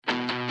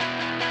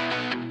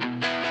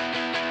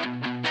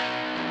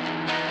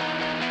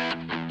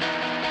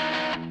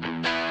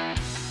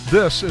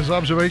This is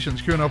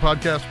Observations Q&O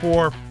podcast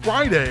for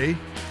Friday,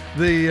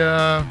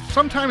 the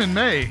sometime in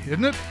May,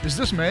 isn't it? Is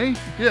this May?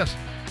 Yes,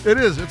 it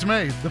is. It's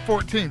May the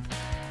 14th.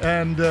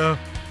 And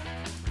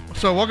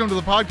so welcome to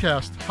the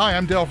podcast. Hi,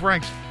 I'm Dale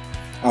Franks.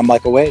 I'm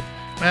Michael Wade.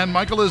 And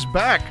Michael is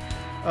back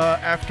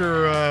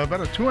after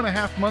about a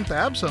 2.5 month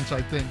absence,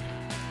 I think.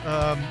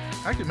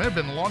 Actually, it may have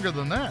been longer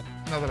than that,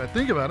 now that I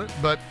think about it.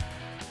 But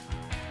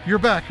you're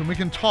back, and we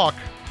can talk.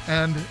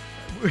 And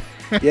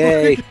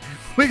Yay!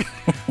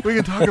 we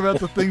can talk about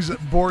the things that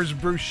bores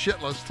Bruce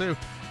shitless too.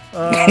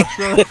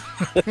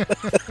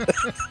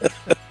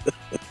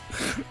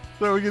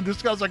 So we can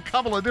discuss a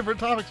couple of different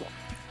topics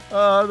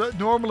that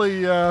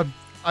normally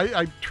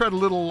I tread a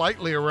little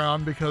lightly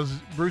around because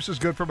Bruce is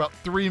good for about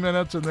 3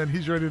 minutes and then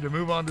he's ready to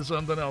move on to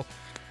something else.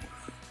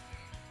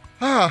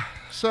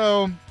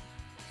 So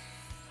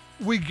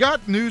we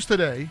got news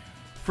today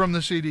from the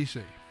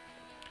CDC,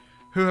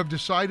 who have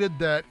decided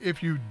that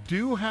if you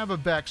do have a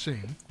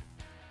vaccine,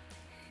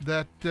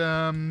 that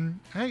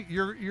hey,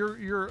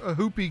 you're a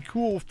hoopy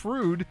cool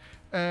fruit,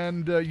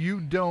 and you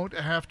don't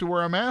have to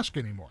wear a mask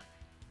anymore.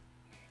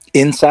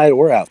 Inside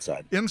or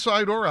outside?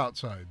 Inside or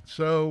outside.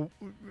 So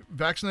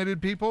vaccinated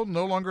people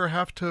no longer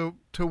have to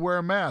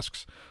wear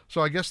masks.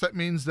 So I guess that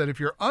means that if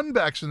you're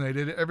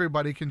unvaccinated,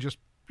 everybody can just,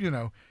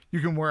 you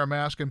can wear a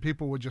mask and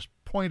people would just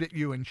point at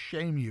you and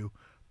shame you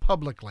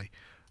publicly.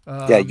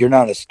 Yeah, you're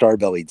not a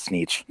star-bellied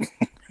sneetch.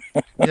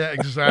 Yeah,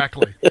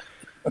 exactly.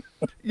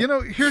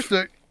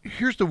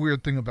 Here's the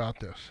weird thing about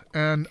this,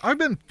 and I've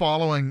been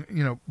following,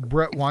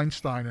 Brett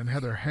Weinstein and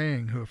Heather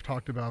Hang, who have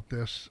talked about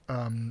this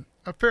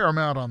a fair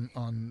amount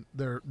on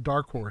their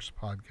Dark Horse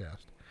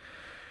podcast.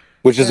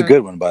 Which is a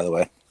good one, by the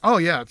way. Oh,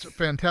 yeah, it's a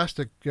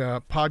fantastic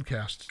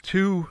podcast.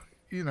 Two,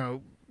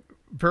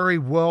 very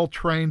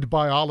well-trained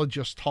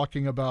biologists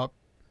talking about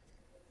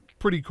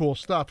pretty cool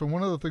stuff, and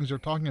one of the things they're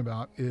talking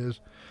about is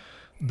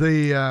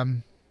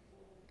the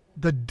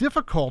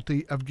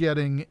difficulty of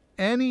getting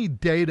any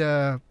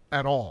data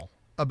at all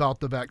about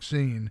the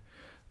vaccine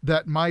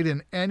that might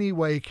in any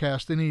way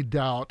cast any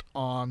doubt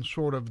on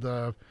sort of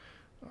the,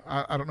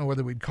 I don't know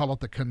whether we'd call it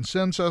the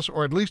consensus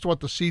or at least what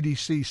the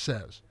CDC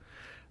says.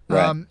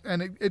 Right.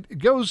 And it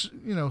goes,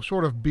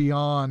 sort of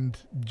beyond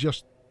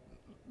just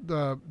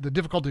the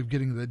difficulty of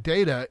getting the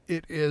data.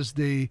 It is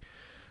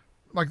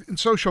like in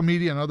social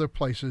media and other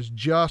places,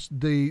 just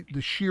the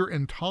sheer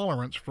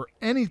intolerance for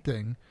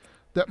anything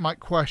that might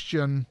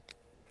question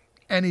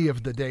any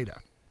of the data.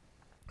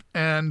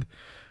 And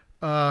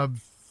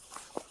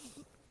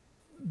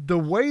the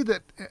way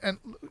that, and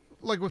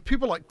like with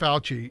people like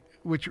Fauci,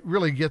 which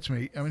really gets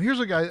me. I mean, here's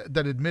a guy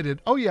that admitted,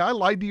 oh yeah, I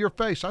lied to your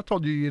face. I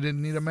told you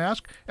didn't need a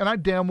mask, and I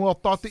damn well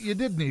thought that you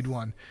did need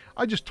one.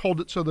 I just told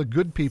it so the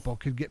good people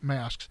could get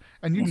masks,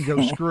 and you can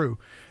go screw.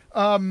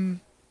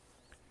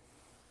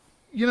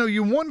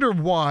 You wonder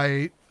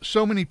why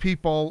so many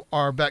people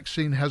are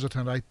vaccine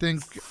hesitant. I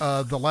think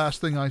the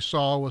last thing I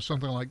saw was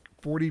something like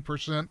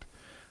 40%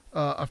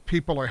 of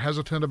people are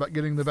hesitant about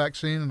getting the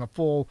vaccine,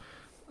 and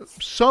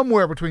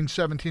somewhere between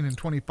 17 and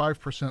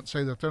 25%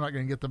 say that they're not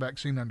going to get the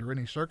vaccine under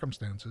any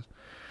circumstances.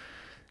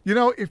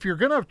 If you're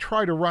going to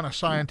try to run a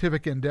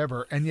scientific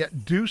endeavor and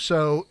yet do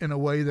so in a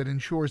way that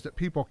ensures that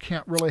people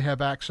can't really have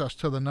access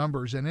to the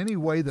numbers in any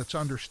way that's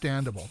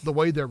understandable, the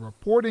way they're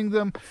reporting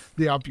them,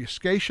 the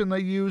obfuscation they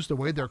use, the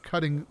way they're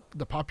cutting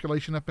the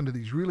population up into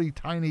these really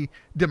tiny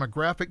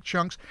demographic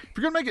chunks, if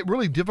you're going to make it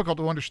really difficult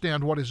to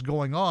understand what is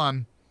going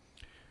on,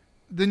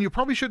 then you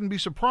probably shouldn't be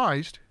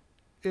surprised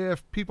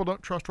if people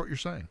don't trust what you're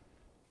saying.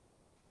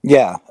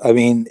 Yeah, I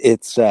mean,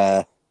 it's,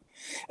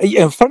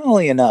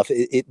 funnily enough,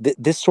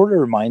 this sort of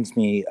reminds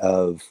me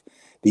of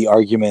the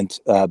argument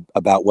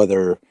about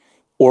whether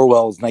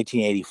Orwell's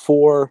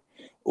 1984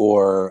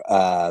 or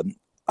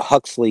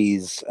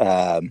Huxley's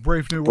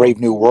Brave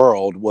New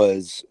World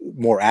was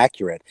more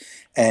accurate.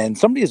 And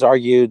somebody has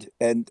argued,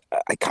 and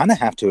I kind of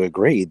have to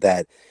agree,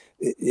 that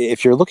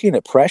if you're looking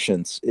at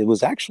prescience, it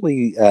was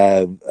actually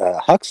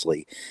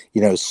Huxley.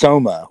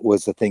 Soma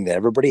was the thing that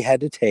everybody had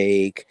to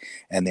take,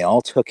 and they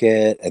all took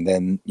it, and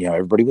then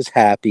everybody was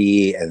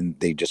happy, and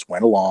they just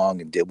went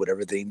along and did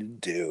whatever they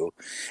needed to do,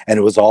 and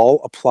it was all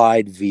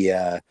applied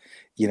via,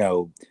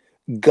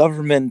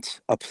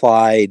 government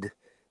applied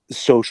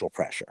social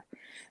pressure,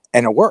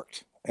 and it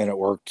worked. And it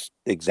worked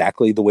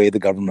exactly the way the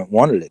government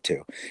wanted it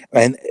to.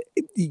 And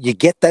you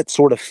get that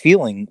sort of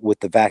feeling with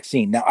the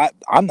vaccine. Now,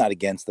 I'm not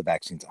against the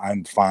vaccines.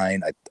 I'm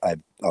fine.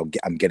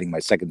 I'm getting my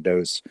second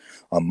dose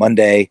on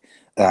Monday.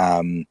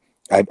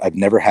 I've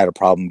never had a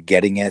problem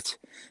getting it.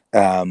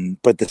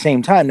 But at the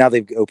same time, now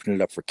they've opened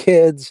it up for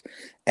kids.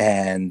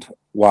 And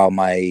while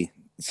my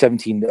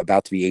 17,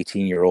 about to be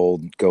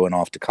 18-year-old going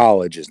off to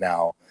college is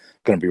now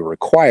going to be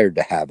required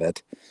to have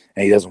it,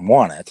 and he doesn't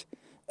want it,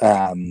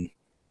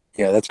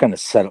 that's going to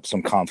set up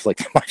some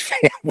conflict in my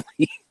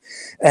family.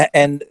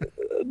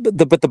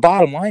 But the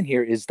bottom line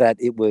here is that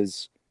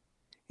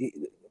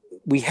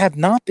we have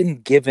not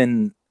been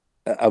given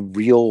a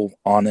real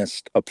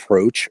honest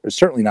approach, or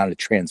certainly not a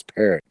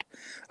transparent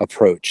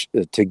approach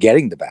to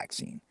getting the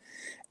vaccine.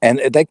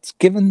 And that's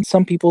given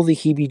some people the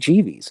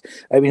heebie-jeebies.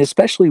 I mean,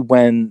 especially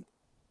when,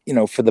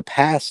 for the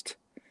past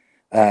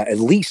at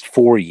least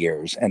 4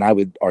 years, and I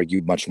would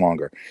argue much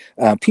longer,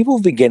 people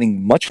have been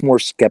getting much more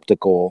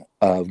skeptical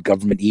of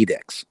government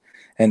edicts.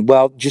 And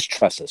well, just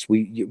trust us.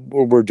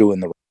 We're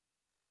doing the.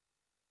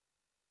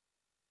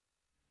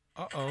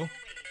 Uh-oh.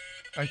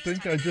 I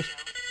think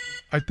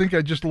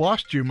I just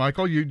lost you,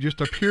 Michael. You just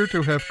appear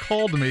to have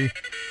called me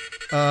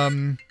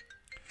via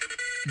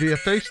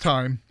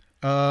FaceTime.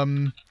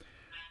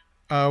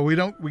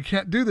 We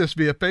can't do this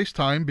via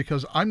FaceTime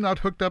because I'm not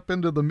hooked up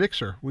into the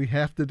mixer. We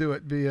have to do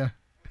it via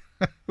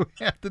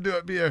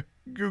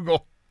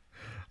Google.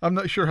 I'm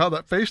not sure how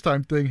that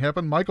FaceTime thing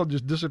happened. Michael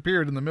just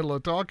disappeared in the middle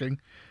of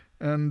talking,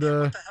 and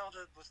what the hell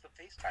was the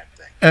FaceTime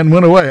thing? And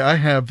went away. I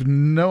have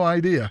no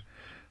idea.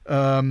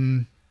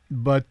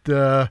 But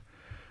you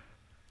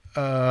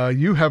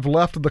have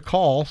left the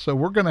call, so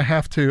I'm going to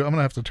have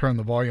to turn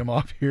the volume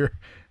off here,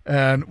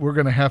 and we're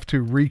going to have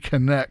to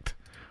reconnect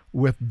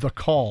with the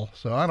call.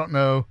 So I don't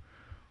know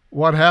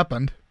what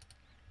happened,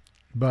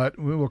 but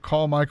we will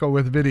call Michael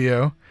with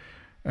video,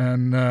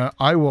 and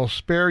I will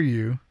spare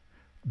you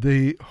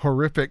the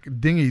horrific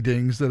dingy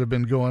dings that have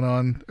been going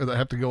on, or that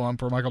have to go on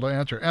for Michael to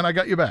answer. And I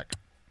got you back.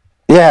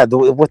 Yeah, the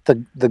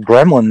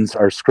gremlins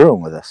are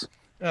screwing with us.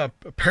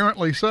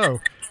 Apparently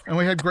so. And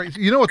we had great.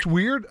 You know what's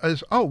weird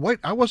is, oh wait,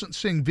 I wasn't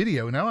seeing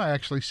video. Now I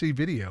actually see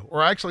video,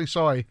 or I actually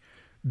saw a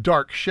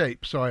dark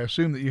shape. So I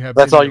assume that you have.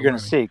 That's all you're going to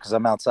see because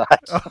I'm outside.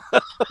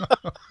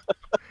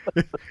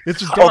 It's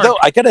dark. Although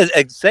I gotta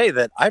say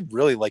that I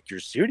really like your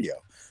studio.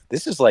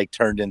 This is like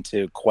turned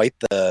into quite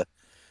the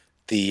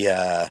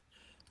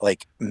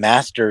like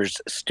master's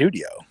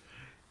studio.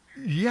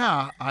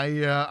 Yeah, I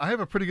have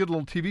a pretty good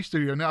little TV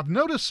studio. Now, I've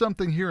noticed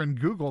something here in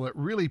Google that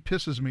really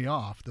pisses me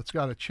off that's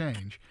got to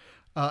change.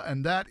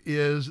 And that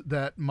is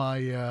that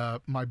my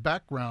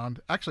background,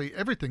 actually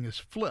everything is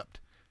flipped.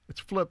 It's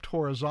flipped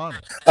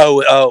horizontal.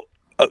 Oh,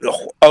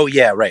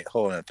 yeah, right.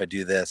 Hold on. If I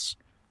do this,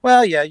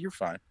 well, yeah, you're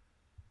fine.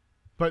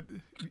 But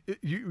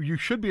you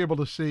should be able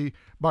to see,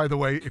 by the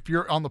way, if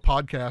you're on the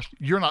podcast,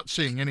 you're not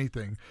seeing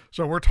anything.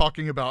 So we're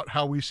talking about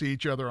how we see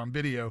each other on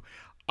video.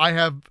 I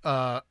have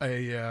a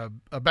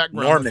background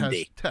Normandy. that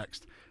has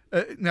text.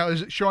 Now,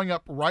 is it showing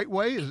up right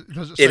way?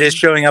 It is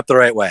showing up the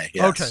right way,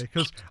 yes. Okay,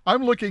 because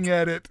I'm looking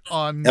at it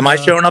on... Am I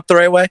showing up the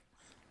right way?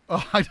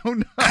 Oh, I don't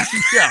know.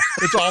 Yeah,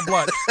 it's all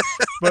black.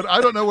 But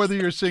I don't know whether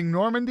you're seeing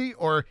Normandy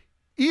or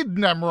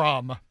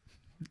Idnamram.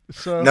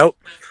 So, nope.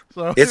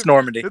 So it's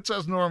Normandy. It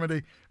says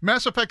Normandy.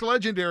 Mass Effect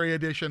Legendary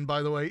Edition,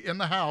 by the way, in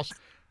the house.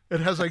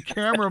 It has a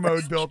camera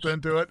mode built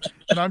into it,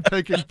 and I'm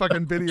taking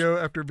fucking video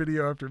after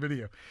video after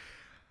video.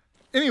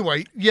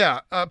 Anyway,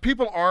 yeah,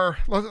 people are...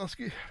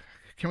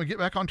 Can we get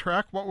back on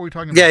track? What were we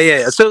talking about?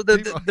 Yeah. So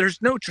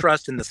there's no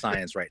trust in the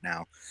science right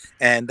now,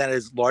 and that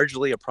is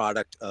largely a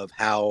product of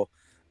how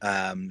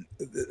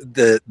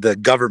the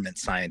government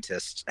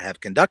scientists have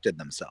conducted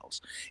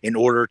themselves in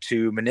order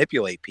to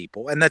manipulate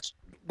people, and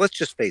let's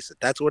just face it,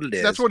 that's what it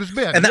is. That's what it's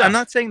been. And I'm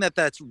not saying that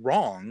that's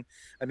wrong.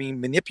 I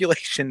mean,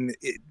 manipulation,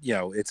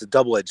 it's a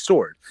double-edged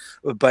sword,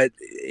 but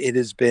it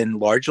has been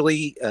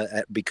largely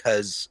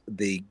because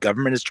the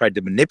government has tried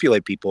to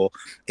manipulate people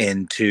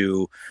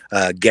into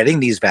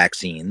getting these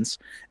vaccines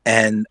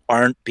and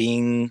aren't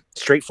being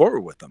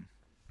straightforward with them.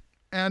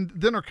 And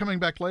then are coming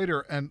back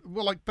later and,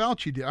 well, like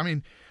Fauci did. I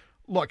mean,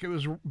 look, it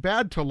was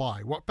bad to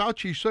lie. What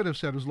Fauci should have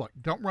said is, look,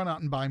 don't run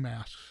out and buy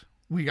masks.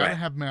 We got to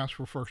have masks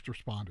for first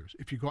responders.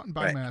 If you go out and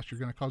buy masks, you're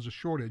going to cause a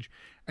shortage,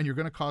 and you're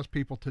going to cause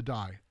people to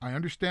die. I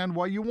understand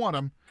why you want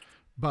them,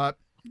 but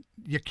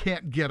you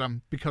can't get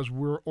them because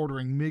we're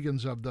ordering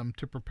millions of them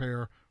to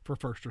prepare for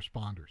first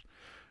responders.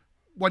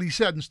 What he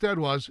said instead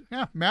was,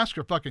 masks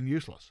are fucking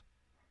useless.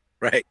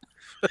 Right.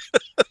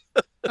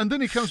 And then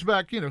he comes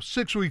back,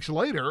 6 weeks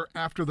later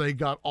after they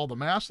got all the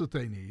masks that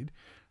they need,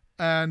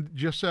 and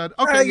just said,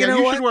 okay, you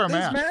should wear a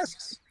mask.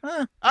 Masks,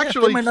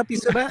 actually, they might not be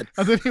so bad.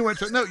 And then he went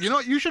to, no, you know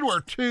what? You should wear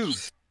 2.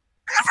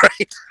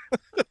 Right.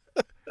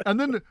 And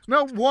then,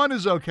 no, 1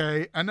 is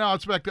okay. And now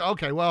it's back to,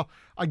 okay, well,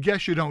 I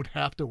guess you don't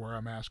have to wear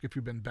a mask if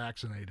you've been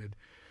vaccinated.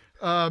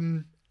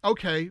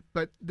 Okay,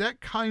 but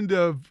that kind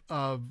of,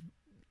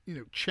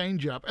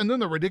 change up. And then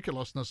the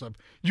ridiculousness of,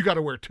 you got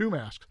to wear 2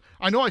 masks.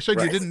 I know I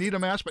said you didn't need a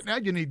mask, but now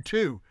you need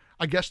 2.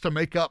 I guess to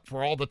make up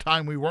for all the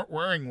time we weren't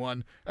wearing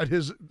one at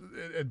his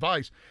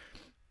advice.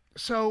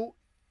 So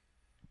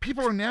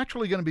people are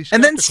naturally going to be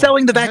skeptical. And then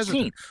selling the vaccine.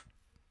 Hesitant.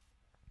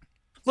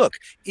 Look,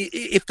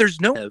 if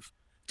there's no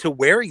to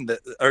wearing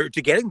to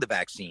getting the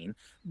vaccine,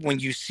 when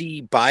you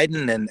see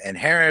Biden and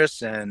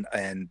Harris and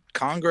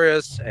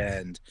Congress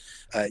and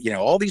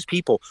all these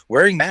people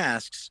wearing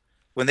masks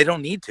when they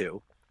don't need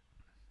to.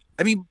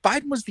 I mean,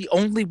 Biden was the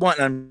only one.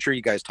 I'm sure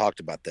you guys talked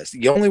about this.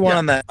 The only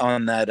one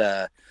on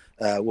that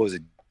what was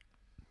it?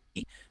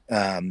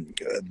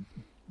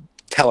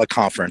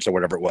 Teleconference or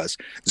whatever it was,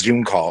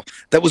 Zoom call,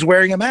 that was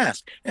wearing a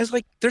mask. And it's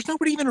like, there's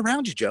nobody even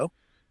around you, Joe.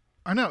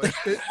 I know.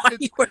 Why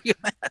you wear your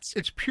mask?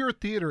 It's pure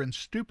theater and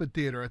stupid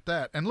theater at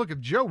that. And look, if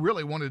Joe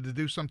really wanted to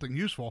do something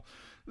useful,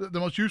 the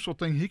most useful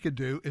thing he could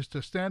do is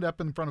to stand up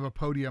in front of a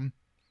podium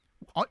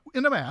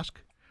in a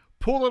mask,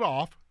 pull it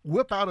off,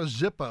 whip out a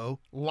Zippo,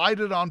 light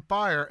it on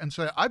fire, and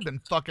say, "I've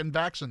been fucking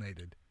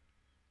vaccinated.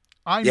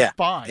 I'm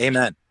fine."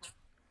 Amen.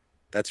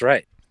 That's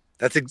right.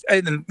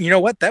 And you know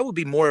what? That would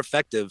be more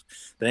effective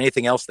than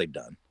anything else they've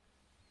done.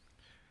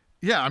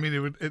 Yeah, I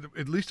mean,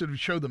 at least it would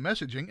show the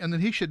messaging, and then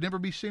he should never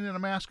be seen in a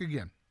mask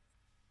again.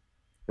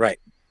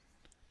 Right.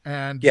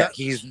 And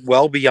he's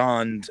well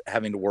beyond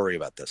having to worry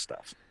about this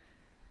stuff.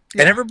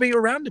 Yeah. And everybody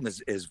around him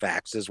is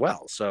vaxxed as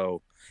well.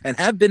 So, and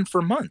have been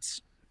for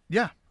months.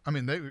 Yeah. I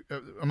mean, they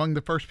among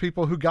the first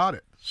people who got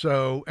it.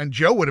 So, and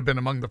Joe would have been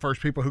among the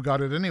first people who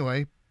got it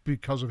anyway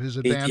because of his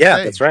advanced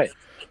age. That's right.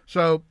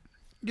 So,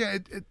 yeah,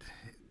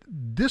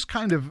 this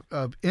kind of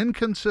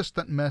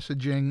inconsistent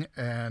messaging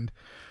and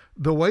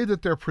the way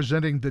that they're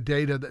presenting the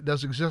data that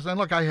does exist. And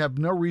look, I have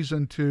no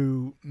reason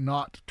to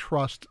not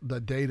trust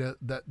the data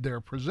that they're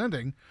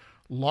presenting,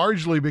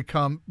 largely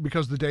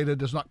because the data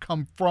does not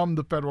come from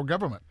the federal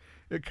government.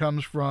 It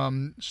comes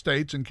from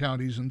states and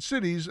counties and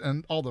cities,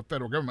 and all the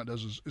federal government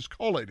does is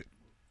collate it.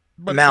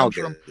 But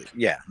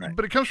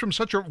But it comes from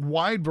such a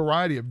wide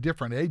variety of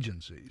different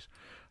agencies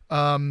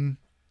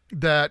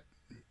that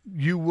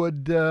you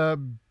would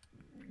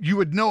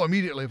know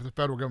immediately if the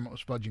federal government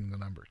was fudging the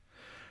numbers.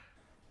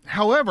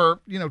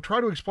 However,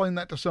 try to explain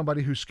that to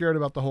somebody who's scared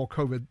about the whole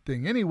COVID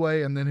thing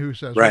anyway, and then who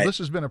says, well, this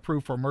has been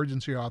approved for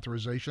emergency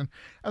authorization.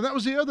 And that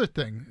was the other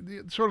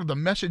thing. Sort of the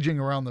messaging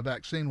around the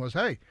vaccine was,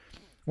 hey,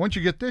 once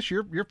you get this,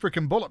 you're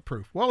freaking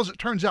bulletproof. Well, as it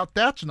turns out,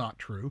 that's not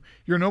true.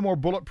 You're no more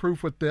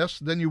bulletproof with this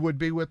than you would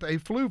be with a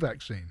flu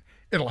vaccine.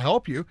 It'll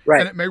help you,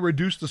 and it may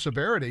reduce the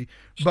severity,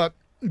 but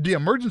the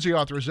emergency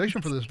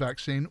authorization for this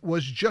vaccine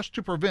was just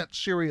to prevent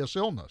serious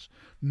illness,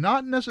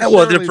 not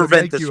necessarily to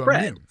prevent make the you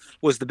spread immune.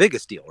 Was the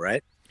biggest deal,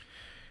 right?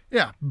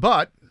 Yeah,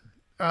 but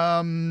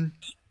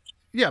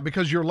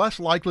because you're less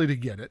likely to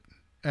get it,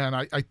 and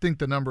I think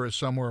the number is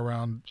somewhere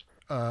around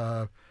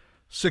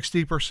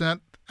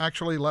 60%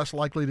 actually less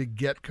likely to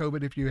get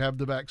COVID if you have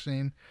the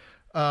vaccine.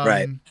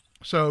 Right.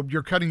 So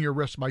you're cutting your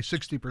risk by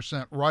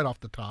 60% right off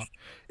the top.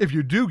 If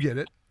you do get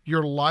it,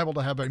 you're liable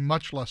to have a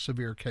much less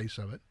severe case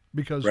of it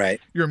because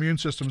your immune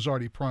system is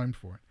already primed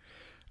for it.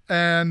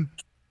 And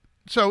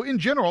so in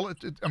general,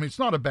 it's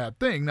not a bad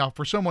thing. Now,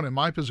 for someone in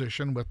my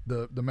position with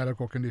the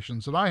medical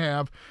conditions that I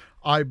have,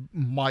 I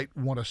might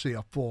want to see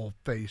a full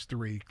phase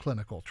 3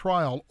 clinical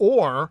trial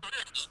or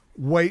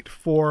wait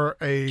for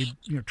a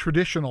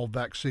traditional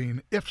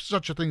vaccine, if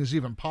such a thing is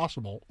even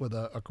possible with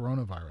a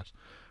coronavirus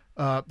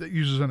that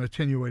uses an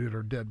attenuated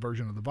or dead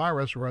version of the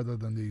virus rather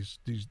than these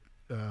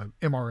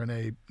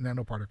mRNA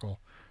nanoparticle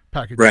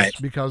packages,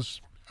 because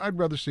I'd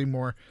rather see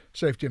more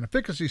safety and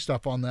efficacy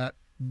stuff on that.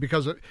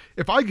 Because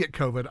if I get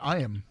COVID, I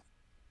am,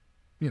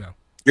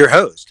 you're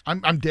hosed.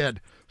 I'm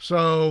dead.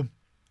 So,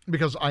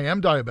 because I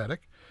am diabetic,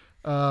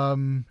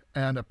 and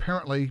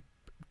apparently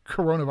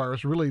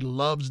coronavirus really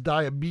loves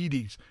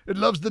diabetes. It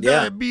loves the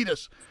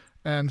diabetes.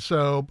 And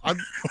so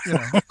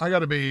I got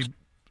to be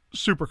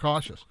super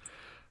cautious.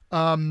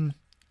 And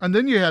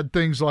then you had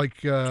things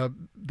like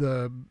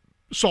the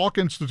Salk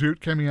Institute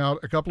coming out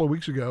a couple of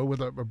weeks ago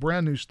with a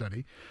brand new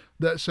study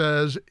that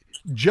says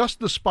just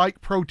the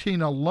spike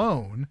protein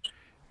alone,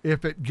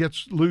 if it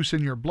gets loose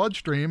in your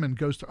bloodstream and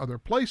goes to other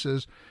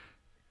places,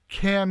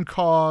 can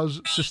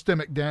cause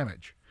systemic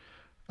damage.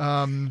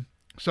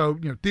 So,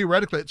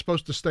 theoretically, it's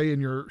supposed to stay in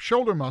your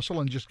shoulder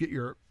muscle and just get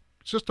your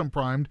system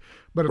primed.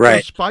 But if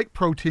those spike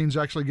proteins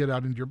actually get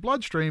out into your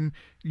bloodstream,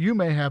 you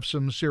may have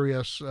some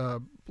serious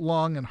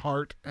lung and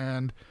heart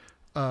and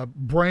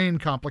brain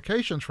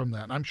complications from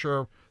that. And I'm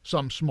sure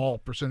some small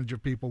percentage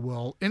of people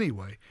will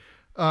anyway.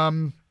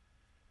 I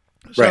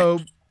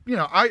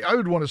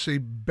would want to see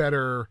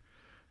better.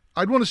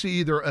 I'd want to see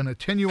either an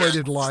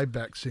attenuated live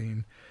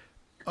vaccine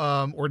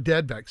or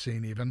dead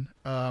vaccine even,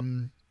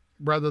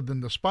 rather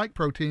than the spike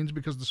proteins,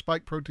 because the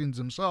spike proteins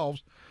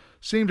themselves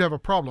seem to have a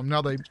problem.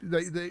 Now, the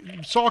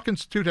Salk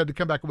Institute had to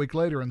come back a week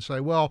later and say,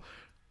 well,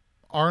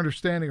 our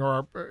understanding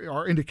or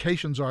our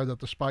indications are that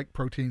the spike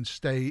proteins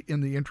stay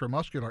in the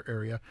intramuscular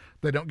area.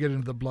 They don't get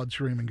into the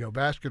bloodstream and go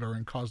vascular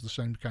and cause the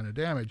same kind of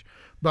damage.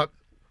 But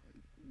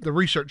the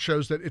research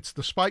shows that it's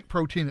the spike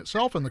protein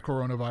itself in the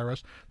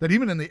coronavirus that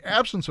even in the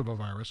absence of a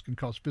virus can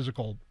cause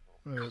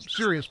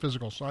serious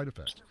physical side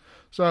effects.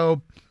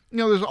 So,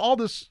 there's all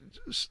this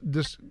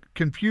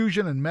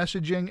confusion and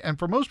messaging. And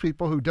for most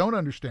people who don't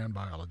understand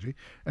biology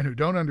and who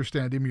don't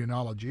understand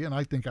immunology, and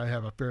I think I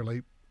have a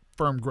fairly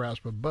firm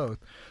grasp of both,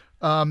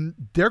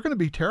 they're going to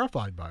be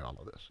terrified by all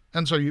of this.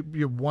 And so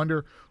you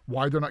wonder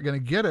why they're not going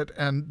to get it.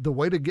 And the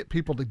way to get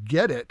people to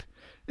get it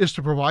is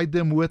to provide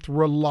them with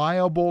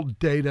reliable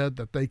data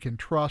that they can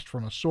trust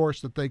from a source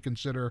that they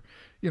consider,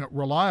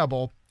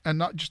 reliable, and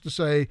not just to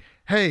say,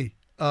 hey,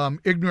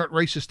 ignorant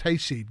racist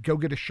hayseed, go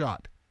get a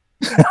shot.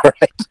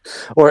 Right?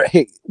 Or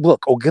hey,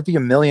 look, I'll give you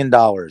 $1 million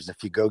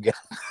if you go get.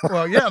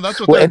 Well, yeah, that's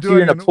what We'll they're enter you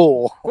doing. in a And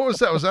pool. what was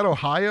that? Was that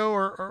Ohio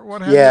or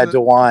what have you? Yeah,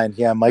 DeWine.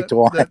 Yeah, Mike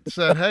DeWine. That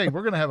said, hey,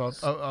 we're going to have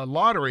a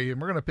lottery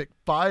and we're going to pick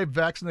 5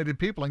 vaccinated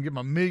people and give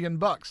them $1 million.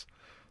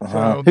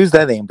 So, Who's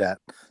that aimed at?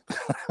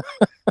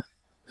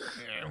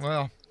 yeah,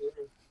 well,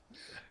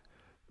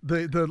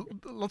 the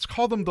let's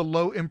call them the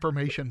low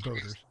information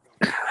voters.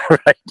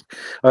 Right.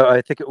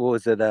 I think it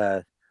was it.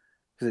 Was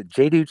it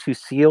J.D.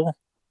 Seal?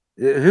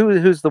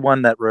 Who's the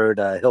one that wrote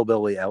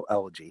Hillbilly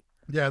Elegy?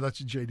 Yeah,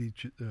 that's JD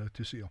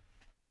Tusil.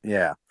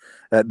 Yeah,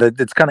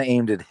 it's kind of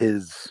aimed at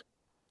his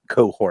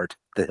cohort,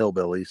 the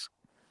hillbillies.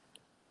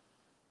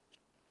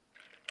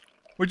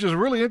 Which is a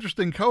really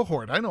interesting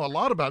cohort. I know a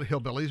lot about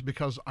hillbillies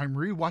because I'm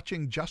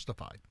rewatching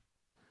Justified.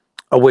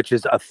 Which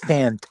is a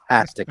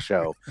fantastic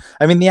show.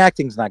 I mean, the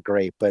acting's not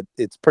great, but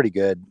it's pretty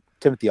good.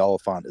 Timothy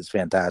Oliphant is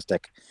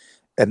fantastic.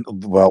 And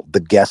well, the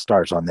guest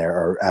stars on there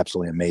are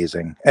absolutely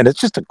amazing. And it's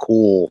just a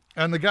cool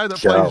And the guy that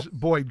show. plays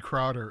Boyd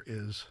Crowder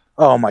is.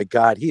 Oh my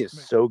God, he is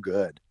so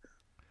good.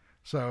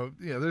 So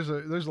yeah, there's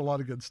a lot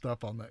of good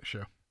stuff on that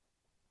show.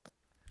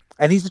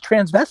 And he's a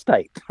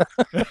transvestite.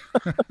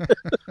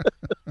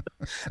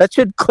 That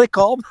should click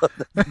all the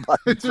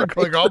buttons. Right?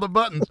 Click all the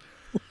buttons.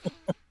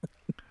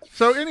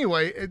 So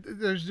anyway,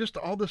 there's just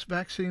all this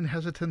vaccine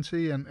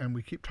hesitancy, and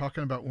we keep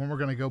talking about when we're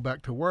going to go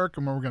back to work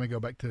and when we're going to go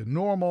back to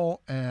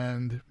normal,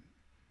 and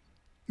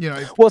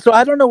well, so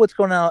I don't know what's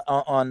going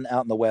on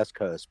out in the West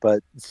Coast,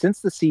 but since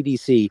the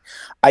CDC,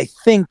 I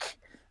think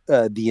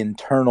the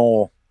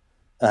internal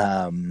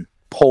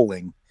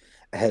polling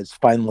has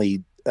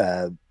finally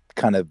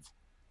kind of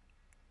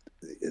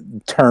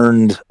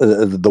turned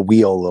the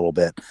wheel a little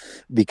bit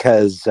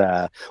because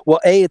well,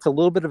 it's a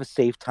little bit of a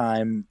safe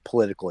time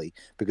politically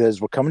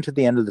because we're coming to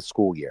the end of the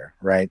school year,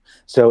 right?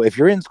 So if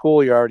you're in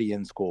school, you're already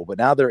in school, but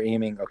now they're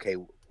aiming, okay,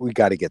 we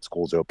got to get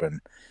schools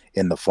open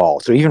in the fall.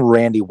 So even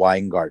Randy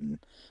Weingarten,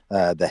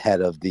 the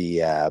head of the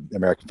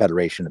American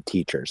Federation of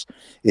Teachers,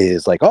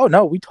 is like, oh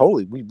no, we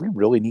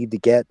really need to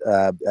get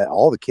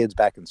all the kids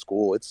back in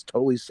school. It's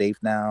totally safe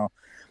now.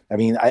 I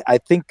mean, I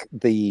think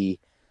the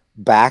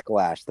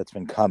backlash that's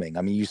been coming.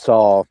 I mean, you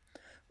saw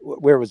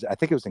where was it? I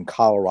think it was in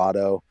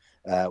Colorado,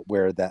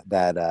 where that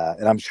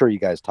and I'm sure you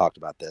guys talked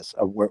about this,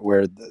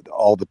 where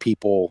all the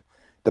people,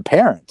 the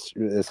parents,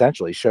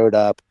 essentially showed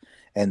up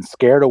and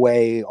scared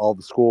away all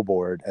the school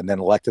board, and then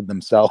elected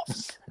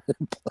themselves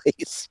in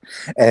place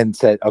and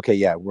said, "Okay,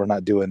 yeah, we're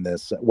not doing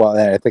this." Well,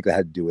 I think that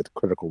had to do with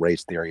critical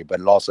race theory, but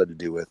it also had to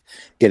do with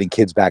getting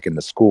kids back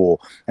into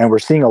school. And we're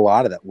seeing a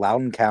lot of that.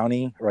 Loudoun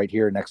County, right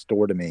here next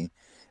door to me,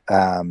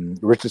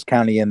 richest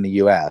county in the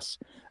U.S.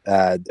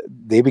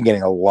 They've been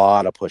getting a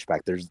lot of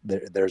pushback.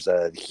 There's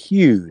a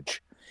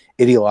huge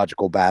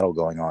ideological battle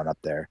going on up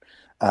there,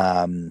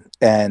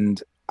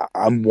 and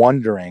I'm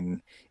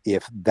wondering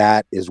if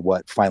that is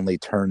what finally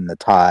turned the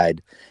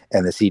tide,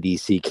 and the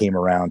CDC came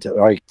around to, all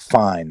right,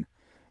 fine,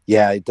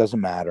 yeah, it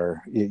doesn't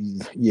matter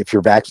if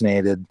you're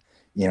vaccinated,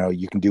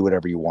 you can do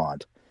whatever you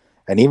want.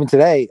 And even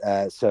today,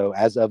 so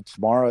as of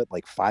tomorrow at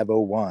like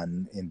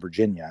 5:01 in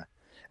Virginia,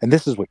 and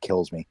this is what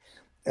kills me,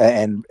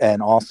 and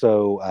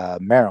also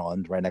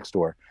Maryland, right next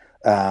door.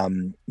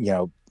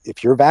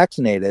 If you're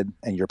vaccinated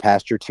and you're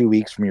past your 2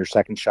 weeks from your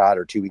second shot,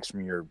 or 2 weeks from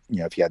your,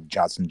 if you had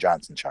Johnson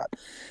shot,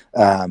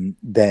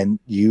 then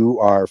you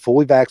are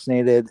fully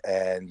vaccinated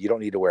and you don't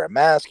need to wear a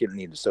mask. You don't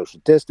need to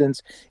social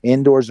distance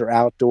indoors or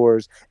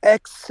outdoors,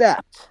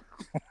 except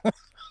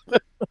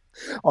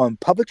on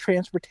public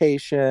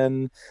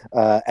transportation,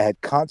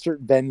 at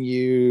concert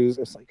venues.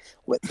 It's like,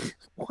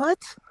 what?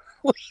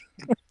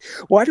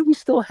 Why do we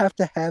still have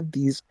to have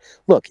these?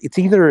 Look, it's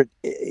either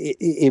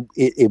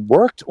it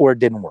worked or it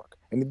didn't work.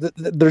 I mean,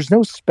 there's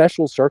no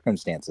special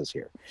circumstances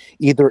here.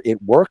 Either it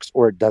works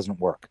or it doesn't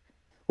work.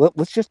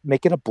 Let's just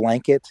make it a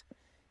blanket.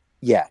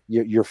 Yeah,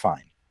 you're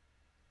fine.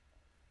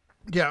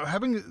 Yeah,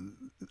 having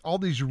all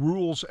these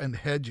rules and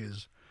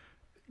hedges,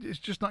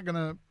 it's not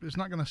gonna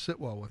sit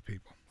well with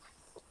people.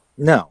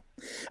 No.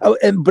 Oh,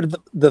 but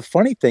the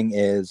funny thing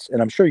is,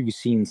 and I'm sure you've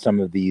seen some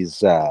of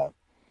these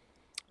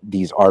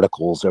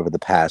articles over the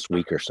past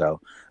week or so,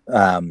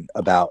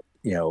 about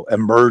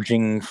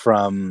emerging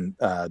from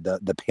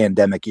the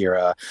pandemic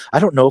era. I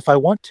don't know if I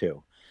want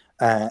to,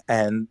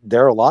 and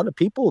there are a lot of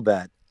people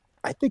that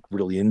I think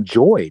really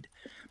enjoyed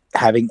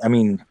having. I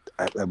mean,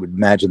 I would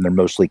imagine they're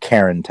mostly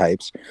Karen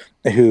types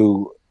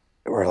who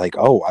are like,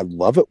 oh, I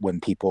love it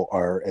when people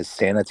are as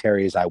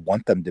sanitary as I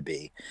want them to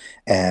be,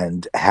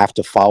 and have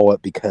to follow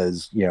it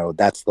because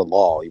that's the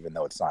law, even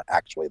though it's not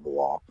actually the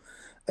law.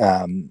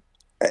 I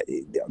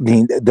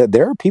mean,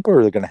 there are people who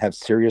are going to have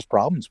serious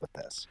problems with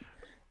this,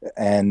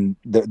 and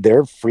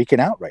they're freaking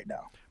out right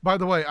now. By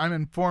the way, I'm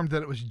informed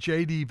that it was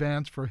J.D.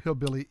 Vance for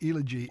Hillbilly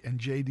Elegy and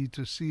J.D.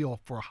 Tusil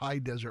for High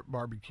Desert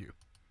Barbecue.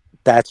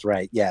 That's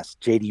right. Yes,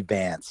 J.D.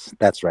 Vance.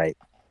 That's right.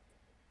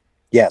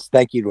 Yes,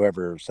 thank you to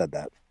whoever said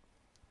that.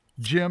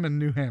 Jim in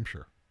New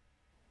Hampshire.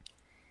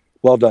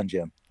 Well done,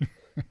 Jim.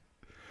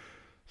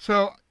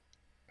 So,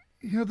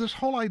 this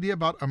whole idea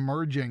about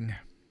emerging,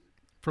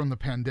 from the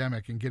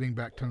pandemic and getting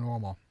back to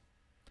normal,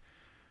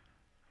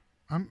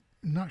 I'm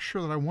not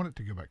sure that I want it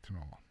to go back to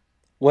normal.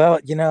 Well,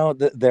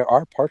 there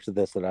are parts of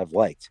this that I've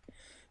liked.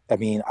 I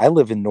mean, I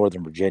live in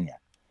Northern Virginia,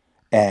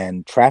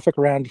 and traffic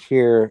around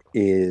here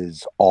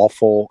is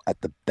awful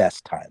at the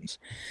best times.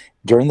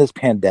 During this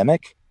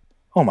pandemic,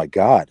 oh my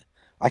God,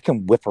 I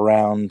can whip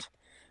around.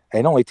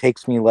 It only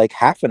takes me like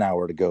half an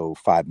hour to go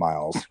 5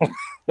 miles.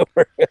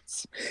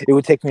 It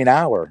would take me an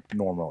hour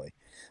normally.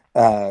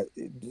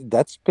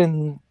 That's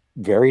been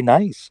very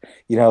nice.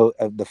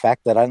 The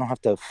fact that I don't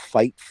have to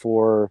fight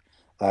for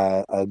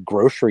a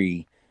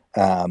grocery,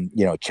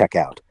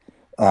 checkout.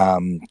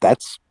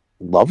 That's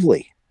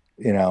lovely.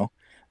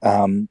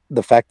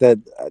 The fact that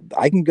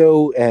I can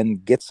go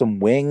and get some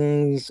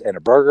wings and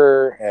a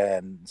burger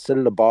and sit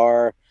at a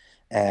bar,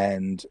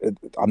 and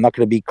I'm not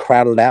going to be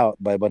crowded out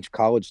by a bunch of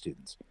college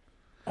students.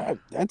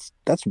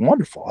 That's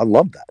wonderful. I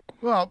love that.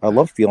 Well, I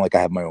love feeling like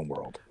I have my own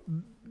world.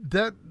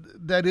 that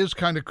that is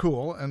kind of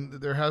cool,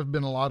 and there have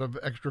been a lot of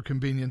extra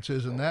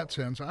conveniences in that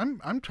sense.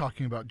 I'm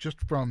talking about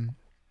just from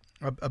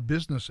a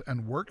business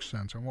and work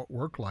sense and what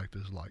work life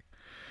is like.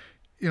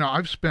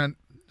 I've spent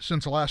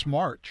since last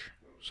March,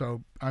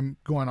 so I'm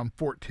going on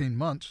 14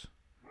 months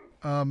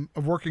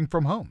of working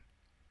from home.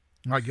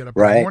 I get up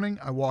in the morning,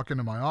 I walk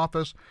into my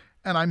office,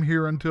 and I'm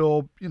here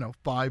until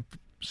 5,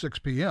 6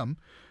 p.m.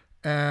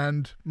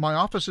 And my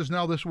office is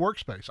now this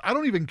workspace. I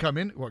don't even come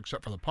in, well,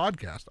 except for the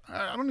podcast.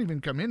 I don't even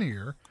come in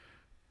here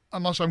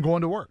unless I'm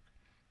going to work.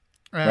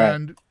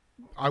 And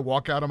I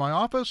walk out of my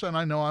office and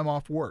I know I'm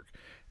off work.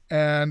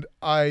 And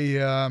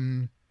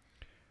I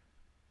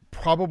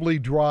probably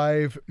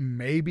drive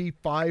maybe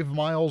 5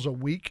 miles a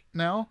week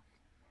now.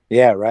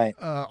 Yeah, right.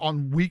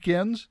 On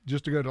weekends,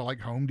 just to go to like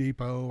Home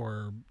Depot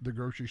or the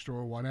grocery store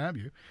or what have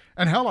you.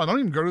 And hell, I don't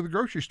even go to the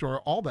grocery store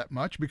all that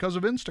much because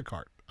of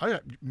Instacart. I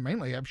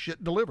mainly have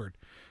shit delivered.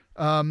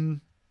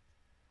 I'm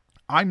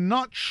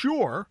not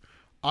sure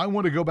I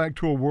want to go back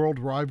to a world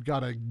where I've got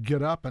to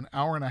get up an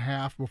hour and a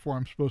half before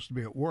I'm supposed to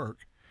be at work,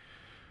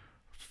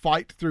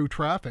 fight through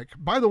traffic.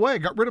 By the way, I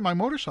got rid of my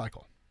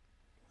motorcycle.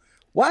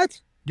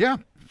 What? Yeah.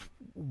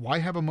 Why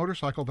have a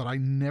motorcycle that I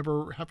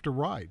never have to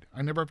ride?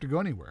 I never have to go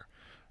anywhere.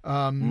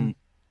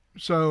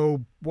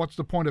 So what's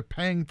the point of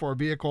paying for a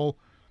vehicle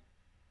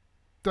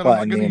that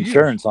I'm not going to use?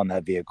 Insurance on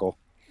that vehicle.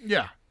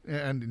 Yeah,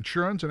 and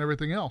insurance and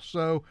everything else.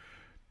 So,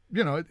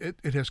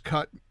 it has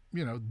cut,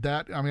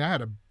 that. I mean, I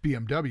had a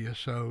BMW,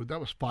 so that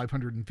was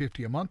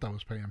 $550 a month I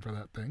was paying for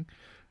that thing.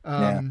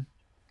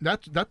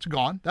 That's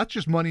gone. That's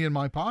just money in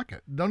my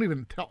pocket.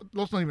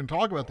 Let's not even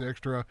talk about the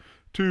extra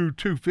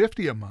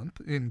 $250 a month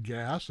in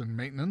gas and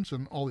maintenance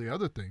and all the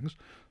other things.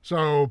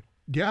 So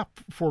yeah,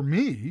 for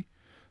me,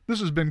 this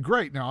has been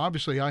great. Now,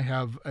 obviously, I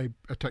have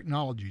a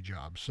technology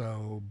job,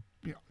 so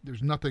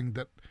there's nothing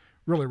that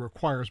really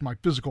requires my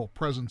physical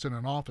presence in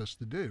an office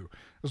to do.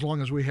 As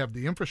long as we have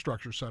the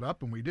infrastructure set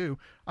up, and we do,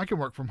 I can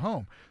work from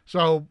home.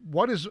 So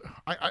what is,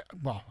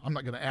 well, I'm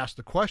not going to ask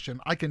the question.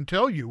 I can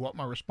tell you what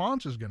my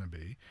response is going to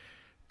be.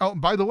 Oh,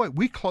 by the way,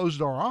 we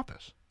closed our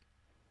office.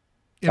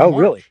 March.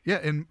 Really? Yeah,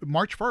 in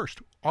March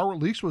 1st. Our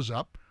lease was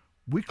up.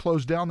 We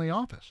closed down the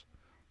office.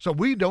 So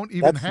we don't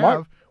even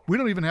have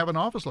an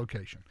office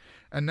location.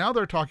 And now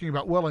they're talking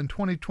about, well, in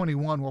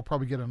 2021, we'll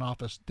probably get an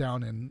office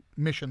down in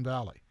Mission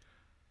Valley.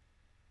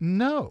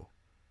 No.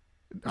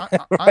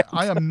 I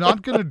am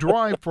not going to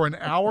drive for an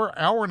hour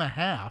and a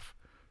half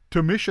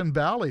to Mission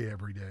Valley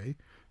every day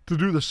to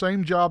do the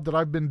same job that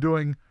I've been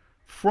doing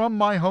from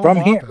my home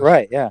office. Here,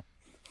 right, yeah.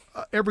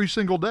 Every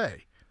single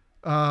day.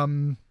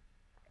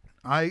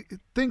 I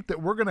think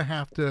that we're going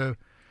to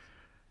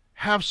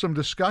have some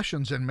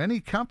discussions in many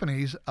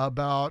companies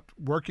about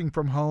working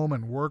from home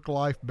and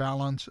work-life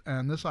balance,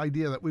 and this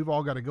idea that we've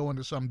all got to go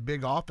into some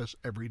big office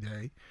every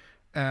day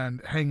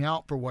and hang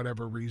out for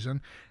whatever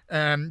reason.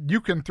 And you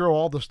can throw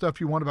all the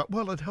stuff you want about,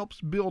 well, it helps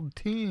build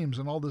teams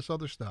and all this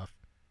other stuff.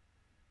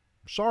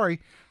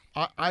 Sorry,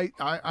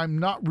 I'm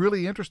not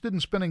really interested in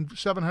spending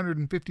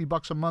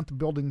 $750 a month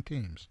building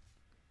teams.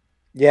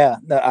 Yeah,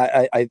 no,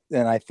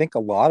 I think a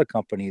lot of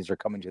companies are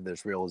coming to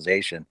this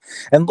realization.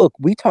 And look,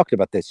 we talked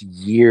about this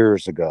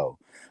years ago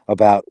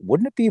about,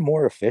 wouldn't it be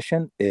more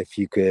efficient if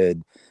you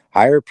could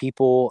hire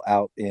people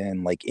out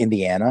in like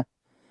Indiana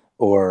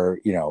or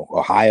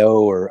Ohio,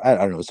 or I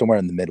don't know, somewhere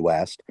in the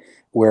Midwest,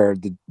 where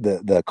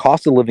the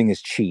cost of living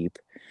is cheap.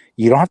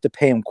 You don't have to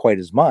pay them quite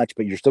as much,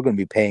 but you're still going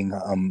to be paying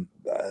a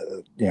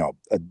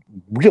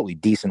really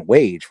decent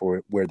wage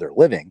for where they're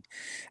living,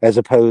 as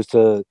opposed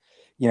to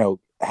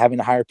having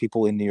to hire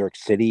people in New York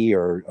City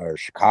or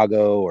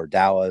Chicago or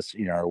Dallas,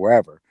 or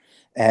wherever,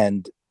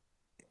 and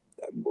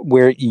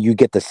where you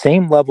get the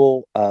same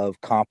level of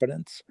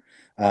competence.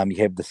 You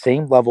have the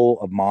same level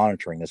of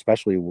monitoring,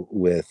 especially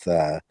with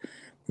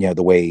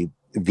the way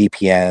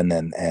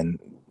VPN and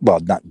well,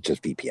 not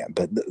just VPN,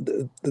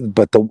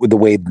 but the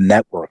way the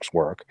networks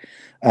work.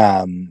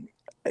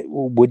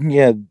 Wouldn't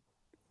you?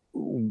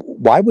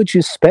 Why would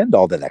you spend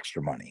all that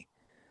extra money?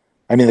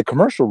 I mean, the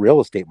commercial real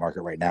estate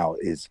market right now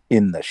is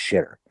in the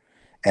shitter,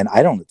 and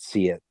I don't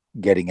see it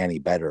getting any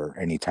better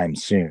anytime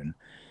soon.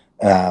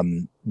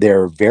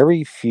 There are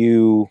very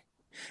few,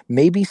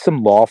 maybe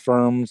some law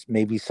firms,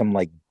 maybe some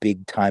like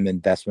big time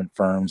investment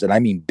firms, and I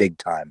mean big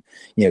time,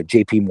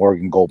 JP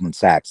Morgan, Goldman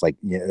Sachs, like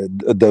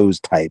those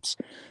types,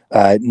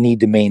 need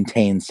to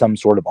maintain some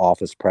sort of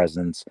office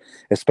presence,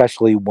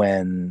 especially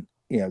when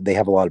they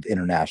have a lot of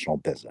international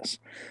business.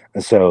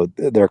 And so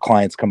their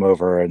clients come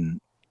over,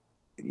 and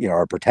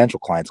our potential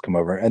clients come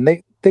over, and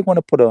they want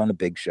to put on a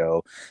big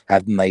show,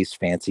 have nice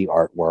fancy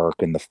artwork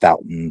and the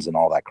fountains and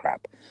all that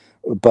crap.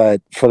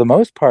 But for the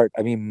most part,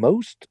 I mean,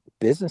 most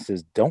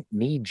businesses don't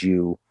need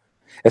you,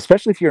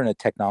 especially if you're in a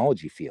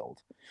technology field,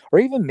 or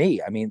even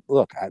me. I mean,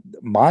 look,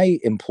 my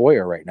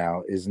employer right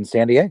now is in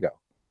San Diego,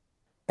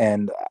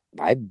 and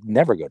I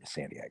never go to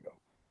San Diego,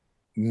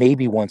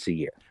 maybe once a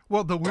year.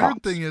 Well, the weird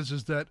Tops. thing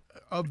is that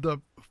of the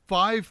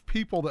 5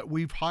 people that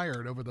we've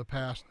hired over the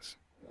past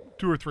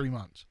 2 or 3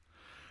 months,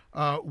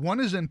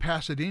 one is in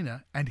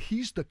Pasadena, and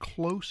he's the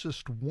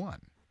closest one.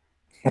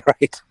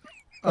 Right.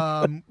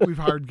 We've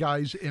hired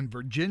guys in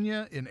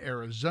Virginia, in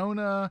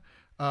Arizona.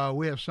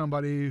 We have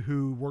somebody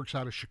who works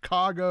out of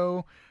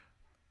Chicago.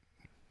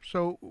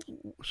 So,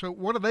 so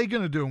what are they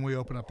going to do when we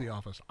open up the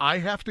office? I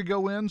have to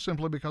go in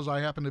simply because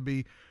I happen to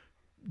be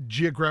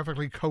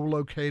geographically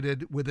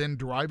co-located within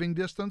driving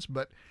distance,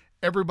 but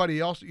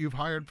everybody else that you've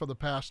hired for the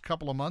past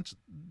couple of months,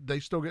 they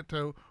still get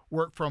to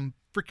work from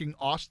freaking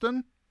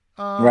Austin.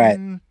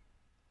 Right.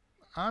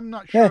 I'm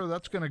not Yeah. sure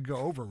that's going to go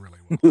over really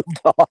well. Move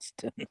to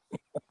Austin.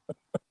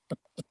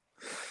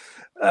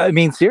 I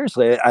mean,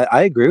 seriously,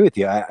 I agree with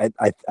you.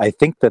 I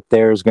think that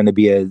there's going to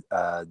be a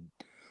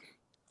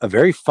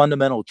very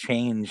fundamental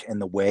change in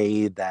the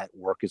way that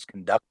work is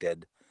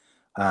conducted.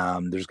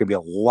 There's going to be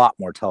a lot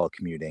more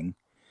telecommuting.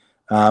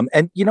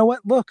 And you know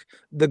what? Look,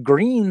 the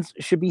Greens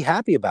should be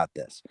happy about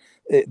this.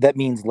 That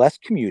means less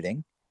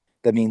commuting.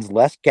 That means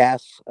less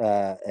gas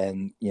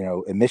and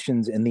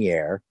emissions in the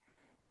air.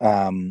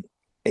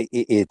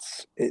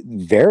 It's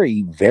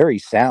very, very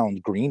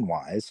sound green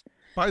wise.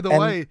 By the And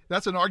way,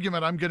 that's an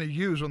argument I'm going to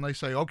use when they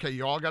say, okay,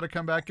 you all got to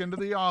come back into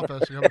the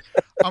office. I'm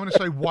going to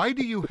say, why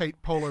do you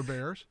hate polar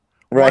bears?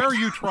 Why right. are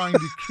you trying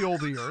to kill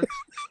the earth?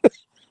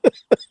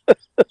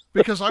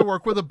 Because I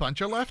work with a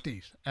bunch of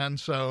lefties. And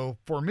so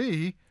for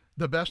me,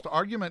 the best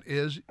argument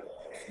is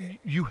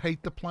you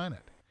hate the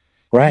planet.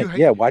 Right.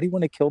 Yeah. Why do you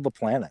want to kill the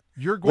planet?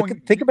 You're going.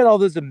 Think about all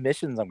those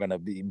emissions I'm going to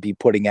be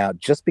putting out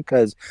just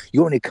because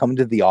you only come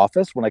to the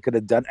office when I could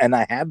have done, and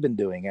I have been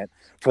doing it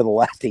for the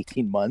last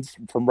 18 months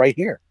from right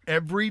here.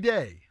 Every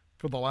day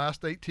for the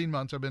last 18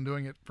 months, I've been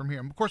doing it from here.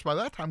 And of course, by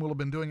that time, we'll have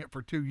been doing it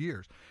for 2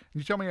 years.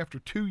 And you tell me after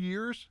 2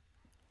 years,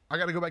 I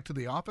got to go back to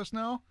the office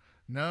now?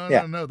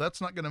 No.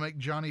 That's not going to make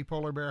Johnny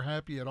Polar Bear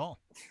happy at all.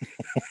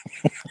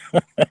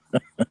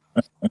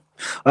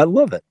 I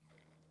love it.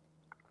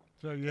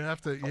 So you have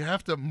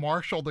to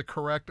marshal the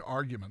correct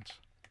arguments.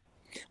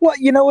 Well,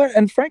 you know what?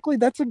 And frankly,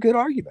 that's a good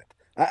argument.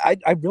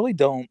 I really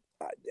don't.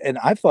 And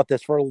I've thought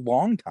this for a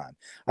long time.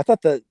 I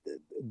thought that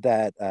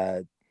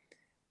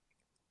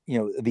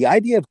the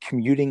idea of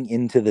commuting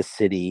into the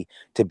city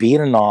to be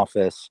in an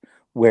office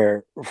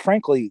where,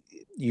 frankly,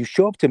 you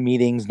show up to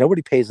meetings,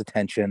 nobody pays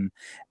attention,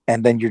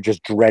 and then you're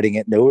just dreading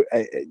it. No,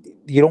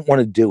 you don't want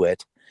to do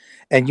it,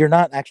 and you're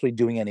not actually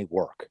doing any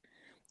work.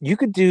 You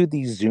could do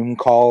these Zoom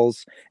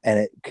calls, and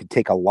it could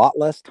take a lot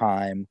less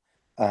time,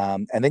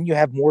 and then you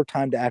have more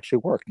time to actually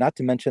work. Not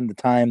to mention the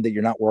time that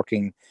you're not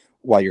working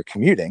while you're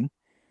commuting.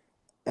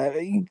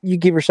 You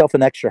give yourself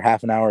an extra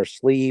half an hour of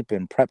sleep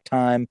and prep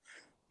time,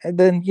 and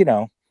then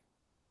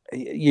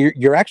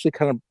you're actually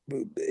kind of,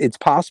 it's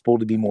possible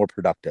to be more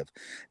productive.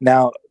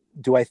 Now,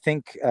 do I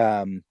think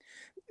the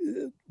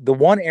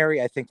one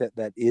area I think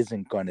that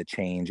isn't going to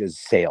change is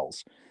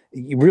sales.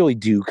 You really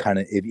do kind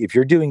of, if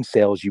you're doing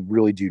sales, you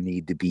really do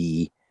need to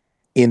be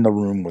in the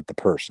room with the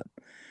person.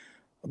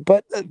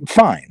 But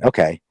fine,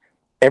 okay,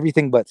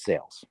 everything but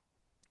sales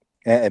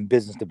and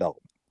business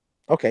development.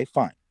 Okay,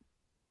 fine.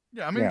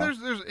 Yeah, I mean,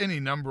 there's any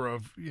number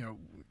of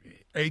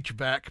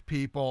HVAC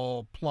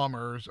people,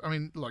 plumbers. I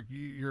mean, look,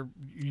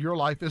 your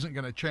life isn't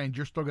going to change.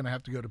 You're still going to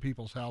have to go to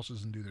people's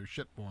houses and do their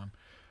shit for them.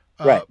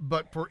 Right.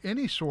 But for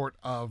any sort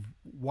of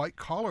white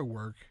collar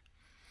work,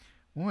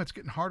 well, it's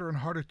getting harder and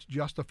harder to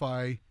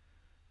justify.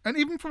 And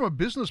even from a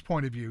business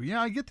point of view,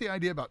 I get the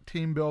idea about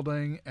team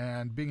building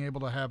and being able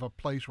to have a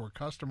place where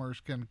customers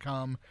can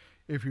come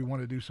if you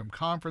want to do some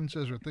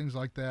conferences or things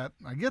like that.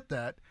 I get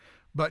that.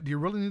 But do you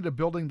really need a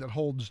building that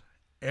holds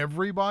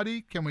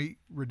everybody? Can we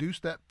reduce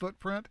that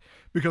footprint?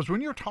 Because when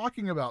you're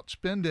talking about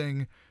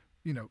spending,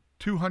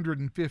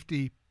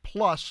 $250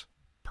 plus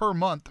per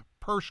month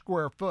per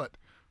square foot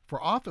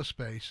for office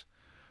space,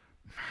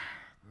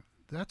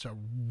 that's a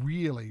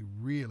really,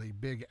 really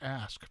big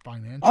ask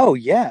financially. Oh,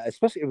 yeah,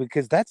 especially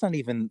because that's not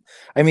even,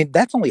 I mean,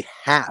 that's only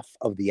half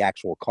of the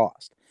actual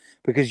cost,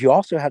 because you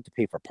also have to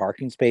pay for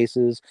parking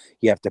spaces.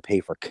 You have to pay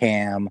for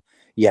CAM.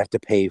 You have to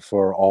pay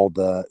for all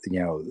the,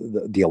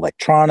 the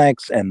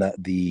electronics and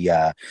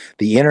the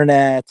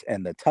internet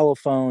and the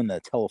telephone, the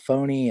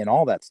telephony and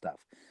all that stuff.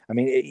 I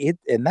mean,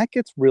 and that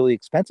gets really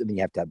expensive. And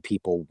you have to have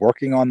people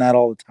working on that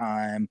all the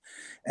time,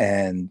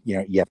 and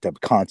you have to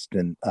have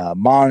constant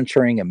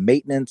monitoring and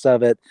maintenance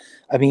of it.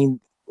 I mean,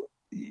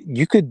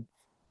 you could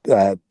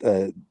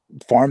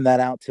farm that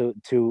out to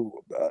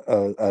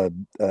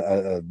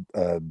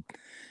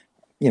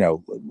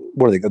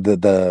what are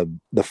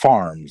the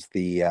farms,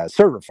 the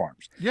server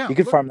farms. Yeah, You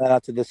could look, farm that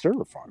out to the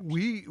server farms.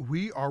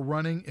 we are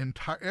running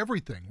entire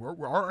everything.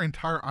 Our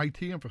entire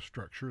IT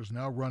infrastructure is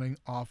now running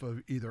off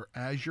of either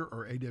Azure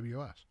or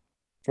AWS.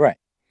 Right.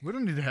 We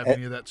don't need to have Uh,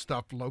 any of that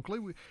stuff locally.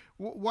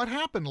 What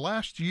happened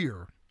last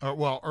year,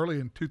 early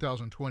in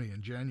 2020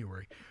 in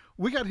January,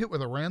 we got hit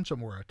with a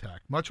ransomware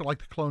attack, much like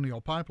the Colonial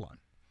Pipeline.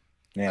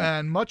 yeah.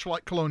 And much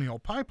like Colonial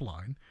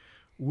Pipeline,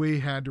 we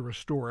had to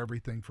restore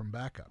everything from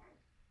backup.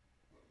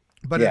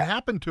 But it Yeah.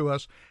 happened to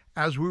us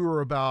as we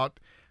were about,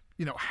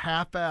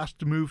 half-assed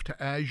to move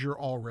to Azure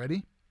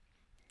already.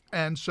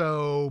 And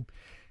so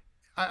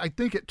I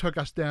think it took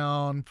us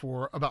down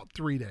for about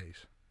 3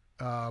 days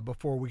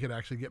before we could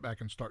actually get back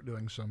and start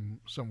doing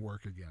some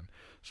work again.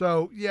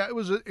 So yeah, it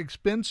was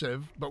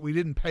expensive, but we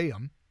didn't pay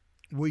them.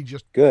 We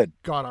just Good.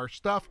 got our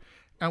stuff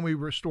and we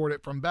restored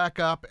it from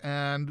backup,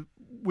 and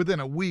within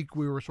a week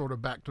we were sort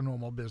of back to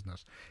normal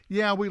business.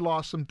 Yeah, we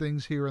lost some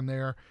things here and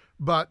there,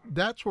 but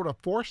that sort of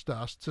forced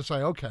us to say,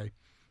 okay,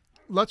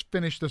 let's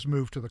finish this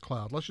move to the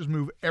cloud. Let's just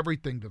move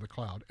everything to the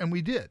cloud. And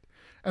we did.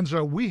 And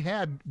so we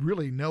had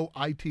really no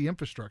IT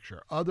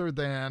infrastructure other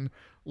than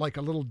like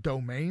a little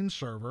domain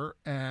server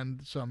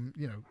and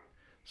Yeah,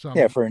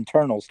 some for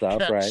internal stuff,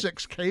 Cat right?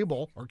 6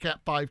 cable or Cat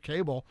 5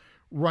 cable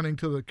running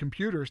to the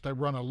computers to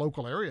run a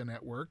local area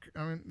network.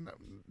 I mean,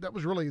 that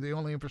was really the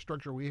only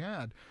infrastructure we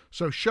had.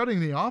 So shutting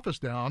the office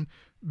down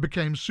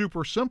became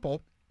super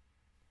simple.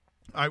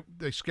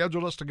 They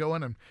scheduled us to go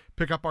in and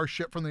pick up our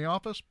shit from the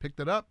office, picked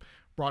it up,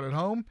 brought it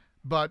home.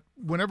 But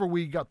whenever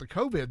we got the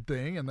COVID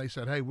thing and they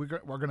said, hey, we're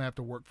going to have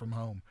to work from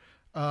home,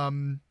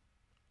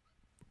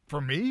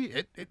 for me,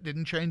 it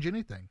didn't change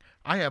anything.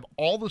 I have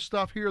all the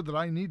stuff here that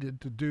I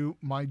needed to do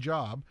my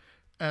job.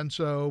 And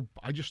so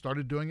I just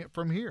started doing it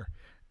from here.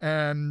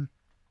 And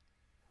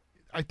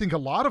I think a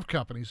lot of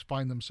companies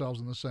find themselves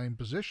in the same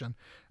position.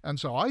 And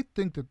so I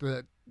think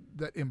that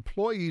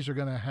employees are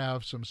going to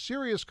have some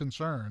serious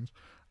concerns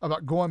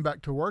about going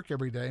back to work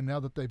every day now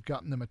that they've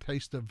gotten them a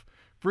taste of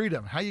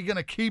freedom. How are you going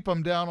to keep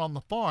them down on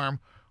the farm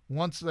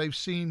once they've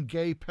seen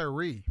Gay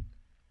Paris?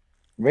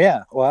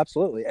 Yeah, well,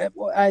 absolutely.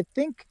 Well,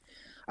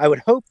 I would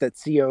hope that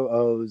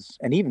COOs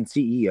and even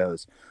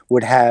CEOs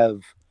would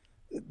have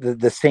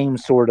the same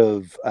sort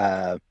of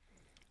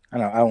I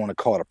don't want to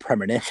call it a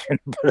premonition,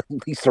 but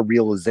at least a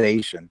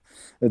realization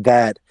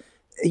that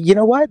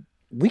what,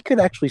 we could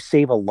actually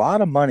save a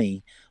lot of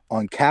money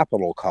on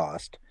capital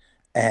cost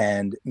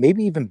and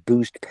maybe even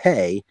boost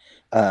pay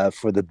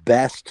for the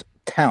best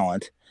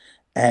talent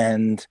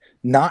and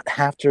not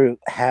have to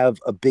have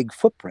a big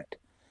footprint.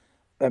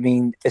 I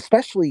mean,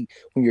 especially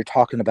when you're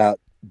talking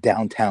about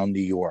downtown New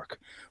York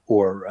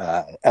or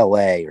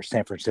LA or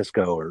San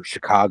Francisco or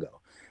Chicago,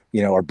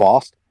 or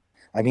Boston.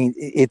 I mean,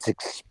 it's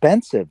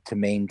expensive to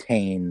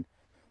maintain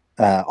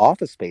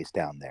office space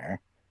down there,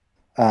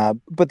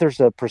 but there's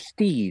a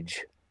prestige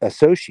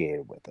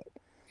associated with it.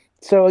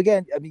 So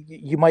again, I mean,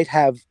 you might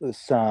have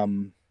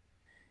some,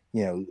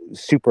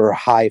 super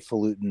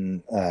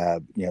highfalutin,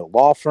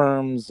 law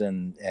firms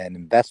and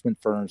investment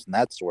firms and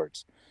that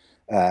sorts,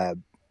 uh,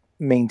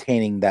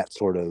 maintaining that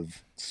sort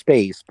of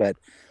space. But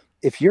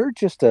if you're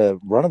just a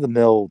run of the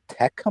mill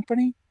tech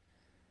company,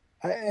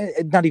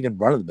 not even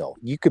run of the mill,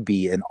 you could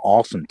be an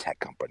awesome tech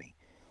company.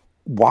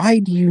 Why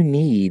do you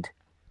need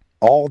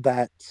all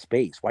that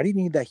space? Why do you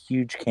need that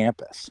huge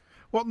campus?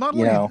 Well,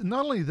 You know,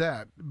 not only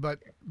that, but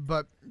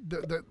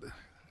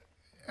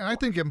and I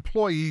think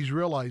employees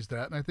realize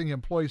that, and I think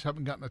employees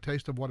haven't gotten a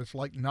taste of what it's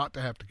like not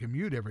to have to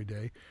commute every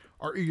day,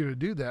 are eager to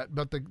do that.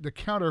 But the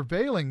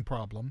countervailing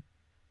problem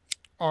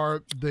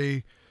are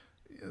the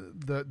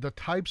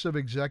types of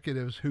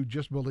executives who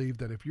just believe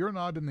that if you're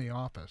not in the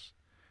office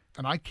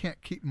and I can't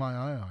keep my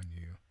eye on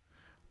you,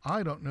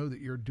 I don't know that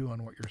you're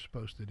doing what you're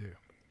supposed to do.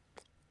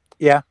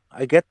 yeah,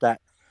 I get that.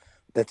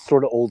 That's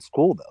sort of old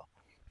school though,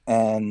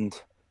 and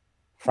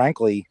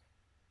frankly,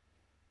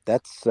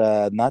 that's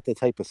not the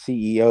type of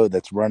CEO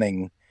that's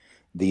running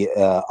the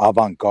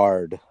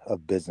avant-garde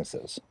of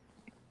businesses.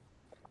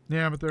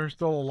 Yeah, but there's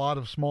still a lot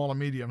of small and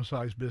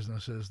medium-sized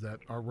businesses that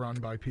are run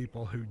by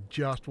people who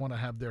just want to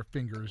have their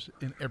fingers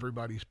in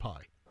everybody's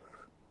pie.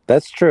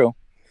 That's true.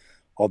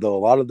 Although a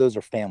lot of those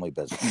are family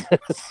businesses.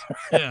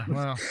 Yeah,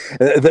 well,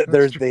 that's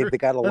There's true. they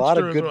got a That's lot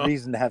true of as good well.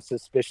 reason to have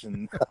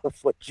suspicion of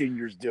what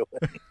Junior's doing.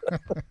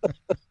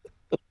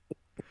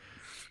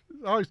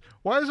 Always,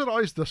 why is it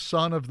always the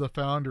son of the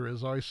founder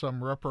is always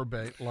some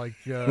reprobate like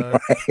Right.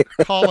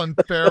 Colin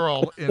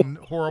Farrell in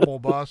Horrible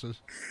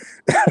Bosses?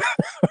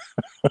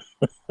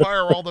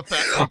 Fire all the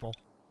fat people.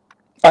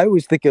 I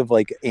always think of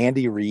like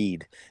Andy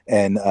Reid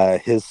and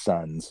his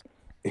sons,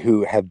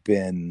 who have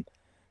been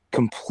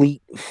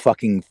complete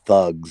fucking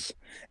thugs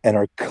and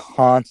are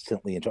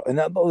constantly in trouble.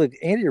 And like,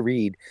 Andy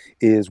Reid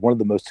is one of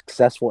the most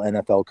successful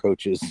NFL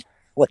coaches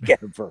like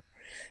ever,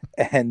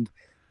 and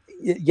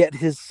yet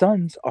his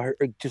sons are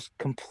just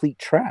complete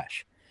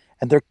trash,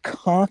 and they're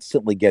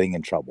constantly getting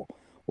in trouble.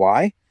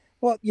 Why?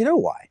 Well, you know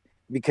why?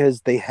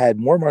 Because they had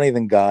more money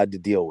than God to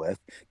deal with.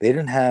 They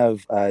didn't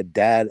have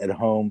dad at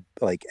home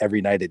like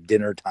every night at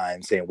dinner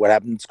time saying what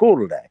happened in school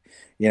today.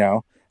 You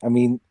know, I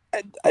mean,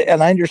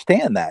 and I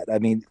understand that. I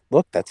mean,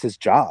 look, that's his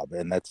job,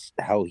 and that's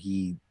how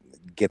he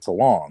gets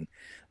along.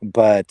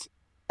 But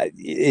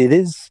it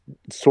is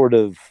sort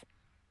of,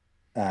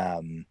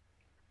 um,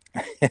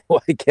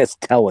 well, I guess,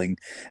 telling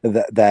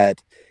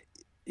that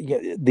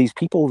these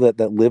people that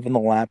live in the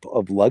lap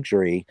of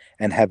luxury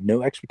and have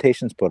no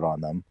expectations put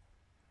on them.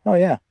 Oh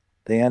yeah,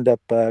 they end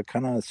up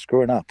kind of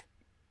screwing up,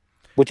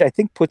 which I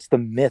think puts the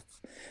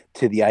myth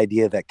to the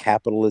idea that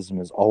capitalism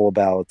is all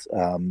about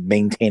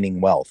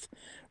maintaining wealth.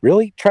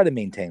 Really, try to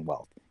maintain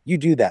wealth. You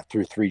do that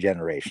through 3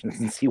 generations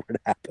and see what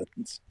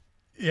happens.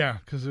 Yeah,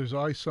 because there's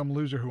always some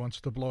loser who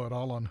wants to blow it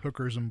all on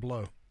hookers and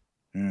blow.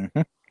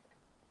 Mm-hmm.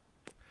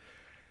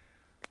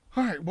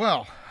 All right.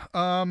 Well,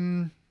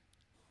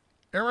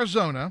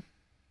 Arizona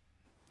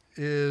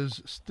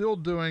is still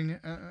doing.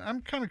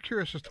 I'm kind of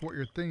curious as to what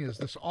your thing is.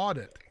 This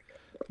audit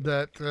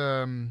that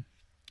the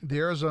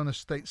Arizona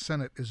State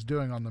Senate is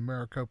doing on the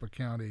Maricopa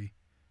County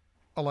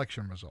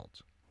election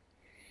results.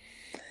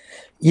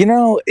 You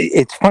know,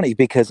 it's funny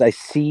because I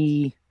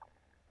see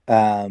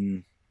a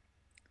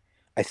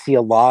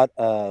lot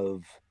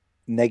of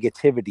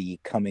negativity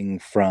coming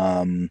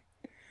from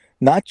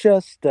not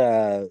just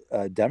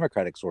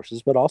Democratic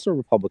sources, but also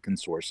Republican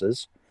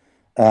sources.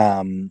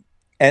 Um,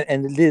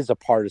 and it is a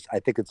partisan. I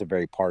think it's a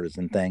very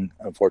partisan thing,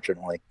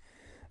 unfortunately,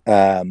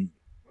 um,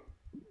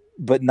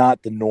 but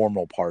not the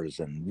normal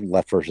partisan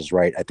left versus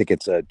right. I think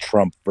it's a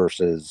Trump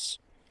versus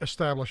the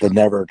Establishment.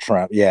 never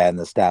Trump, yeah, and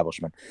the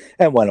establishment,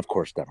 and one, of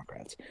course,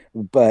 Democrats.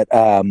 But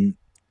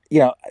you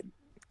know,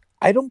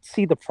 I don't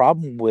see the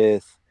problem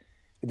with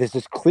this.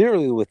 Is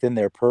clearly within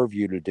their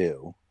purview to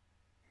do.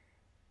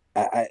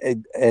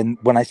 And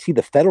when I see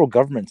the federal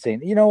government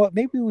saying, you know what,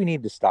 maybe we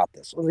need to stop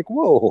this, I was like,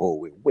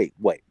 whoa, wait.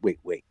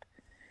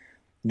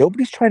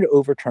 Nobody's trying to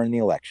overturn the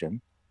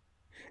election.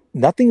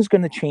 Nothing's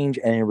going to change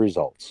any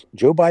results.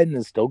 Joe Biden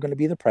is still going to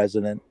be the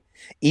president,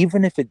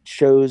 even if it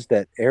shows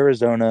that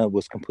Arizona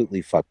was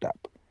completely fucked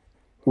up,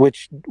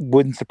 which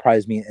wouldn't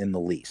surprise me in the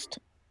least.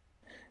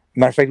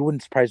 Matter of fact, it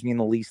wouldn't surprise me in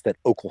the least that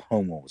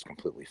Oklahoma was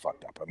completely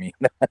fucked up. I mean,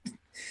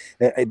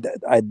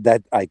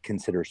 that I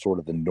consider sort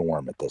of the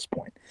norm at this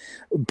point.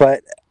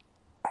 But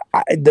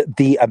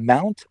the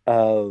amount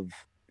of,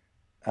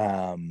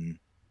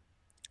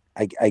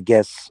 I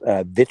guess,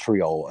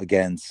 vitriol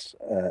against,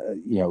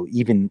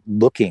 even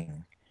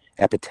looking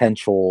at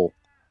potential,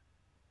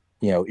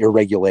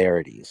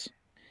 irregularities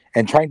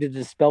and trying to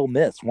dispel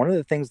myths. One of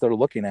the things they're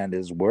looking at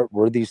is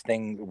were these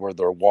things, were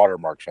there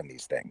watermarks on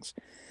these things?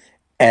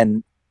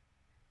 And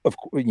of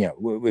course,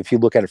 if you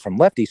look at it from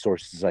lefty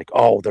sources, it's like,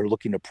 oh, they're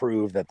looking to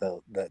prove that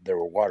that there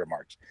were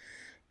watermarks.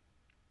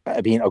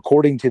 I mean,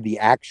 according to the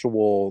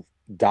actual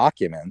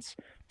documents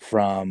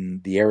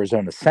from the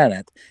Arizona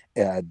Senate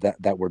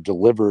that were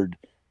delivered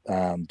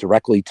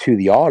directly to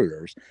the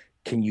auditors,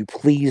 can you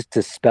please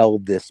dispel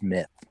this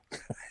myth?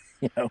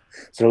 So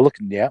they're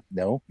looking, yeah,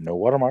 no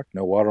watermark,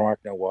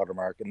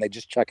 and they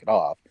just check it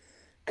off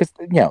because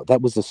that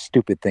was a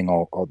stupid thing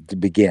all to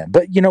begin.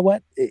 But you know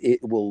what? It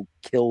will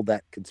kill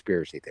that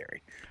conspiracy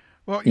theory.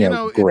 Well,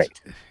 Great.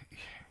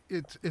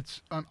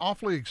 it's an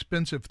awfully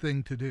expensive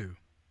thing to do.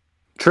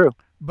 True.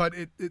 But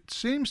it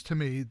seems to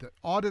me that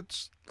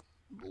audits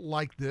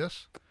like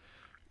this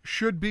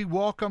should be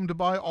welcomed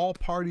by all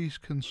parties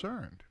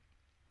concerned.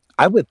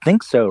 I would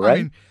think so,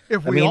 right? I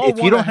mean,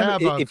 if you don't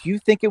have, if you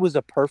think it was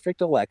a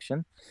perfect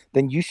election,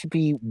 then you should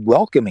be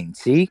welcoming.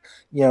 See,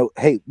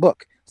 hey,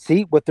 look,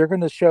 see what they're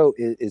going to show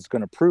is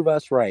going to prove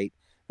us right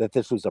that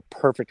this was a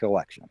perfect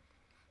election.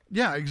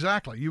 Yeah,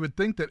 exactly. You would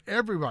think that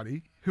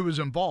everybody who is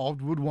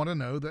involved would want to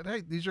know that,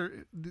 hey,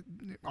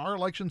 our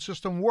election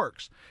system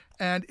works.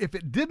 And if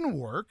it didn't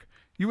work,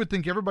 you would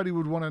think everybody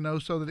would want to know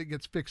so that it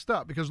gets fixed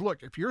up. Because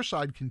look, if your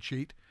side can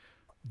cheat,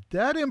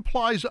 that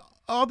implies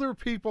other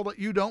people that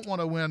you don't want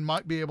to win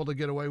might be able to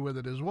get away with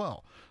it as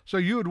well. So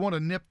you would want to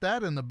nip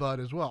that in the bud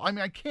as well. I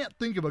mean, I can't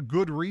think of a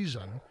good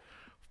reason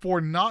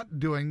for not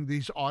doing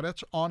these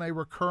audits on a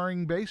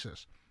recurring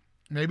basis.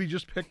 Maybe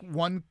just pick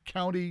one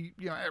county,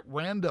 at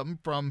random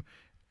from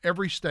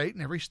every state,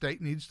 and every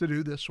state needs to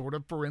do this sort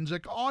of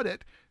forensic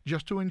audit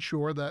just to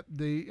ensure that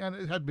and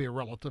it had to be a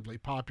relatively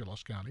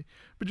populous county,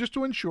 but just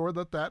to ensure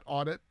that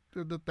audit,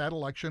 that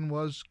election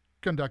was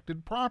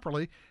conducted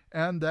properly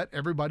and that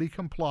everybody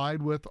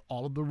complied with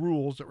all of the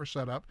rules that were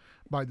set up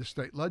by the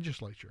state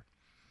legislature.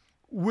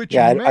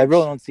 I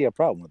really don't see a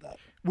problem with that.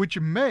 Which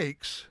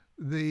makes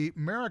the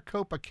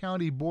Maricopa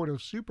County Board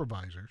of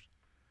Supervisors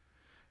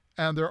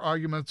and their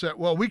arguments that,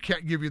 well, we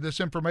can't give you this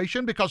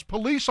information because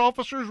police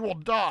officers will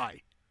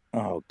die.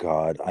 Oh,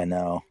 God, I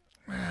know.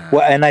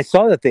 Well, and I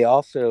saw that they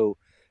also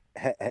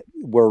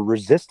were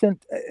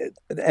resistant,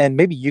 and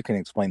maybe you can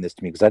explain this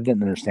to me because I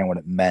didn't understand what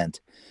it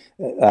meant.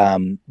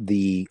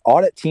 The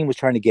audit team was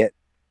trying to get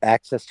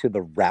access to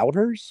the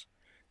routers.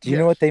 Do you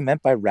know what Yes. they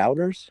meant by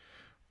routers?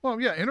 Well,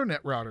 yeah,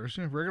 internet routers,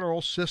 regular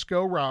old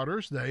Cisco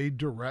routers, they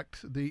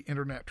direct the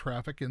internet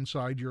traffic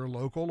inside your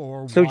local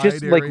or So wide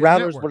just like area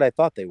routers, network. what I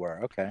thought they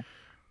were. Okay.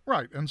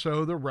 Right. And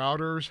so the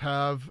routers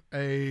have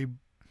a.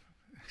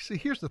 See,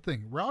 here's the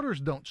thing,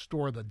 routers don't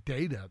store the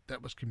data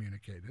that was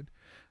communicated.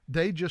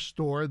 They just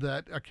store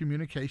that a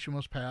communication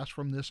was passed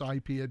from this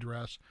IP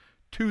address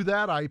to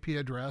that IP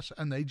address,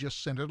 and they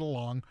just sent it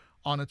along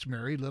on its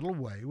merry little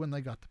way when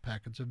they got the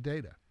packets of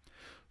data.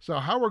 So,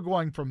 how we're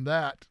going from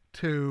that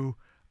to,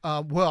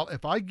 well,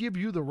 if I give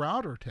you the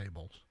router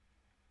tables,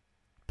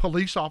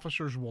 police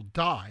officers will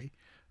die.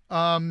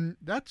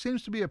 That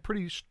seems to be a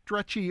pretty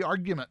stretchy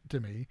argument to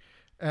me.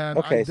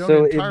 And I Okay, don't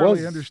so it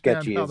entirely was understand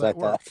sketchy, how as I that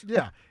thought. works.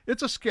 Yeah,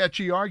 it's a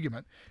sketchy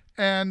argument.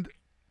 And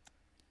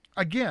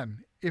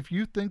again, if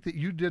you think that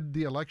you did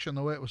the election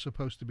the way it was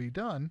supposed to be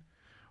done,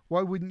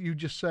 why wouldn't you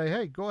just say,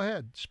 hey, go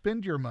ahead,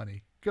 spend your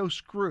money, go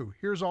screw,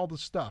 here's all the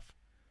stuff?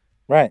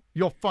 Right.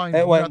 You'll find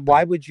And why nothing.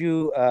 would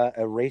you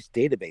erase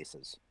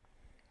databases?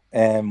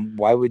 And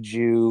why would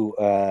you,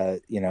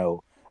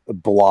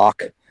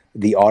 block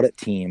the audit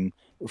team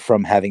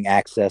from having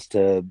access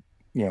to,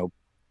 you know,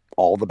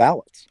 all the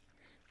ballots?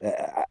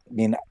 I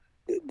mean,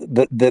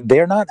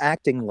 they're not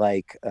acting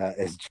like,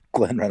 as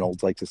Glenn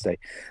Reynolds likes to say,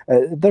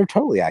 they're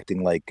totally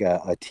acting like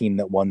a team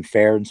that won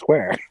fair and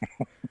square.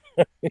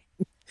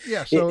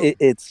 Yeah, it, so it,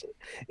 it's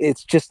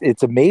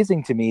it's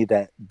amazing to me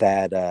that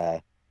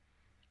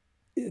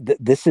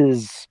this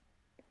is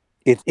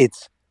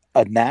it's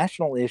a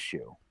national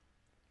issue,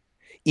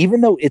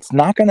 even though it's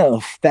not going to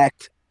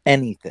affect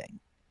anything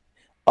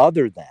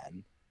other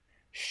than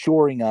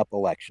shoring up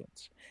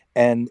elections.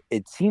 And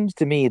it seems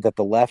to me that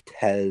the left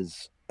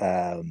has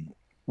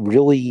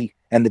really,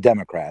 and the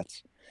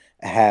Democrats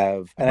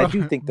have, and I but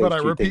do think but those I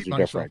two repeat things are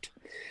myself. different.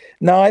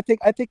 No, I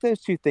think those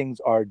two things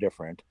are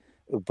different,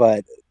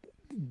 but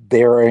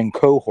they're in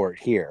cohort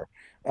here.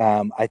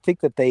 I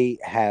think that they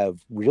have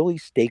really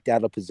staked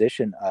out a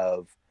position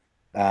of,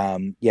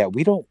 yeah,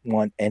 we don't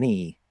want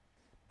any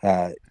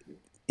uh,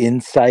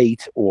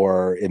 insight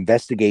or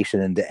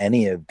investigation into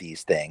any of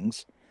these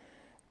things.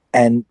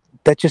 And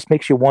that just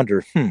makes you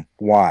wonder,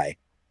 why?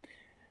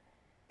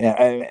 Yeah,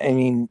 I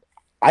mean,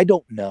 I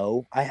don't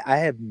know. I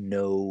have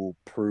no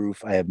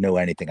proof. I have no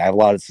anything. I have a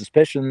lot of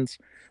suspicions,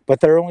 but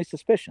they're only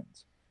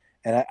suspicions.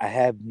 And I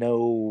have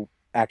no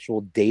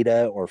actual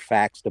data or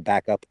facts to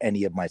back up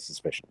any of my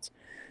suspicions.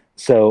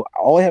 So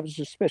all I have is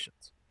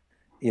suspicions,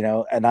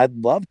 and I'd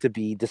love to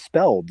be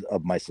dispelled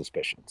of my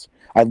suspicions.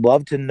 I'd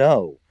love to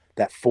know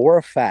that for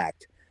a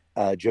fact,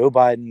 Joe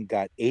Biden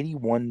got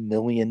 81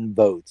 million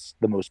votes,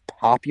 the most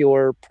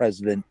popular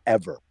president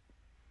ever.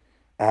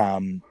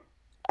 Um,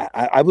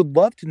 I would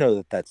love to know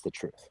that that's the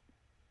truth.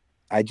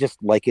 I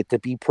just like it to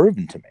be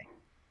proven to me.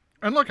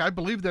 And look, I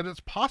believe that it's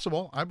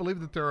possible. I believe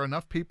that there are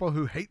enough people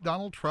who hate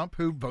Donald Trump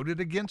who voted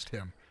against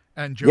him.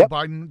 And Joe Yep.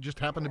 Biden just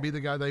happened to be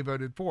the guy they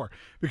voted for.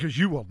 Because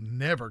you will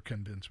never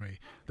convince me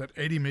that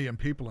 80 million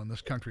people in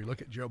this country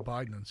look at Joe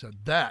Biden and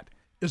said, that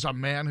is a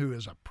man who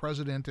is a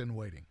president in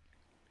waiting.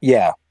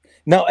 Yeah.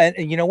 No,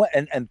 and you know what?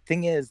 And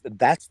thing is,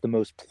 that's the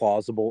most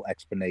plausible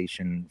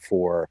explanation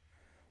for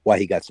why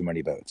he got so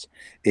many votes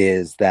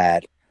is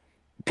that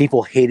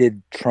people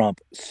hated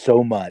Trump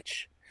so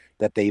much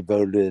that they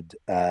voted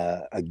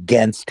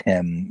against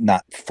him,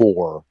 not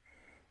for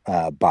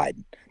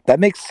Biden. That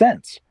makes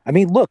sense. I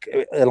mean, look,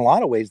 in a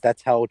lot of ways,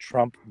 that's how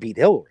Trump beat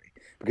Hillary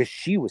because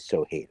she was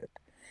so hated.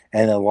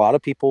 And a lot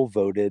of people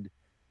voted.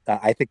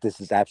 I think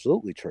this is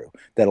absolutely true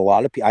that a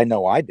lot of people, I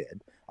know I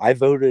did, I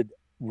voted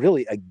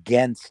really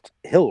against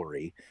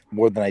Hillary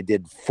more than I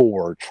did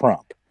for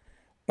Trump.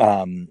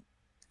 Um,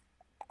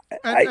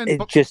 And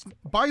it just,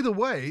 by the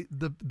way,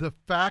 the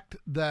fact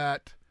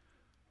that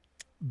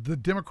the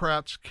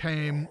Democrats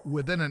came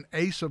within an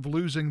ace of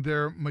losing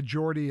their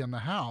majority in the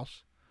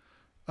House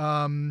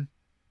um,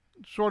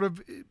 sort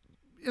of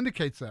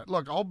indicates that.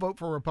 Look, I'll vote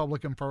for a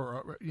Republican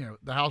for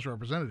the House of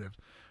Representatives,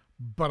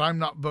 but I'm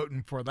not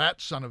voting for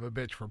that son of a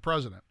bitch for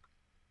president.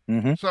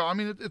 mm-hmm. So I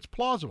mean, it's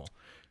plausible.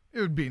 It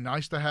would be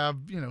nice to have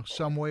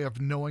some way of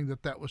knowing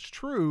that that was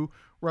true,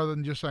 rather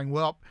than just saying,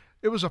 well,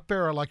 it was a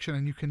fair election,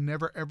 and you can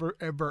never, ever,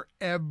 ever,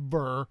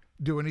 ever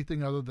do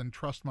anything other than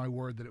trust my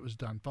word that it was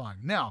done fine.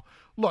 Now,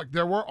 look,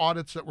 there were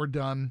audits that were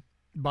done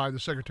by the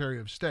Secretary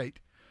of State.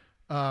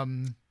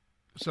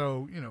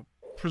 So,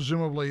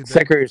 presumably they,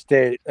 Secretary of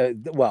State.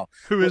 Well,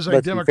 who is a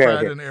let's be fair Democrat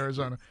here. in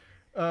Arizona.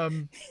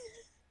 Um,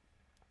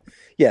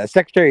 Yeah,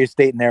 Secretary of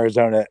State in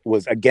Arizona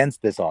was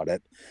against this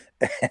audit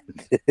and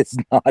is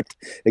not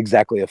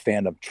exactly a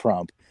fan of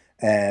Trump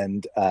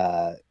and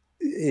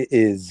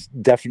is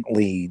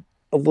definitely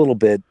a little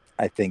bit,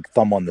 I think,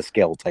 thumb on the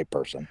scale type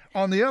person.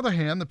 on the other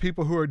hand, the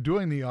people who are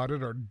doing the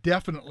audit are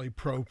definitely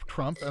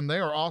pro-Trump, and they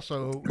are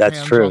also That's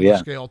hands true. on the Yeah,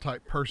 scale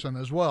type person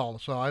as well.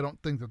 So I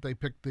don't think that they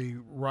picked the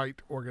right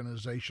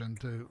organization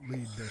to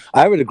lead this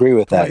I would agree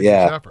with to that. lead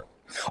this Yeah. effort.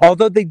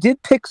 Although they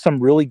did pick some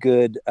really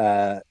good,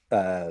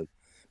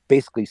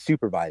 basically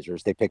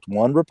supervisors. They picked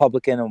one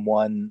Republican and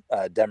one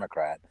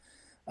Democrat,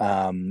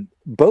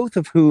 both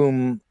of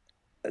whom,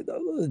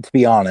 to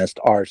be honest,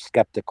 are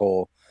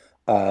skeptical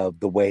of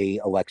the way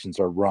elections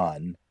are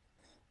run.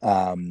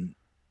 Um,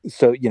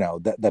 so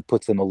that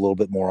puts them a little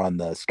bit more on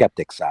the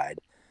skeptic side.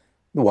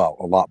 Well,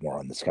 a lot more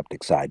on the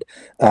skeptic side.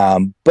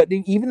 But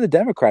even the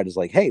Democrat is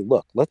like, hey,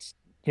 look,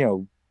 you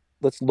know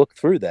let's look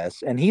through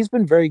this, and he's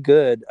been very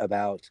good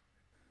about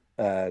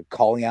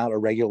calling out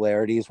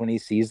irregularities when he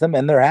sees them,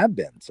 and there have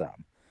been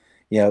some.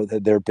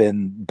 There have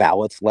been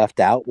ballots left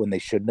out when they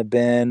shouldn't have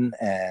been,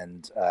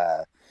 and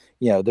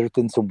there's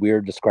been some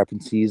weird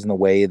discrepancies in the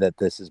way that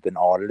this has been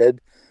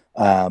audited,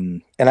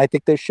 and I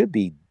think they should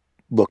be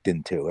looked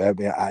into. I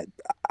mean,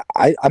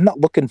 I'm not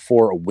looking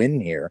for a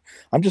win here.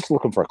 I'm just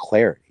looking for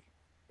clarity.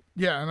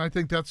 Yeah, and I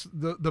think that's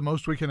the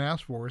most we can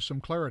ask for is some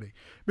clarity.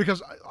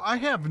 Because I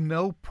have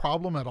no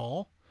problem at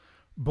all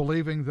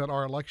believing that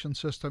our election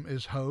system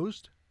is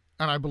hosed,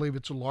 and I believe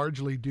it's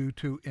largely due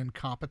to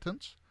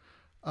incompetence.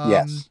 Um,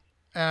 Yes.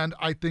 and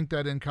I think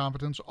that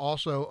incompetence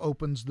also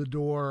opens the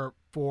door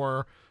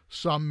for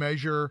some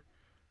measure.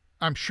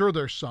 I'm sure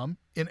there's some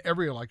in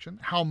every election.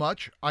 How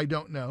much, I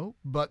don't know.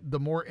 But the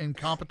more Well, like,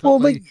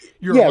 incompetently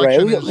your yeah, right.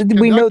 election is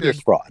We know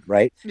there's conducted, fraud,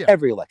 right? yeah,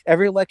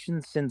 Every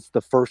election since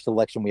the first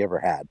election we ever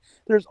had,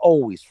 there's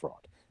always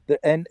fraud.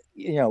 And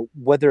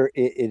whether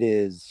it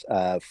is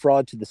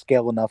fraud to the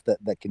scale enough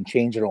that can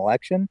change an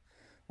election.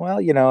 Well,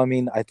 I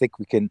mean, I think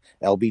we can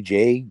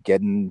LBJ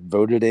getting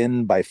voted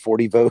in by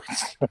 40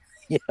 votes,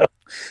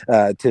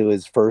 to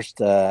his first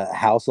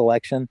House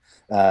election.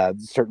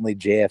 Certainly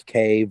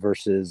JFK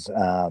versus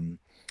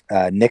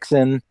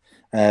Nixon.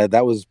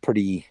 That was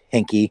pretty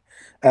hinky.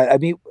 I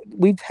mean,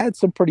 we've had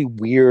some pretty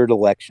weird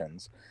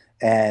elections,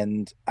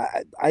 and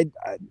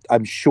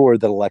I'm sure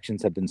that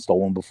elections have been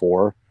stolen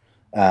before.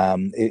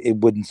 It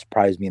wouldn't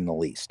surprise me in the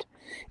least.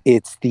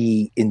 It's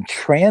the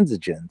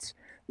intransigence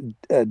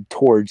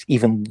towards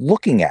even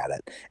looking at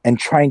it and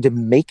trying to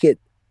make it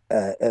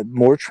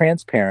more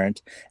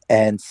transparent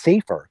and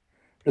safer.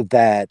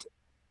 That,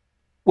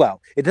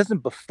 well, it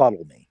doesn't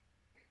befuddle me.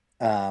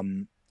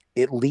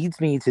 It leads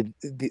me to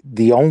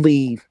the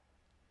only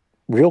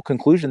real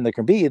conclusion there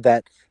can be,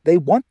 that they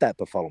want that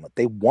befuddlement.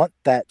 They want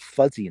that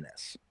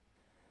fuzziness,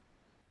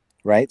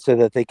 right? So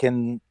that they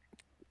can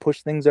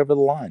push things over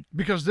the line.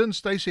 because then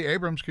Stacey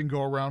Abrams can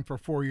go around for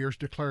 4 years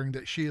declaring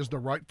that she is the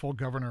rightful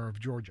governor of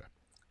Georgia.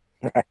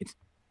 Right.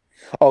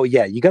 Oh,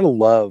 yeah. You got to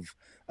love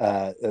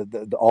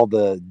all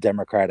the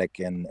Democratic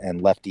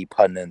and lefty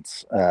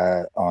pundits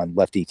on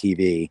lefty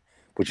TV,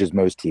 which is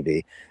most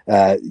TV,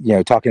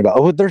 talking about,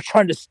 oh, they're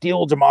trying to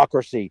steal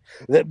democracy.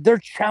 They're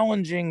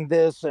challenging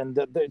this. And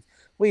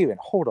wait a minute.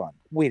 Hold on.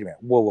 Wait a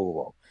minute. Whoa, whoa,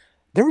 whoa.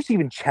 There was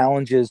even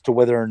challenges to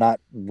whether or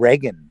not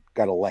Reagan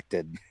got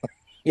elected,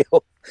 you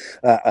know,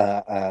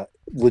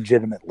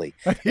 legitimately.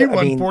 He I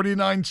won mean,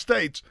 49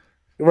 states.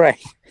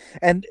 right.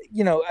 And,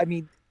 I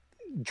mean,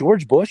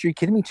 George Bush, are you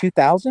kidding me?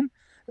 2000?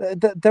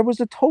 There was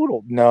a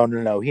total. No,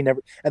 no, no. He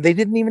never, and they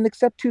didn't even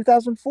accept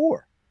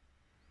 2004.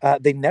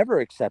 They never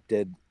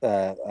accepted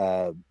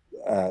A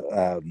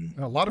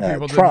lot of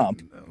people Trump.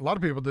 didn't. A lot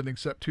of people didn't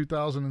accept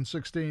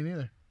 2016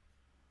 either.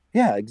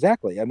 Yeah,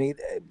 exactly. I mean,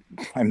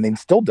 they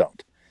still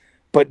don't.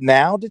 But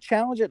now to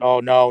challenge it,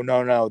 oh no,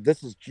 no, no!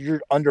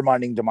 You're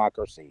undermining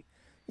democracy.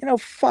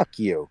 Fuck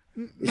you.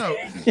 No,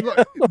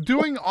 look,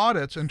 doing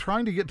audits and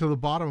trying to get to the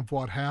bottom of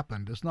what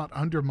happened does not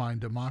undermine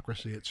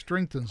democracy. It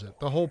strengthens it.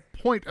 The whole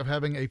point of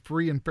having a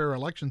free and fair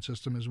election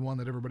system is one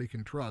that everybody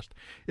can trust.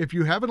 If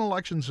you have an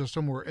election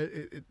system where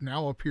it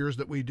now appears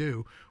that we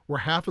do, where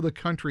half of the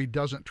country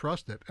doesn't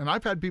trust it, and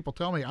I've had people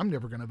tell me, I'm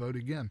never going to vote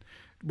again.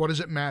 What does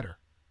it matter?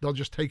 They'll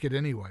just take it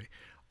anyway.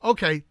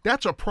 Okay,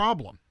 that's a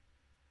problem.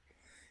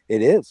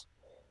 It is,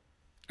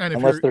 And if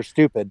unless you're they're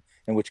stupid,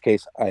 in which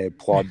case I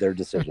applaud their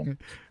decision.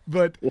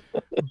 but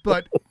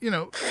but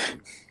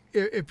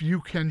if you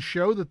can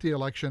show that the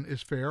election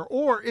is fair,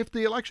 or if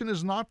the election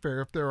is not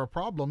fair, if there are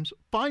problems,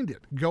 find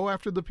it, go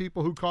after the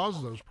people who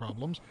cause those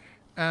problems,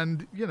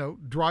 and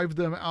drive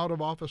them out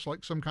of office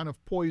like some kind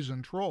of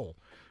poison troll.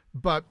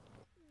 But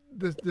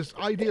this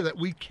idea that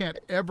we can't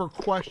ever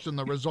question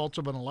the results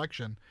of an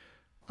election,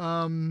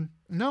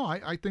 no,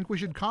 I think we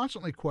should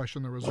constantly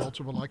question the results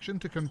of election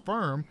to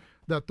confirm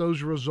that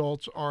those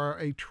results are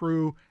a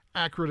true,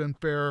 accurate, and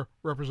fair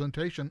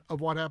representation of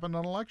what happened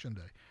on election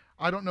day.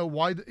 I don't know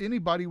why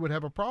anybody would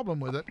have a problem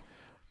with it,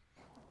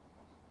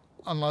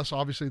 unless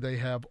obviously they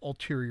have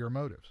ulterior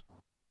motives.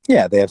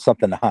 Yeah, they have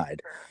something to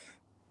hide.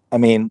 I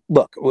mean,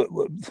 look,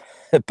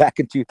 back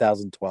in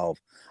 2012,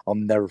 I'll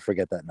never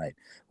forget that night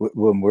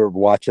when we're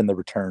watching the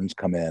returns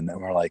come in,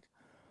 and we're like,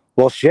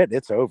 well, shit,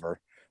 it's over.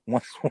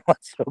 Once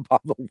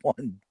Obama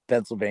won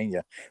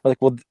Pennsylvania, we're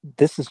like, well,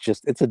 this is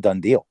it's a done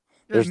deal.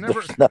 It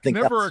There's nothing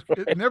else.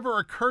 it never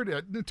occurred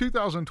in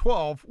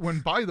 2012 when,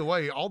 by the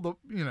way, all the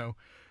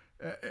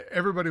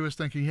everybody was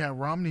thinking, yeah,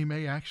 Romney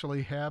may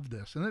actually have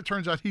this, and it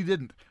turns out he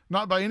didn't,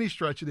 not by any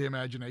stretch of the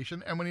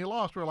imagination. And when he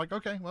lost, we're like,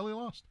 okay, well, he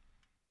lost.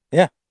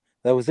 Yeah,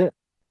 that was it.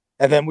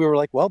 And then we were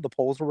like, well, the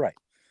polls were right.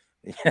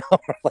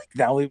 Like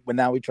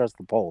now we trust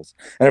the polls.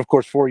 And of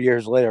course, 4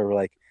 years later, we're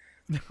like,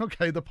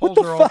 Okay, the what polls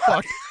the are all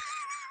fuck? fucked.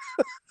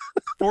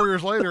 4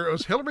 years later, it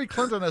was Hillary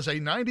Clinton has a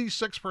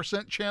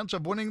 96% chance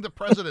of winning the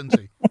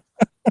presidency.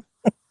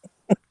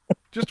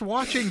 Just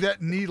watching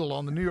that needle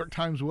on the New York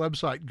Times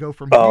website go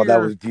from Oh, that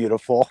was here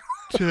beautiful.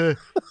 to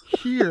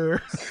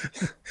here.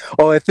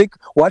 Oh, I think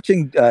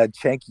watching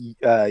Cenk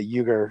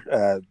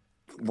Uygur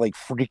like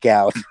freak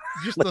out.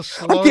 Just the I'm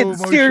slow getting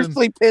motion,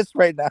 seriously pissed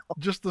right now.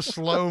 just the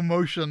slow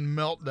motion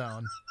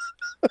meltdown.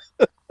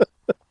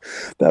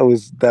 That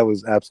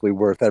was absolutely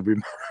worth every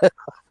minute.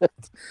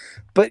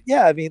 But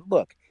yeah, I mean,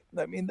 look,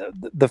 I mean,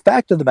 the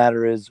fact of the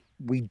matter is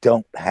we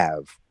don't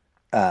have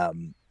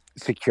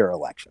secure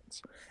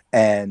elections,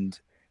 and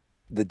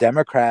the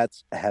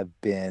Democrats have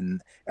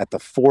been at the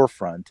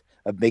forefront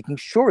of making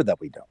sure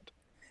that we don't,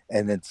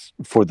 and it's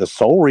for the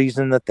sole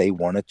reason that they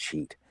want to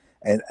cheat.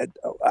 And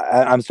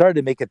I'm sorry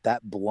to make it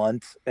that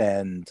blunt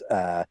and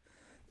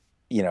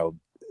you know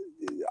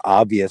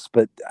obvious,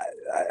 but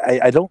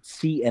I don't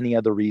see any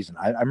other reason.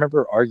 I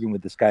remember arguing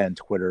with this guy on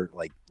Twitter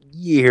like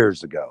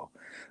years ago,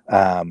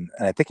 and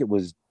I think it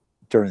was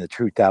during the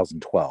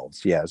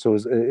 2012s. Yeah, so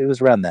it was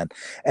around then,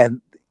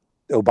 and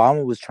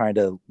Obama was trying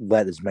to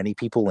let as many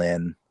people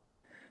in,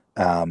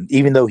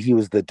 even though he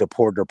was the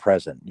deporter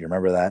president. You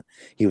remember that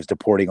he was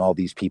deporting all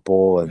these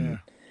people, and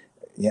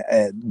Yeah.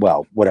 yeah,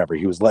 well, whatever.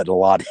 He was letting a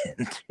lot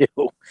in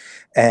too.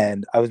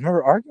 And I was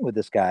remember arguing with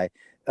this guy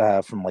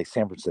from like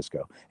San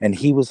Francisco, and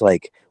he was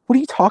like, "What are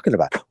you talking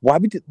about? Why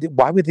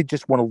would they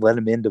just want to let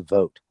him in to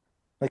vote?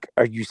 Like,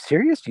 are you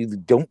serious? You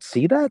don't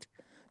see that?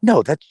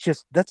 No,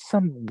 that's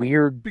some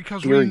weird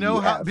Because we theory know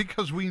you how have."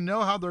 because we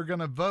know how they're going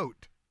to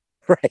vote.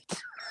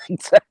 Right.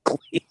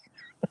 Exactly.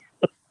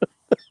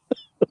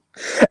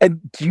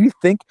 And do you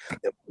think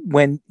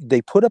when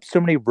they put up so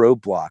many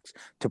roadblocks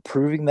to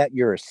proving that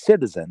you're a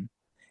citizen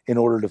in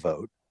order to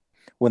vote,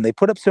 when they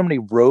put up so many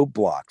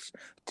roadblocks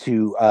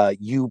to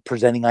you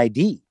presenting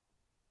ID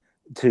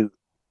to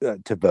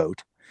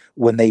vote,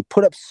 when they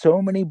put up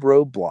so many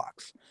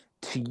roadblocks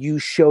to you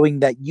showing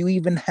that you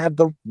even have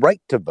the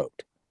right to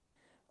vote,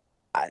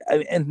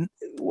 and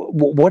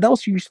what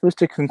else are you supposed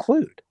to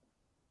conclude?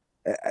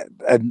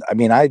 And I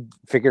mean, I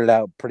figured it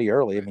out pretty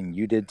early. I mean,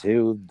 you did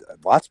too.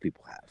 Lots of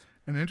people have.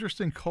 An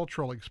interesting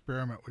cultural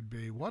experiment would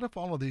be, what if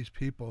all of these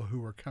people who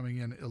were coming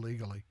in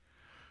illegally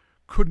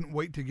couldn't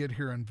wait to get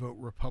here and vote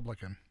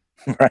Republican?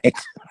 Right.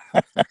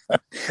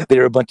 They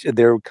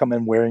were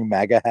coming wearing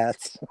MAGA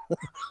hats.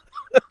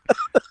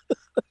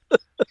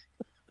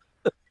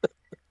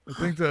 I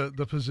think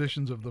the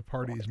positions of the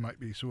parties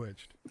might be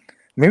switched.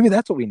 Maybe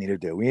that's what we need to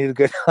do. We need to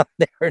go down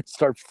there and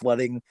start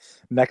flooding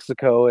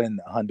Mexico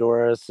and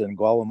Honduras and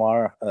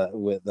Guadalajara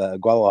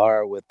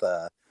with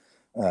uh,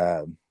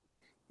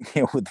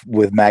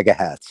 with MAGA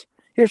hats.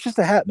 Here's just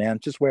a hat, man.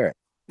 Just wear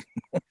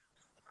it.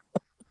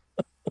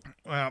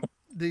 Well,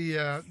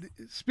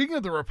 speaking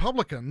of the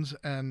Republicans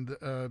and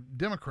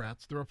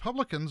Democrats, the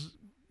Republicans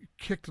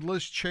kicked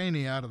Liz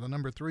Cheney out of the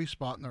number 3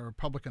 spot in the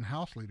Republican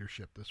House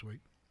leadership this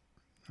week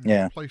and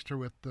Yeah. replaced her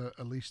with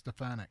Elise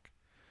Stefanik.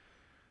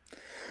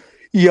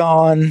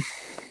 Yawn.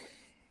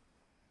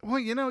 Well,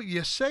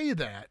 you say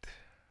that,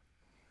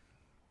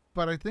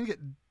 but I think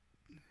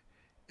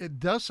it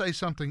does say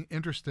something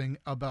interesting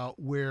about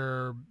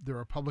where the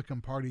Republican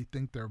Party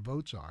think their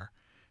votes are,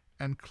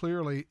 and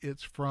clearly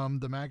it's from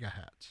the MAGA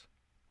hats.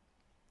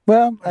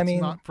 Well, I It's mean,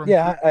 not from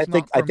yeah, I it's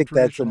think not I from think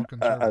that's traditional a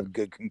conservatives.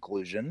 good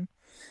conclusion.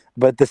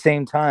 But at the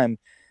same time,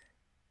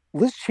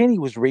 Liz Cheney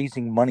was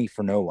raising money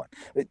for no one.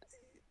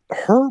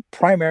 Her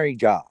primary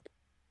job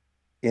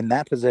in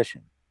that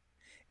position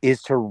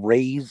is to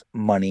raise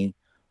money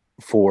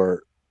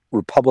for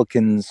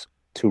Republicans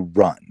to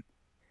run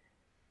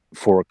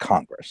for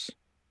Congress,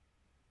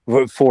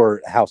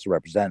 for House of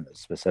Representatives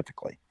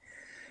specifically.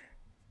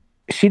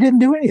 She didn't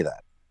do any of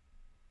that.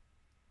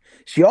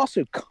 She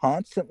also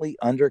constantly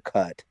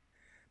undercut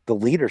the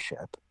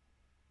leadership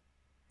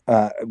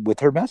with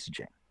her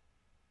messaging.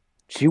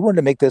 She wanted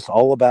to make this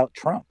all about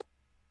Trump.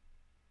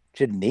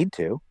 She didn't need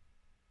to.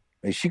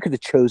 I mean, she could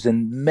have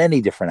chosen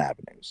many different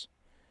avenues,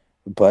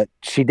 but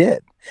she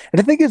did. And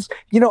the thing is,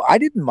 I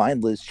didn't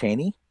mind Liz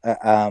Cheney.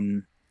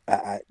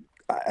 I,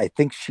 I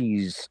think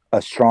she's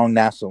a strong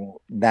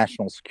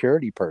national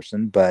security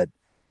person, but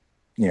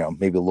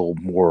maybe a little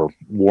more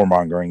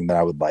warmongering than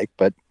I would like.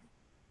 But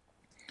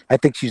I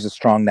think she's a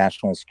strong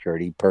national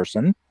security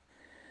person.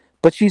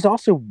 But she's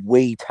also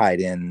way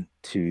tied in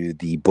to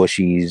the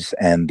Bushies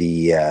and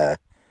the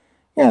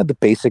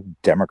basic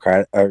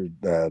Democrat or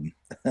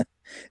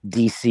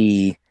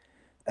DC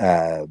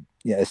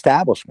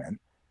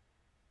establishment,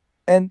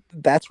 and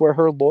that's where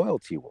her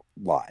loyalty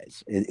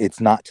lies.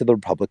 It's not to the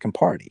Republican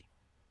Party,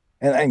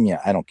 and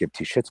yeah, I don't give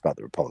two shits about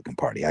the Republican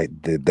Party.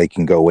 They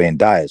can go away and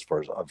die as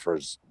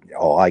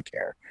all I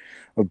care.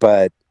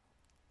 But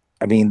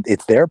I mean,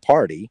 it's their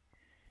party,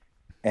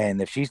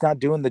 and if she's not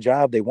doing the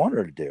job they want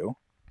her to do,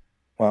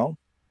 well,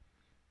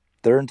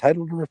 they're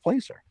entitled to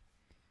replace her.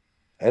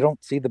 I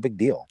don't see the big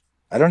deal.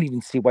 I don't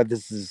even see why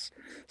this is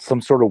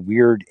some sort of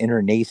weird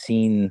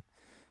internecine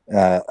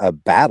a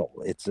battle.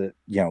 It's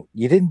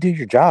you didn't do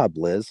your job,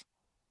 Liz.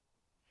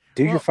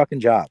 Do your Well, fucking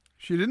job.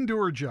 she didn't do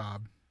her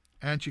job,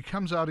 and she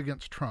comes out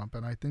against Trump.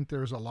 And I think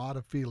there's a lot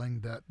of feeling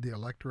that the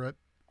electorate,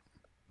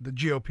 the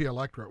GOP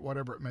electorate,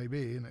 whatever it may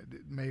be, and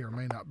it may or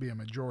may not be a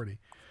majority,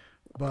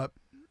 but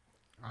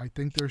I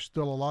think there's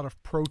still a lot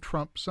of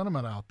pro-Trump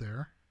sentiment out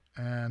there.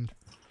 And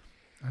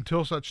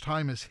until such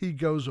time as he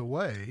goes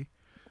away,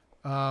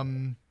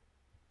 um,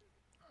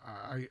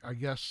 I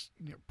guess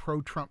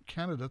pro-Trump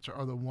candidates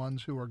are the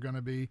ones who are going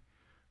to be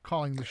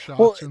calling the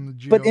Well, shots in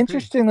the but GOP.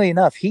 interestingly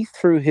enough, he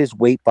threw his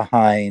weight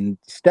behind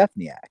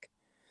Stepniak,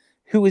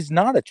 who is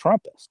not a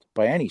Trumpist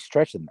by any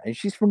stretch of the matter.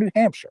 She's from New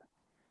Hampshire,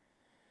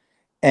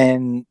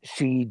 and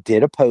she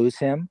did oppose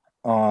him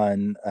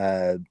on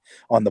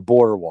the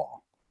border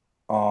wall,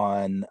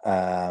 on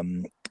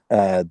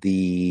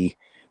the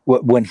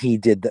when he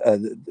did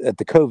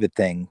the COVID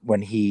thing,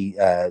 when he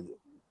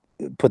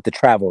put the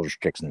travel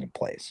restrictions in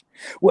place,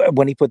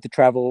 when he put the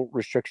travel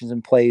restrictions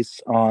in place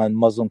on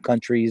Muslim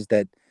countries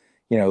that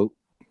you know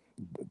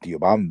the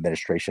Obama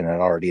administration had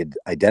already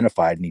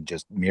identified, and he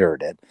just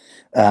mirrored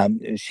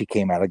it. She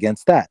came out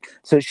against that.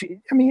 So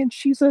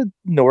she's a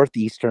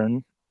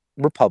northeastern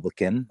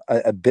Republican,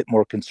 a bit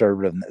more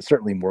conservative,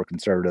 certainly more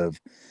conservative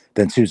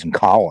than Susan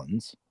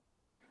Collins.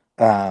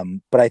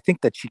 But I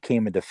think that she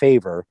came into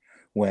favor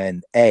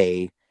when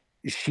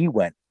she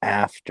went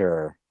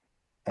after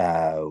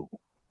uh,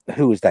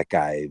 who was that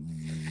guy,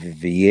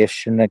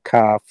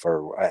 Vishnikov,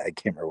 or I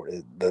can't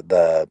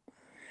remember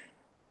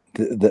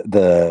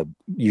the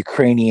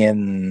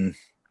Ukrainian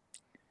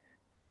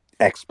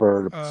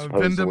expert, Vindeman,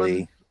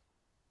 supposedly.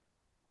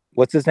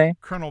 What's his name?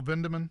 Colonel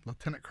Vindeman,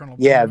 Lieutenant Colonel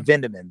Yeah,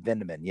 Vindeman.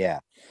 Vindeman. Yeah,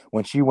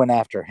 when she went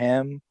after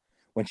him,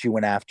 when she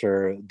went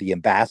after the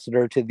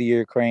ambassador to the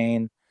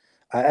Ukraine,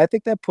 I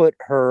think that put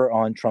her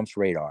on Trump's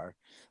radar.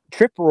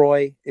 Trip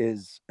Roy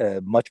is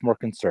much more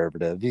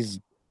conservative. He's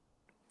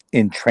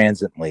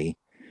intransitely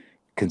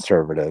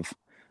conservative.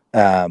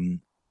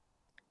 Um,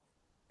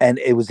 and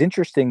it was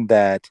interesting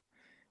that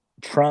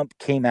Trump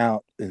came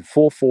out in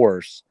full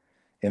force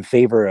in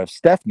favor of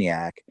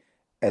Stepniak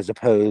as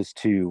opposed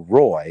to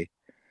Roy,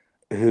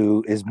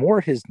 who is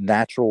more his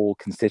natural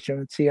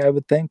constituency, I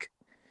would think.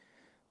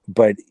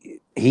 But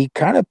he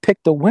kind of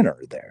picked a winner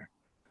there.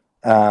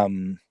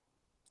 Um,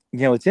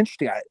 it's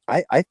interesting.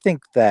 I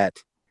think that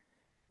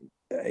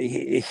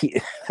he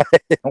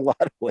in a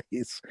lot of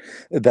ways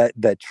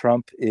that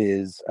Trump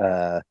is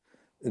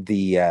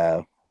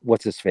the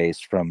what's his face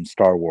from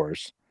Star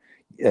Wars.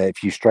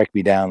 If you strike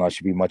me down, I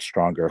should be much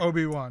stronger.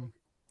 Obi-Wan.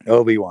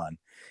 Obi-Wan.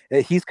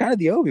 He's kind of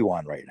the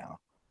Obi-Wan right now.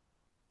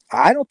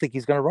 I don't think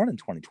he's going to run in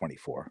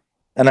 2024.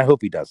 And I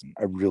hope he doesn't.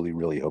 I really,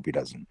 really hope he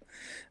doesn't.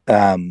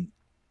 Um,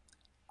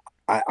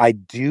 I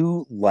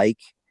do like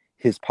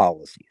his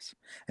policies,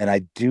 and I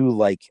do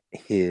like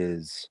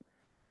his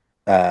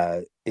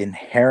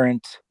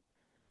inherent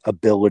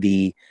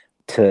ability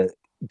to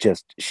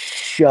just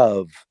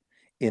shove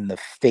in the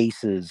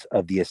faces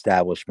of the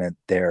establishment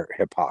their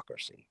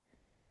hypocrisy.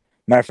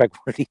 Matter of fact,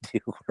 what did he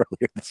do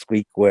earlier this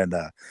week when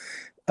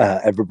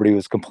everybody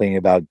was complaining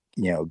about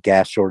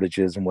gas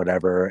shortages and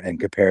whatever, and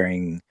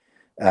comparing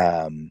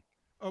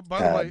Oh, by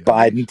the way,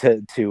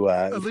 Biden to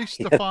Elise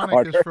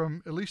Stefanik is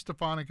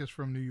Carter?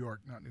 from New York,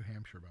 not New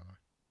Hampshire, by the way.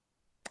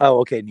 Oh,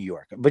 okay, New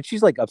York, but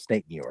she's like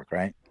upstate New York,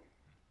 right?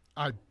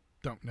 I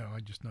don't know. I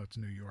just know it's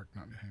New York,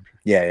 not New Hampshire.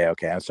 Yeah,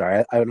 okay. I'm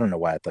sorry. I don't know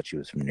why I thought she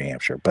was from New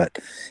Hampshire, but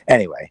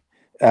anyway,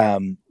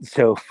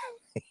 so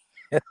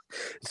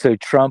so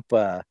Trump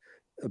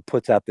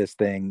puts out this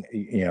thing,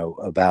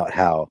 about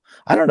how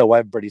I don't know why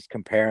everybody's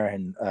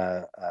comparing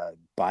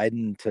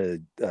Biden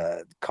to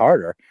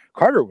Carter.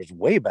 Carter was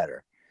way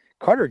better.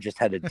 Carter just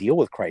had to deal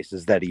with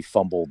crises that he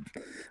fumbled,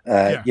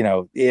 Yeah.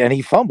 And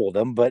he fumbled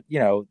them, but he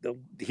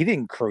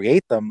didn't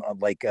create them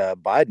like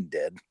Biden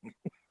did.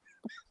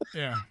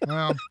 Yeah.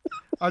 Well,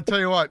 I'll tell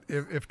you what,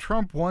 if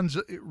Trump runs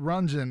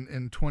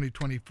in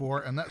 2024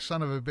 and that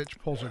son of a bitch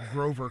pulls a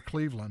Grover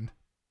Cleveland,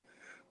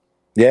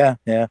 Yeah,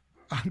 yeah.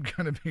 I'm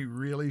going to be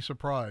really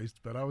surprised.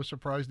 But I was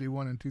surprised he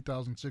won in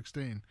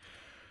 2016.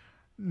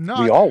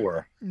 We all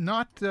were.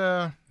 Not,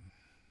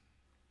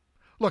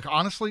 look,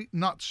 honestly,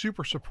 not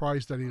super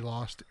surprised that he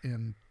lost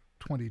in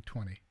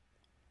 2020.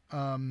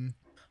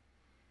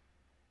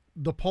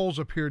 The polls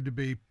appeared to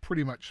be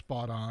pretty much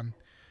spot on.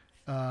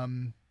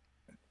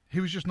 He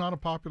was just not a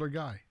popular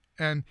guy.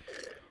 And,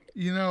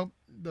 the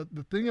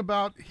thing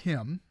about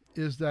him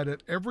is that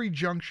at every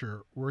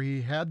juncture where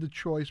he had the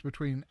choice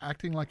between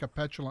acting like a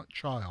petulant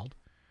child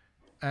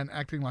and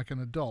acting like an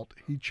adult,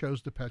 he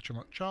chose the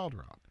petulant child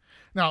route.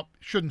 Now,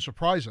 shouldn't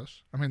surprise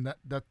us. I mean,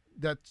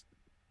 that's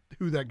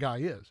who that guy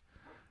is.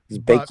 It's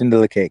baked into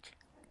the cake.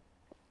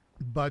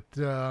 But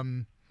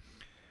if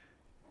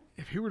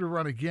he were to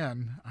run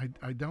again,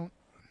 I don't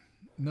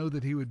know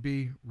that he would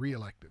be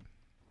reelected.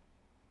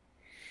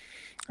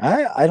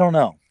 I don't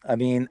know. I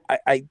mean,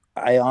 I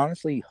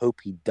honestly hope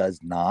he does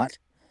not.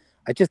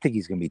 I just think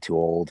he's going to be too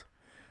old.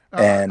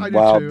 I And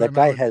do while too, that and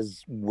I guy would.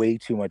 has way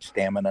too much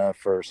stamina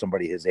for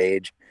somebody his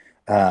age,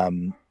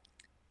 um,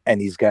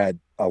 and he's got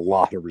a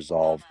lot of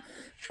resolve,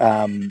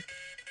 um,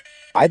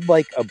 I'd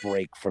like a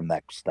break from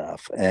that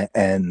stuff.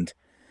 And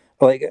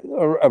like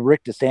a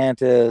Rick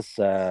DeSantis,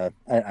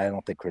 I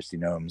don't think Kristi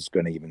Noem's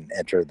going to even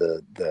enter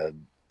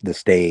the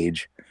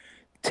stage.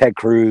 Ted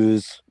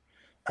Cruz,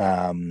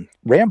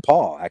 Rand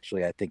Paul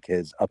actually, I think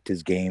has upped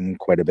his game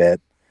quite a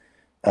bit,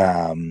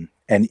 and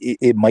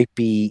it might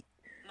be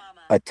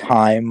a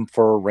time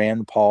for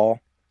Rand Paul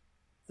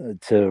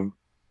to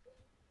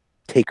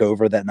take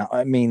over that. Now,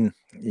 I mean,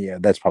 yeah,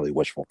 that's probably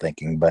wishful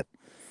thinking, but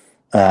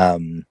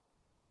um,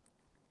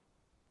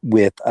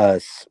 with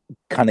us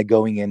kind of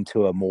going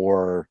into a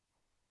more,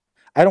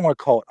 I don't want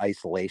to call it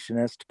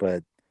isolationist,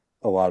 but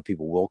a lot of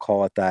people will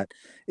call it that.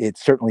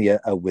 It's certainly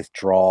a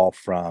withdrawal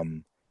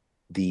from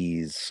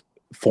these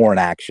foreign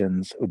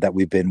actions that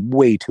we've been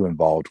way too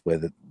involved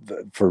with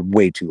for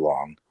way too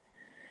long,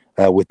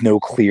 with no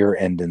clear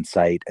end in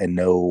sight and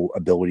no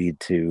ability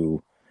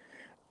to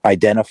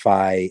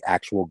identify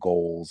actual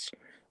goals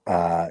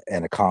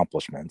and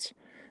accomplishments.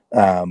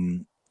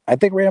 Um, I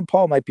think Rand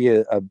Paul might be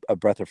a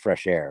breath of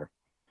fresh air.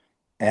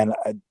 And,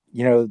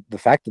 the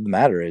fact of the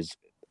matter is,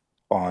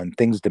 on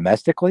things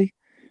domestically,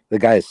 the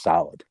guy is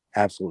solid,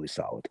 absolutely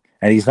solid.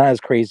 And he's not as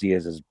crazy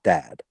as his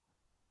dad.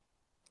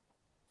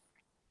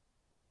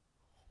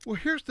 Well,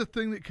 here's the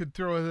thing that could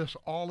throw this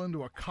all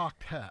into a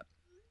cocked hat,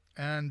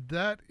 and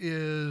that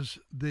is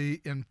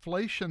the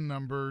inflation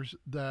numbers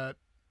that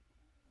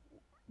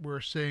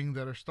we're seeing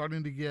that are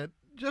starting to get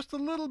just a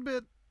little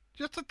bit,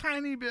 just a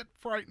tiny bit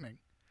frightening.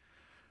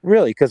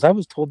 Really, because I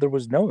was told there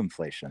was no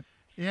inflation.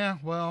 Yeah,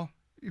 well,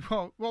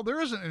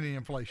 there isn't any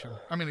inflation.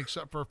 I mean,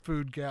 except for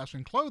food, gas,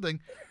 and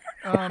clothing.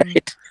 Um,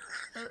 Right.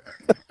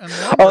 and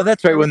Oh, lumber,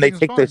 that's right. When they everything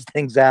is take those fine.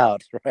 things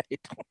out,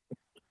 right?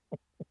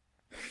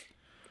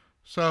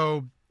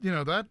 So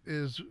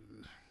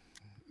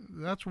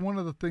that's one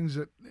of the things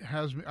that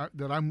has me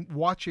that I'm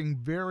watching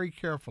very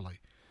carefully.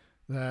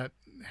 That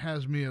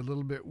has me a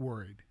little bit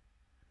worried.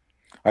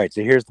 All right.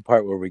 So here's the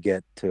part where we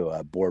get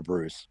to bore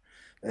Bruce.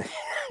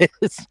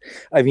 It's,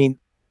 I mean,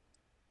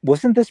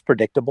 wasn't this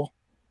predictable?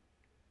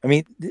 I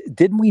mean,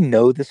 didn't we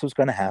know this was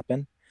going to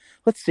happen?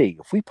 Let's see.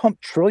 If we pump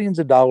trillions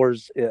of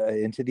dollars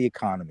into the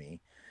economy,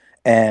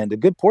 and a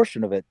good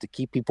portion of it to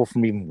keep people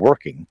from even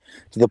working,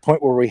 to the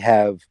point where we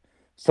have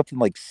something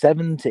like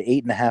 7 to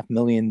 8.5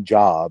 million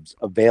jobs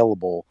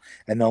available,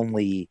 and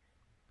only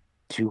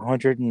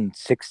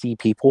 260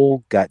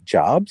 people got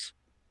jobs.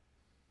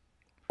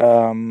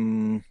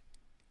 Um,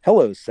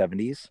 Hello,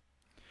 70s.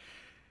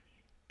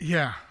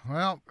 Yeah,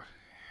 well,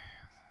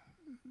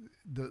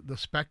 the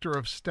specter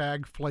of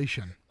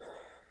stagflation.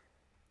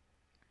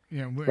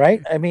 You know,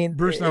 Right? I mean,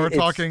 Bruce and I were it's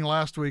talking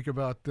last week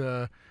about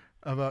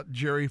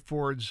Jerry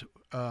Ford's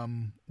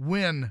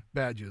WIN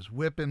badges,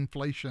 whip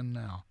inflation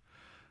now.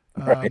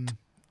 right. Um,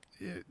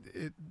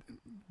 it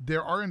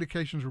there are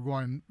indications we're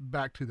going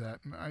back to that,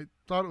 and I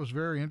thought it was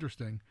very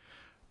interesting.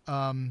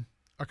 Um,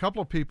 a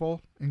couple of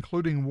people,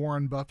 including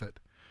Warren Buffett,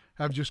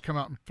 have just come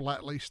out and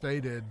flatly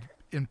stated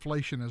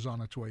inflation is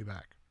on its way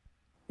back.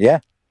 Yeah.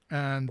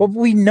 Well, And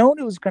we known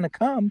it was going to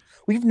come.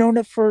 We've known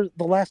it for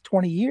the last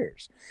 20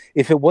 years.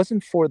 If it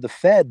wasn't for the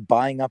Fed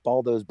buying up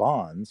all those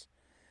bonds,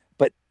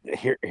 but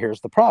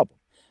here's the problem.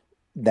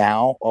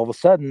 Now, all of a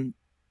sudden,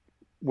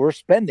 we're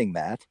spending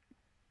that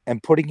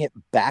and putting it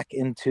back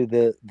into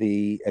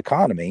the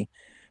economy.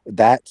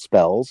 That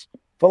spells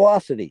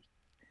velocity.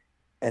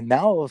 And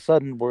now all of a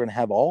sudden, we're going to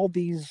have all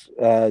these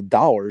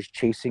dollars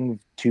chasing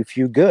too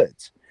few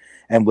goods.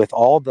 And with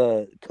all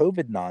the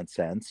COVID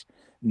nonsense,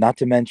 not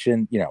to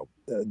mention,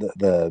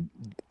 the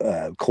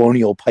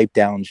colonial pipe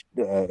down,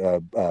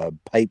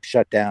 pipe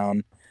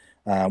shutdown,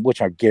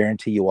 which I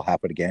guarantee you will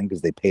happen again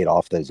because they paid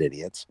off those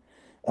idiots.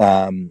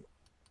 Um,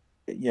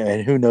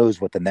 and who knows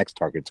what the next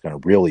target's going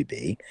to really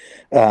be.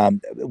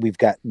 We've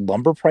got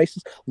lumber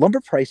prices.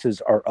 Lumber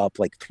prices are up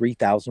like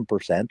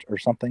 3,000% or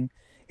something.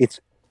 It's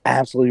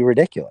absolutely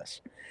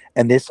ridiculous.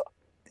 And this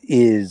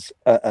is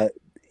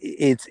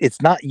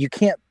it's not, you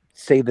can't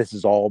say this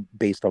is all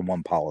based on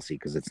one policy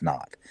because it's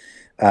not.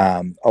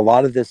 A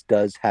lot of this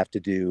does have to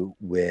do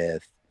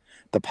with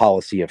the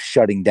policy of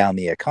shutting down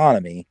the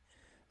economy.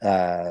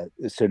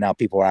 So now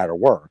people are out of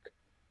work,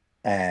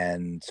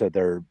 and so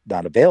they're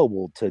not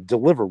available to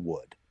deliver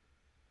wood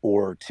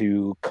or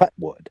to cut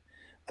wood.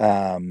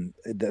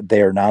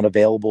 They are not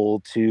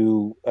available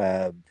to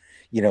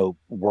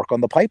work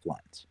on the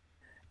pipelines,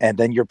 and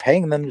then you're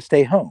paying them to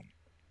stay home.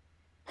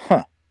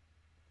 Huh.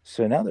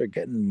 So now they're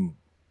getting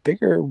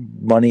bigger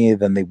money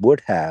than they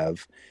would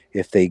have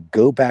if they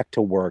go back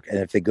to work. And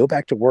if they go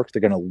back to work,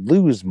 they're going to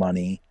lose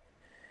money.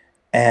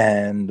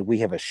 And we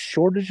have a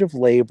shortage of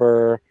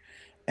labor,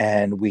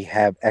 and we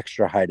have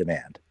extra high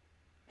demand.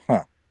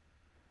 Huh.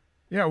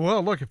 yeah,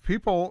 well, look, if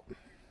people,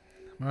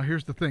 well,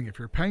 here's the thing: if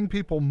you're paying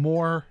people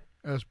more,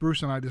 as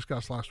Bruce and I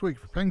discussed last week,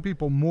 if you're paying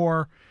people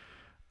more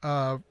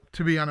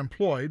to be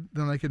unemployed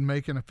than they can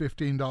make in a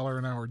 $15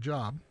 an hour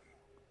job,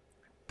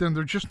 then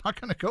they're just not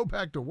going to go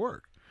back to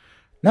work.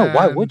 No,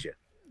 why would And you?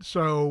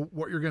 So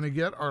what you're going to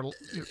get are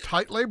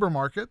tight labor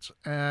markets,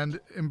 and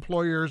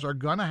employers are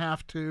going to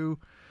have to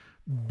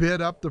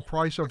bid up the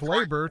price of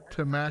labor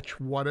to match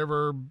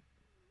whatever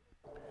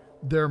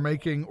they're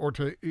making, or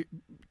to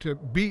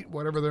beat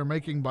whatever they're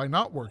making by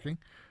not working,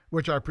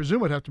 which I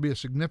presume would have to be a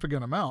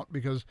significant amount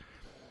because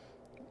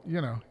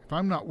if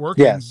I'm not Yes.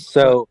 working,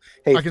 but So,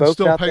 hey, I can folks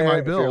still out pay my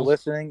there, if you're bills.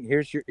 listening,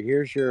 here's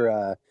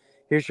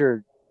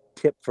your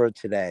tip for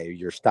today,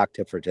 your stock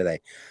tip for today.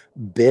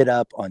 Bid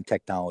up on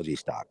technology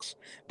stocks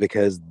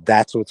because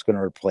that's what's going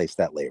to replace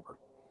that labor.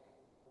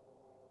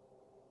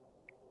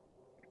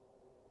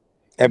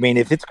 I mean,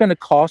 if it's going to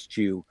cost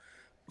you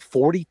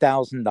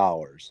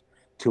 $40,000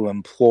 to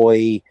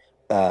employ,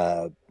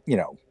 uh, you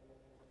know,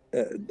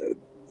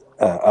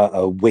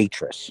 a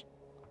waitress.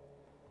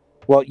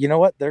 Well, you know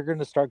what? They're going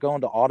to start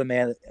going to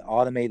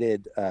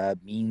automated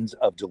means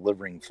of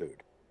delivering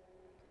food.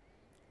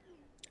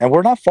 And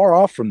we're not far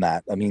off from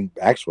that. I mean,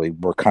 actually,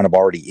 we're kind of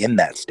already in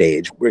that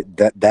stage where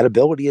that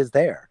ability is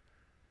there.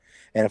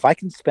 And if I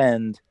can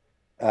spend,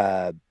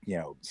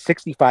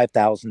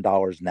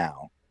 $65,000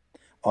 now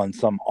on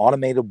some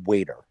automated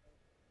waiter,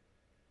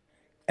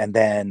 and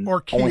then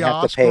Or only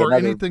have to kiosk pay or another,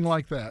 anything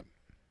like that.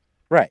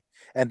 right,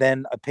 and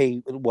then pay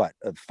what,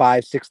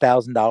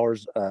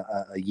 $5,000-6,000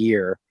 a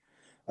year,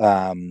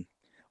 um,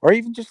 or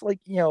even just like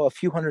a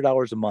few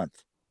 $100s a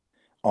month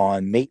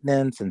on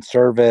maintenance and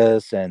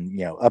service and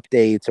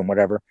updates and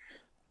whatever.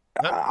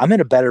 That I'm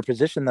in a better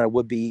position than I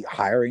would be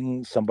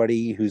hiring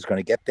somebody who's going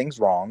to get things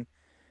wrong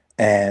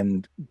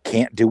and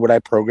can't do what I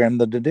programmed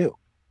them to do.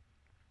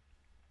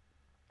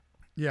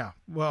 Yeah.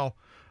 Well,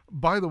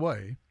 by the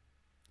way,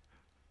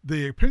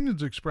 the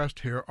opinions expressed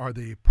here are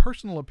the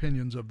personal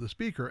opinions of the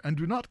speaker and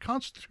do not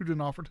constitute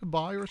an offer to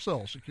buy or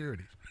sell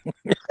securities.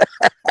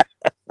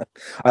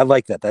 I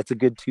like that. That's a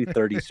good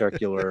 230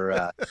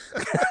 circular.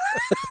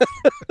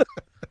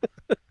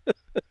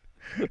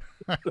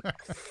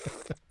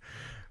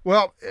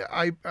 Well,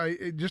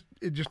 it just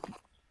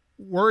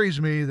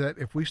worries me that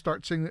if we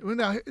start seeing that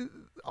now,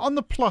 on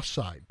the plus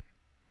side,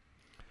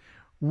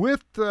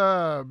 with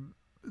the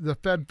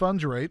Fed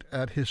funds rate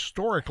at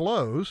historic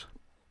lows,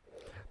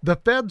 the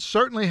Fed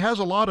certainly has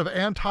a lot of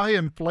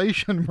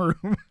anti-inflation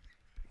room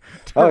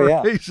Oh to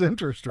yeah. raise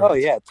interest Oh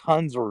rates. yeah.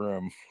 Tons of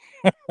room.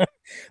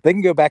 They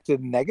can go back to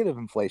negative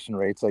inflation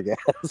rates, I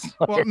guess.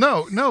 Well,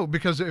 no,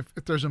 because if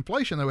there's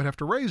inflation, they would have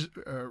to raise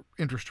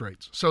interest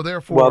rates. So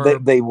Well, therefore,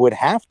 they would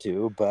have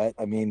to, but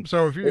I mean,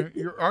 so if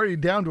you're already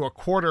down to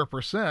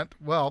 0.25%,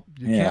 well,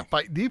 you yeah. can't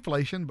fight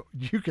deflation, but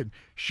you can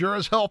sure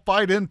as hell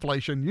fight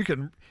inflation. You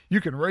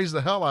can raise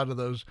the hell out of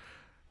those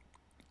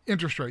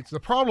interest rates. The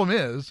problem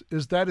is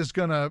that is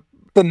going to,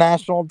 The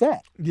national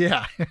debt.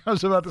 yeah, I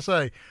was about to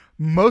say,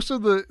 most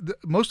of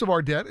most of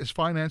our debt is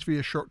financed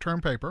via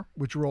short-term paper,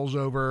 which rolls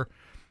over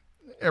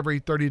every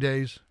 30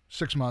 days,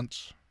 6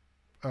 months,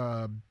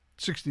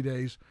 60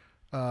 days,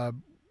 5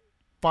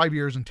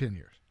 years, and 10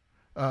 years.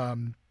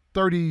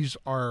 30s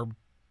are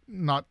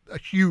not a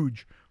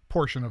huge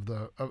portion of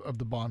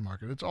the bond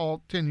market. It's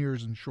all 10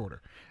 years and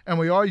shorter. And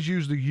we always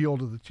use the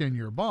yield of the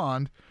 10-year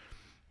bond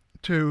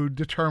to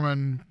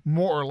determine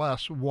more or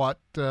less what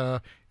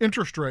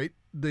interest rate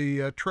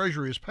the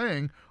Treasury is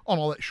paying on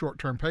all that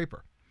short-term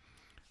paper.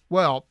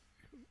 Well,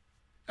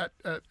 at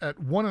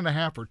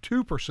 1.5 or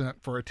 2%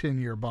 for a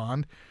 10-year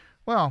bond,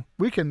 well,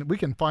 we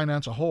can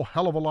finance a whole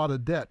hell of a lot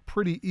of debt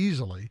pretty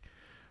easily.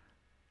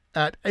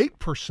 At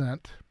 8%,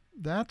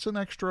 that's an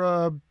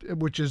extra,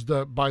 which is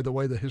by the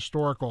way, the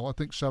historical, I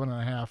think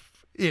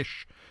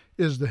 7.5-ish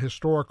is the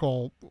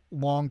historical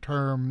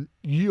long-term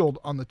yield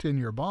on the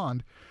 10-year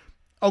bond.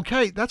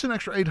 Okay, that's an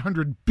extra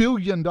 $800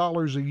 billion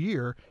a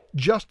year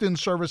just in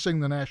servicing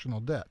the national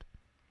debt.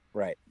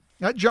 Right.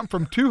 That jump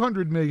from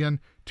 200 million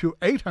to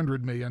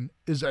 800 million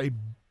is a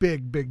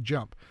big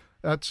jump.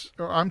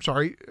 I'm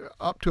sorry,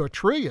 up to $1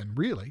 trillion,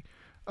 really.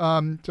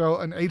 So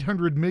an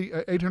 800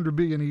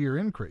 billion a year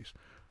increase.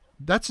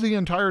 That's the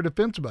entire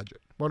defense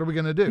budget. What are we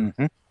going to do?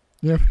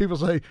 Mm-hmm. People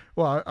say,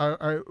 well,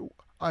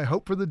 I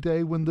hope for the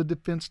day when the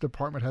Defense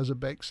Department has a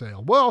bake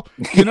sale. Well,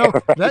 Right.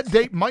 That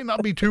date might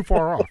not be too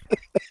far off.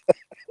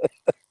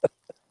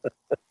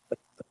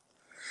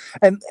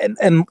 And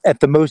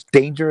at the most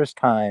dangerous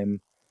time,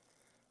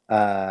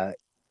 uh,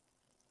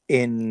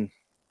 in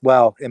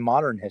in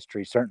modern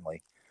history,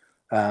 certainly,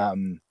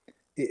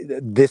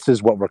 this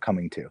is what we're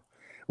coming to.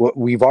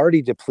 We've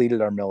already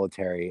depleted our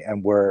military,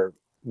 and we're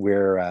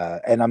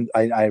and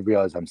I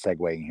realize I'm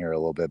segueing here a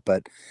little bit,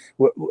 but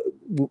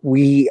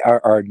we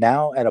are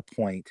now at a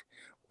point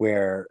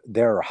where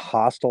there are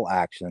hostile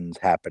actions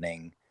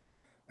happening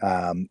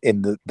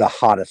in the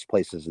hottest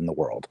places in the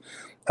world.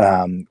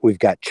 We've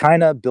got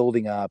China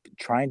building up,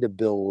 trying to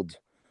build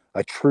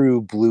a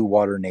true blue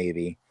water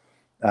navy.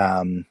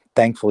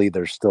 Thankfully,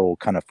 they're still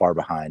kind of far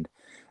behind.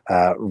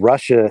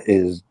 Russia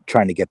is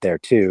trying to get there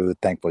too.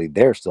 Thankfully,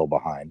 they're still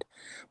behind,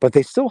 but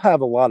they still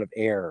have a lot of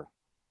air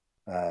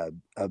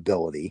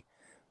ability.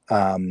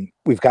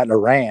 We've got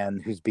Iran,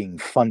 who's being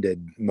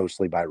funded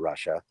mostly by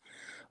Russia.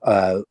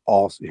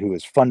 also who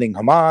is funding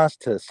Hamas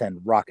to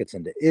send rockets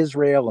into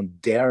Israel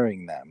and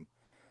daring them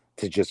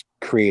to just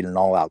create an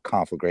all-out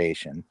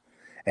conflagration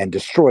and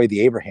destroy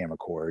the Abraham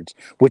Accords,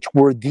 which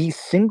were the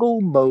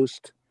single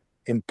most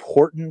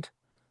important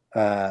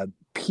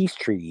peace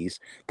treaties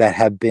that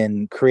have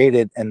been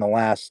created in the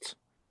last,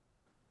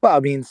 well, I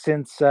mean,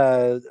 since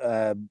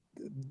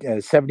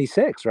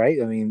 76,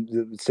 right? I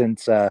mean,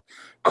 since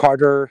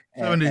Carter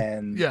 70.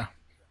 and Yeah,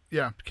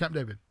 Camp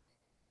David.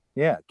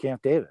 yeah,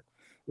 Camp David.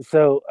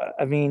 So,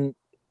 I mean,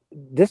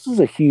 this is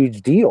a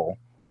huge deal.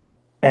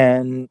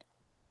 And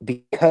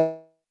because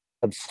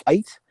of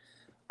spite,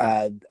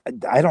 I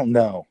don't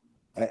know.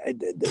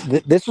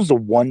 This was a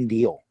one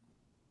deal.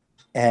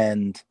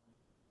 And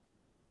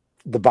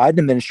the Biden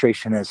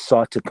administration has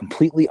sought to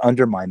completely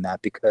undermine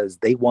that because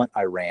they want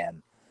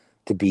Iran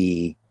to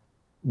be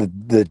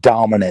the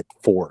dominant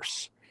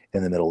force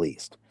in the Middle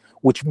East,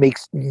 which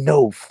makes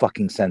no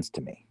fucking sense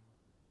to me.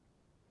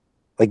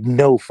 Like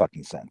no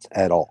fucking sense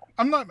at all.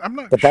 I'm not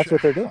But sure, that's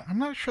what they're doing. I'm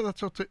not sure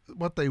that's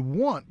what they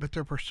want, but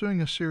they're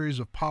pursuing a series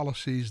of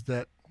policies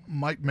that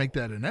might make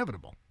that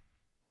inevitable.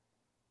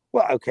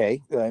 Well,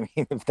 okay. I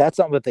mean, if that's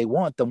not what they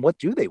want, then what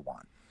do they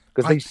want?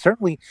 Because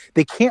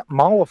they can't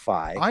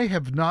mollify. I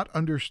have not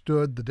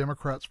understood the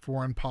Democrats'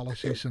 foreign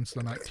policy since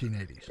the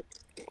 1980s.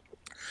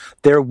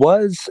 There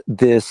was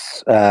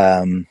this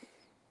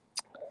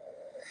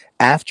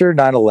after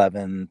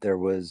 9/11, there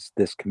was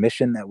this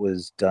commission that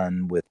was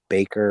done with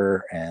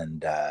Baker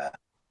and I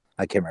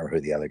can't remember who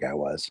the other guy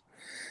was,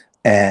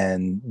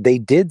 and they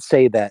did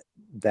say that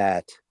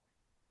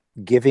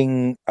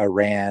giving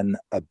Iran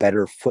a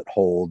better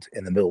foothold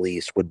in the Middle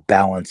East would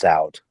balance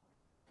out,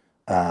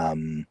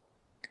 the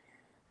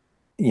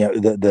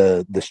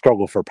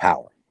struggle for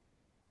power,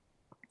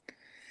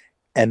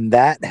 and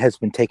that has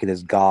been taken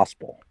as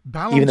gospel,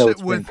 even though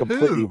it's been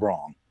completely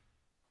wrong.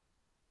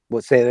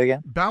 What, say that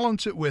again?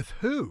 Balance it with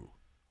who?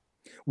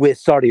 With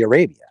Saudi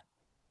Arabia.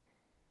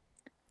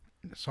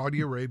 Saudi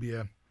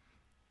Arabia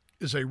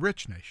is a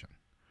rich nation,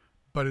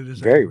 but it is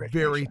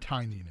very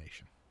tiny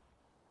nation.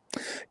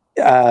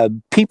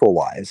 People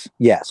wise,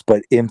 yes,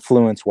 but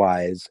influence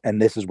wise,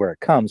 and this is where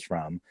it comes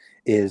from,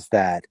 is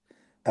that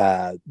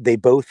they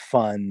both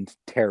fund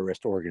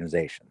terrorist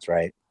organizations,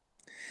 right?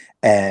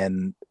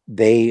 And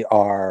they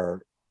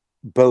are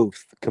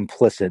both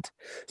complicit,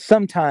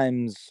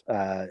 sometimes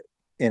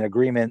in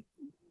agreement,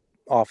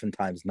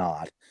 oftentimes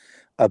not,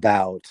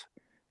 about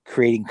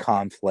creating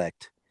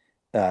conflict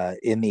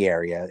in the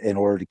area in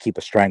order to keep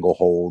a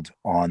stranglehold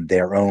on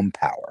their own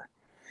power.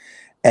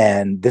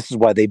 And this is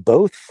why they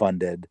both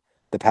funded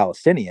the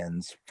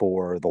Palestinians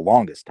for the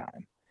longest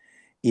time,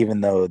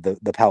 even though the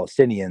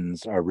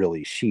Palestinians are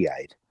really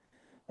Shiite.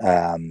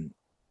 And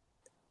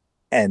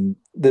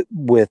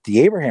with the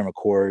Abraham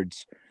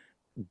Accords,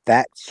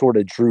 that sort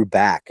of drew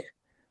back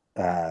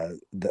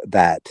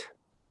that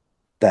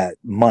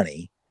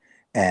money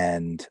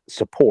and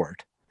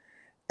support,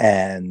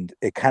 and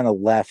it kind of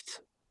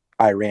left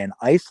Iran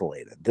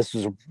isolated. This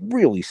was a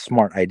really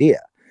smart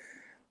idea.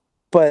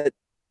 But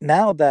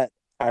now that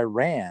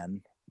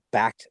Iran,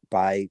 backed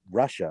by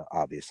Russia,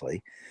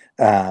 obviously,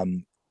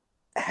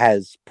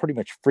 has pretty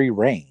much free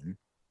reign,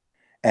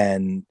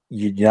 and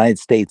United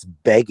States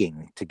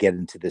begging to get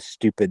into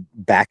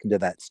back into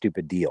that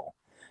stupid deal,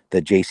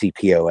 the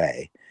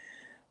JCPOA.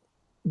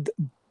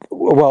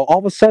 Well, all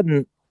of a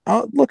sudden,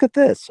 look at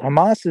this.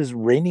 Hamas is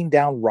raining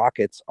down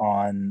rockets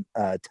on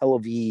Tel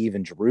Aviv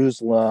and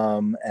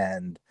Jerusalem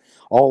and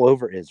all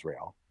over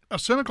Israel. A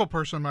cynical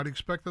person might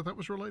expect that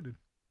was related.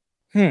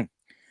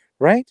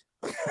 Right?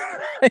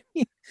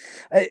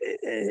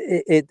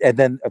 And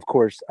then, of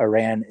course,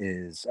 Iran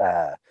is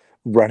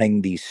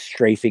running these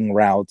strafing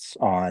routes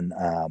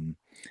on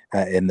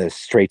in the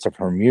Straits of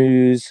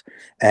Hormuz,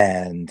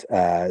 and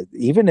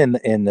even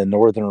in the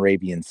Northern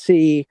Arabian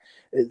Sea.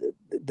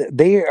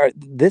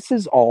 This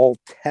is all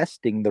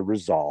testing the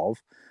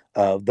resolve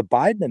of the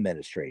Biden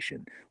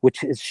administration, which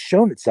has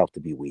shown itself to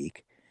be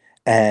weak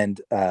and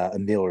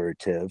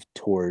ameliorative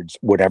towards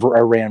whatever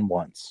Iran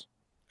wants.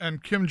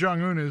 And Kim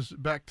Jong-un is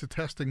back to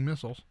testing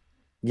missiles.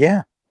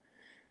 Yeah.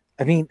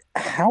 I mean,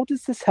 how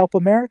does this help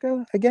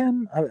America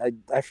again?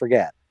 I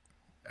forget.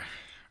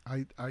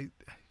 I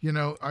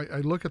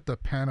look at the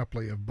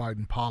panoply of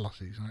Biden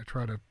policies and I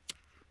try to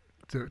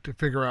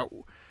figure out,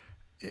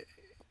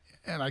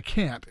 and I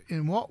can't,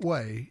 in what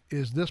way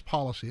is this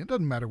policy, it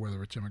doesn't matter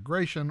whether it's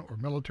immigration or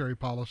military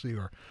policy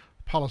or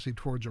policy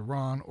towards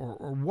Iran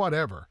or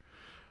whatever,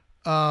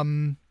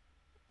 in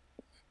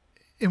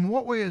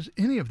what way is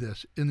any of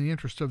this in the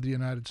interest of the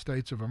United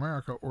States of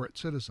America or its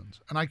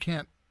citizens? And I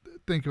can't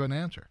think of an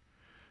answer.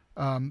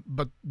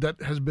 But that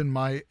has been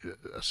my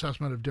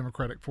assessment of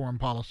Democratic foreign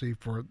policy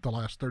for the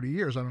last 30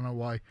 years. I don't know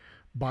why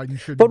Biden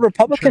should. But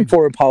Republican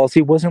foreign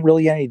policy wasn't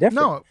really any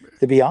different, no,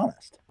 to be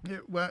honest.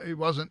 It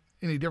wasn't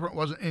any different,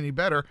 wasn't any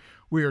better.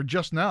 We are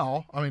just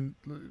now, I mean,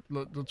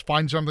 let's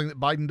find something that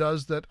Biden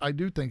does that I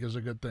do think is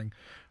a good thing.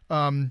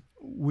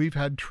 We've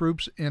had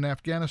troops in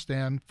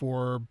Afghanistan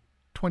for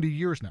 20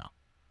 years now.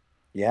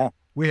 Yeah.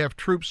 We have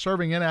troops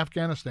serving in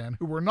Afghanistan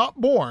who were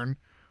not born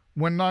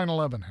when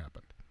 9/11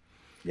 happened.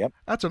 Yep.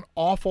 That's an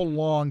awful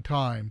long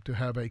time to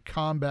have a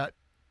combat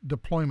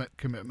deployment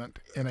commitment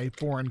in a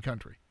foreign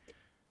country.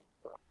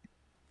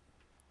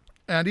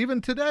 And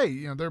even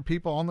today, there are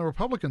people on the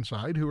Republican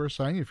side who are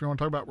saying, if you want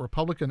to talk about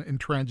Republican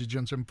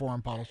intransigence in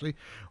foreign policy,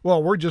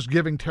 well, we're just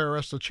giving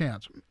terrorists a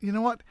chance. You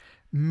know what?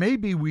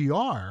 Maybe we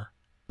are,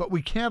 but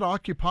we can't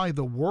occupy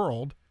the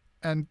world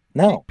and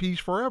keep peace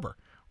forever.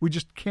 We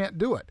just can't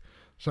do it.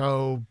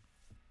 So,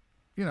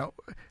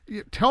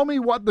 tell me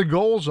what the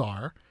goals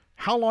are,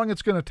 how long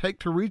it's going to take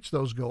to reach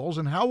those goals,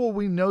 and how will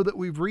we know that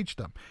we've reached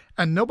them?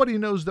 And nobody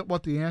knows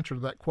what the answer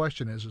to that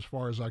question is, as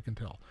far as I can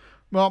tell.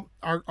 Well,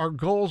 our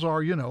goals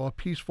are, a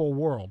peaceful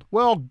world.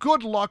 Well,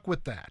 good luck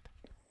with that.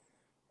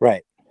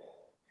 Right.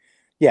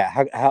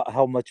 Yeah.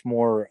 How much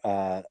more,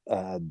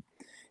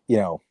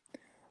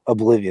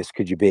 oblivious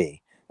could you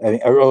be? I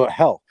mean, or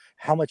hell,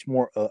 how much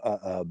more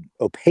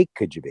opaque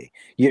could you be?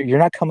 You're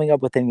not coming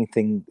up with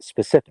anything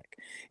specific.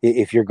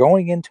 If you're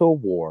going into a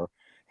war,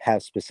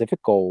 have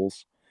specific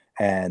goals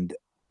and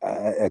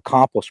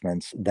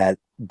accomplishments that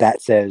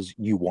says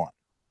you won.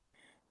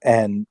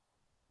 And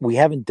we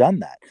haven't done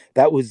that.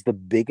 That was the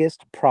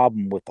biggest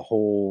problem with the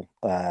whole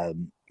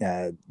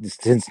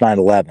since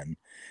 9/11,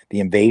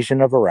 the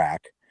invasion of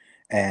Iraq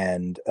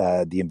and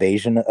the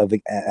invasion of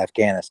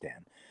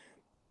Afghanistan.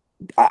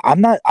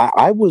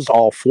 I was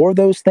all for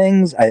those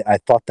things. I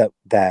thought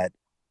that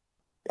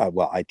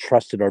I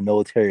trusted our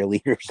military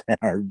leaders and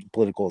our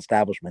political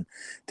establishment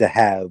to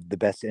have the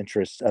best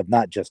interests of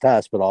not just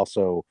us, but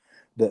also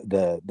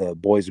the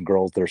boys and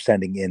girls they're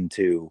sending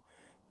into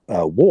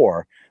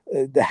war,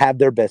 to have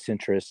their best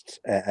interests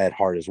at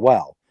heart as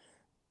well.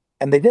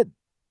 And they didn't.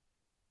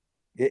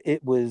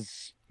 It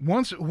was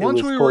once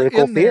we were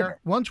in there.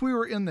 Once we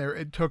were in there,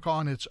 it took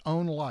on its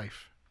own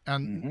life.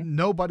 And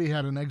nobody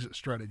had an exit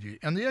strategy.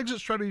 And the exit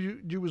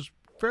strategy was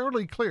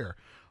fairly clear.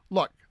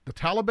 Look, the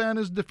Taliban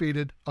is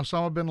defeated.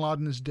 Osama bin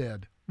Laden is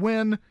dead.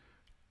 When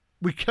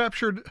we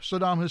captured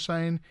Saddam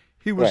Hussein,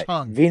 he was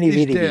hung.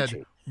 He's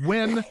dead.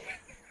 When,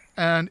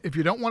 and if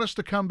you don't want us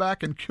to come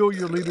back and kill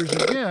your leaders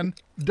again,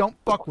 don't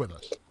fuck with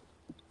us.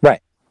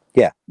 Right.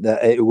 Yeah.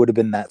 It would have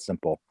been that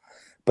simple.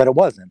 But it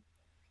wasn't.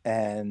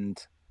 And,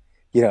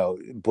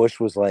 Bush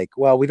was like,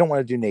 well, we don't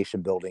want to do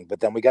nation building. But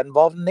then we got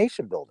involved in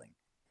nation building.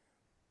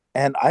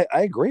 And I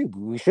agree.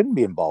 We shouldn't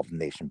be involved in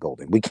nation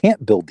building. We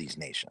can't build these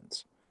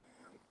nations.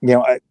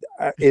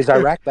 Is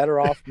Iraq better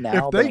off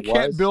now? If they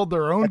can't build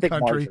their own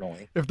country,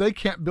 if they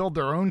can't build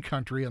their own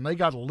country and they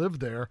got to live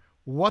there,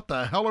 what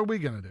the hell are we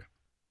going to do?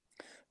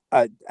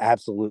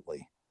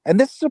 Absolutely. And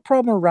this is a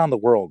problem around the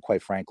world,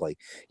 quite frankly.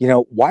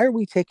 Why are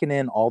we taking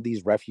in all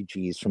these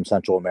refugees from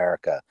Central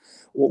America?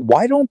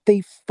 Why don't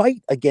they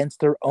fight against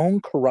their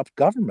own corrupt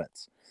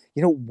governments?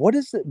 What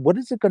is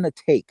it going to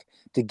take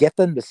to get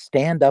them to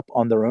stand up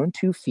on their own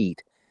 2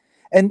 feet?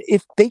 And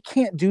if they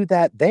can't do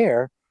that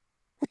there,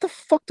 what the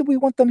fuck do we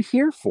want them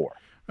here for?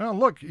 Well,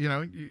 look,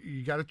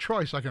 you got a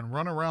choice. I can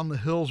run around the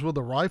hills with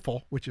a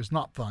rifle, which is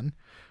not fun.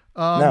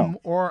 No.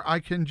 Or I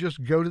can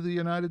just go to the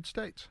United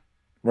States.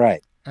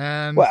 Right.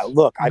 And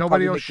look,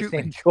 nobody will shoot the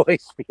same me.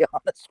 Choice, to be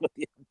honest with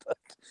you.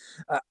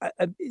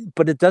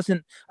 But it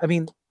doesn't. I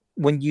mean,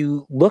 when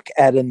you look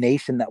at a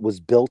nation that was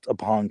built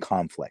upon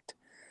conflict,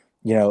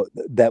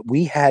 that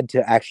we had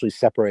to actually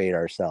separate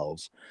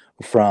ourselves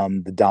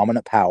from the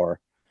dominant power,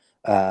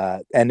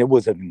 and it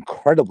was an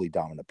incredibly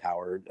dominant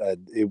power.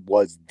 It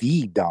was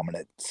the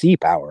dominant sea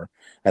power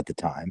at the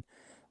time.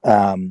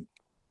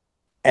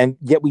 And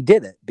yet we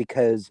did it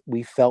because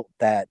we felt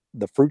that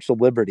the fruits of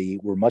liberty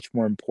were much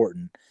more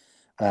important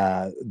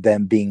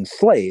than being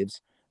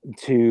slaves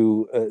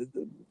to,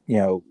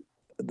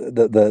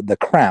 the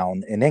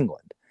crown in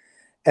England.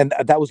 And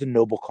that was a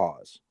noble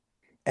cause.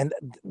 And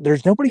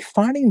there's nobody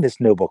fighting this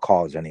noble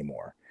cause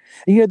anymore.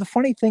 And, the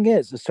funny thing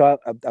is, so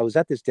I was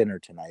at this dinner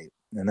tonight,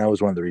 and that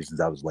was one of the reasons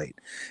I was late,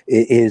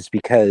 is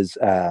because,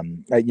 at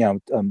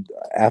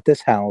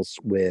this house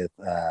with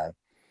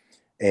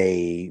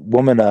a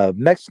woman of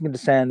Mexican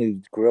descent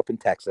who grew up in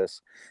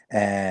Texas,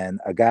 and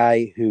a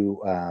guy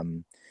who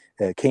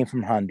came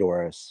from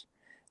Honduras,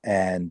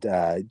 and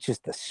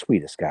just the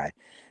sweetest guy.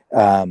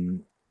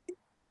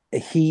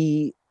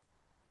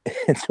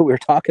 And so we were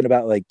talking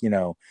about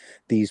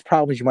these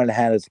problems you might have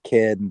had as a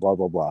kid and blah,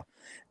 blah, blah.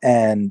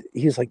 And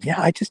he was like, yeah,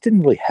 I just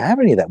didn't really have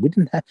any of that. We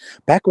didn't have,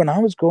 back when I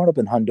was growing up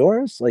in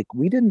Honduras,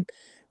 we didn't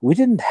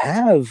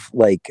have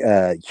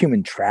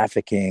human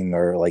trafficking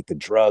or the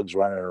drugs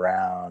running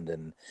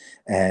around.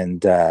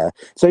 And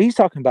so he's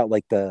talking about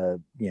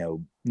the,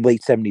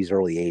 late 70s,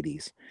 early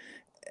 80s.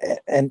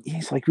 And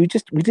he's like, we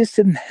just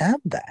didn't have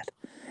that.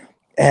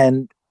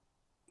 And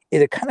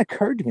it kind of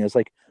occurred to me. I was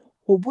like,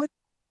 well,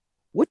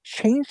 what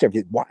changed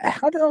everything?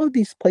 How did all of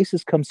these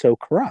places come so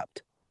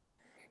corrupt?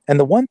 And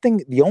the only thing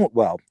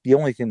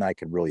that I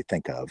could really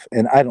think of,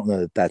 and I don't know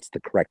that that's the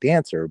correct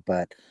answer,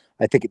 but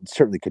I think it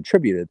certainly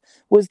contributed,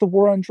 was the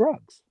war on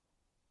drugs,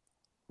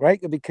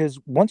 right? Because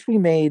once we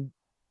made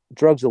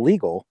drugs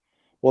illegal,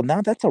 well,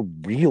 now that's a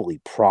really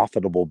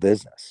profitable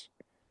business.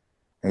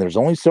 And there's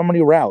only so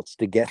many routes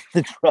to get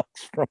the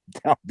drugs from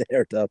down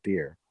there to up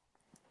here.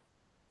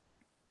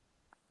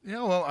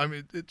 Yeah, well, I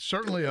mean, it's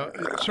certainly a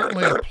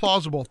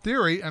plausible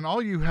theory, and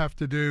all you have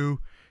to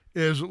do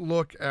is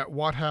look at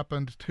what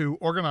happened to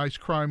organized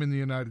crime in the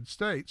United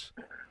States.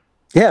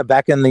 Yeah,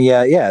 back in the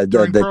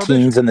the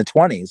teens and the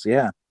 20s.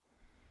 Yeah.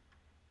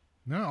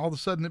 Now, all of a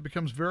sudden, it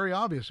becomes very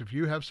obvious if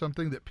you have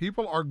something that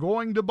people are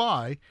going to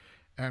buy,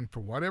 and for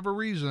whatever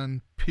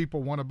reason,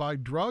 people want to buy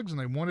drugs, and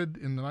they wanted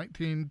in the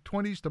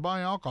 1920s to buy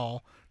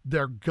alcohol,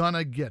 they're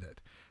gonna get it,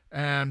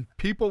 and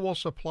people will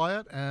supply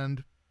it,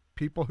 and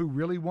people who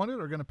really want it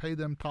are going to pay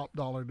them top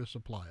dollar to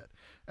supply it.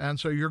 And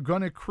so you're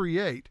going to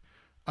create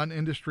an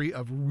industry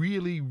of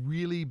really,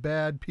 really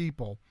bad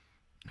people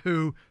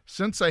who,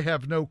 since they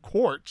have no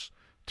courts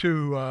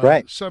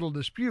to settle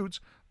disputes,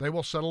 they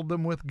will settle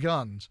them with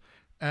guns.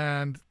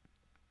 And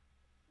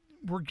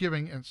we're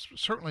giving, and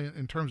certainly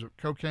in terms of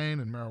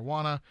cocaine and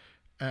marijuana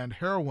and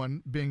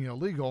heroin being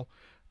illegal,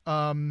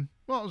 well,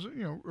 it was,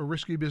 a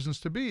risky business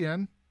to be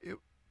in. It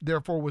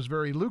therefore was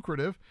very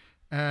lucrative.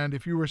 And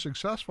if you were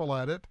successful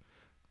at it,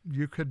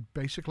 you could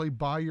basically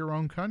buy your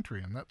own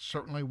country. And that's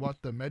certainly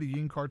what the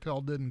Medellin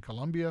cartel did in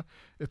Colombia.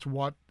 It's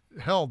what,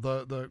 hell,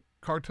 the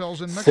cartels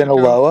in Mexico.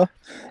 Sinaloa.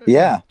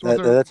 Yeah,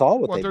 that's all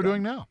what they're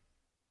doing now.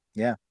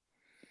 Yeah.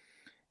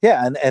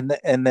 Yeah, and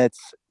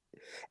that's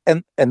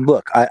and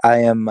look,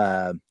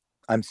 I'm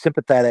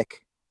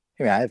sympathetic.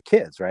 I mean, I have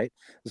kids, right?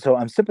 So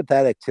I'm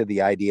sympathetic to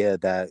the idea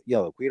that,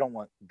 look, we don't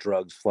want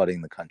drugs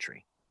flooding the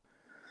country.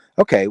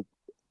 Okay,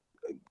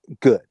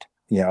 good.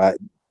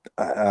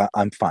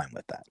 I'm fine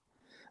with that.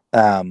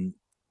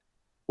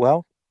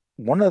 Well,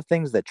 one of the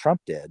things that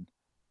Trump did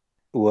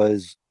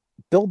was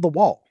build the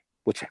wall,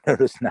 which I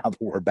notice now that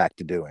we're back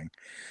to doing.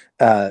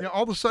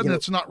 All of a sudden,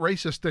 it's not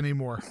racist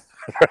anymore.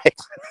 Right.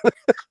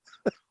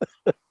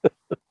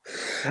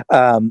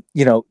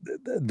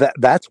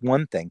 That's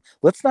one thing.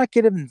 Let's not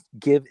give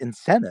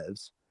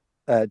incentives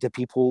to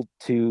people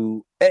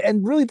to,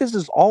 and really this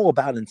is all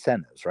about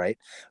incentives, right?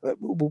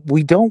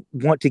 We don't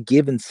want to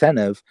give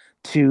incentive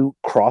to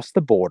cross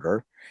the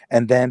border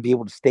and then be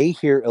able to stay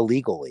here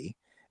illegally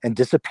and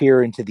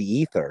disappear into the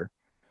ether,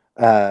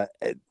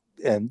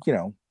 and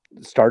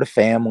start a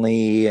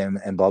family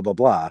and blah blah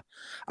blah.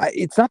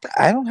 It's not that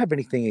I don't have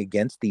anything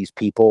against these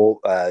people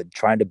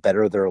trying to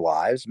better their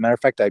lives. Matter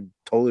of fact, I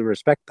totally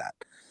respect that.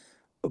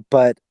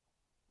 But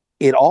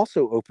it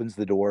also opens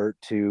the door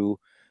to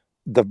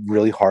the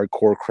really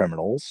hardcore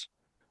criminals,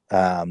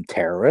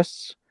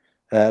 terrorists,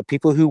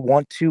 people who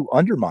want to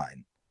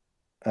undermine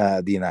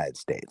the United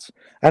States.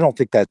 I don't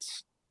think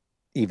that's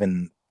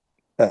even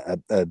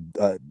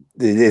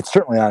it's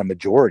certainly not a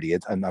majority.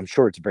 I'm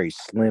sure it's a very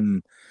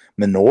slim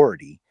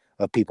minority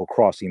of people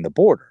crossing the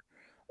border,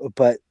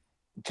 but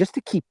just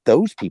to keep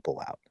those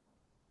people out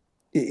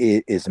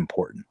is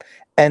important.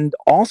 And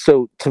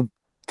also to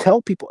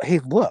tell people,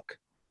 hey, look,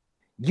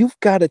 you've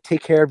got to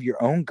take care of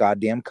your own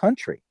goddamn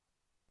country.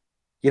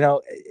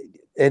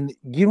 And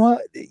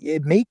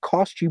it may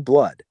cost you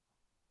blood.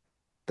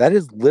 That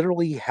is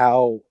literally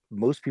how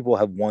most people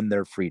have won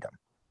their freedom.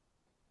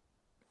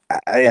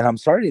 And I'm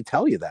sorry to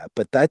tell you that,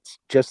 but that's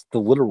just the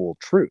literal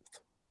truth.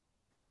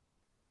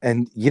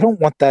 And you don't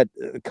want that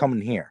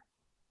coming here.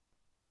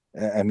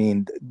 I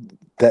mean,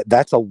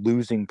 that's a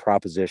losing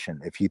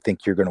proposition if you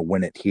think you're going to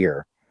win it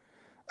here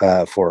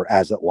for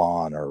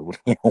Azatlan or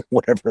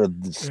whatever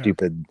the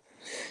stupid.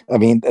 I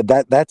mean,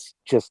 that's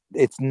just,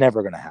 it's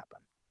never going to happen.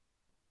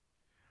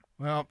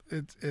 Well,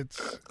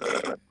 it's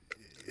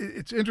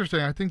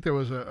interesting. I think there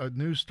was a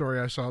news story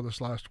I saw this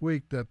last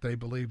week that they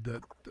believe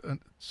that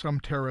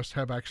some terrorists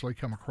have actually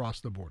come across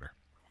the border.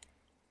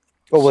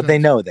 Well, they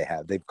know they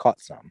have. They've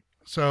caught some.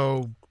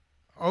 So,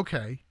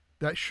 okay,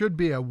 that should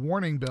be a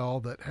warning bell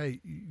that, hey,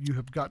 you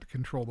have got to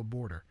control the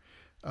border.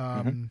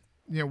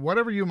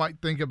 Whatever you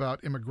might think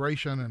about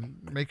immigration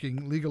and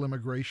making legal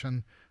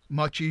immigration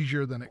much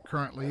easier than it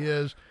currently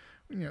is,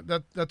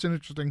 that's an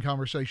interesting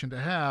conversation to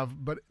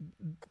have, but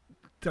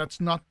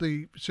that's not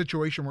the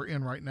situation we're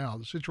in right now.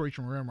 The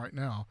situation we're in right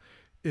now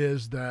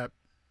is that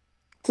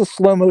it's a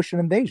slow motion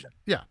invasion.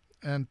 Yeah.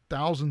 And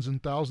thousands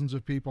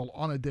of people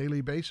on a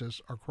daily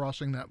basis are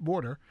crossing that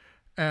border.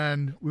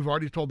 And we've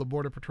already told the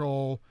Border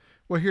Patrol,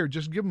 well, here,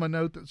 just give them a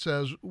note that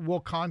says,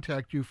 we'll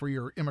contact you for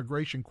your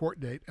immigration court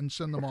date and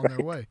send them on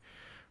their way.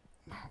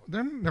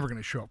 They're never going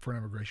to show up for an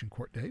immigration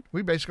court date.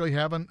 We basically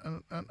have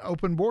an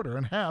open border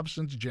and have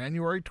since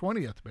January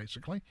 20th,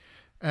 basically.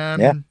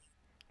 And,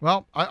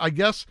 well, I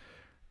guess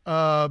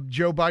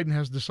Joe Biden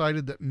has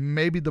decided that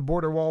maybe the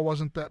border wall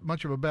wasn't that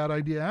much of a bad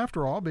idea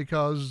after all,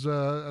 because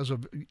as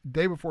of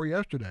day before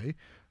yesterday,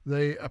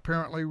 they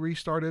apparently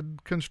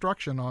restarted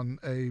construction on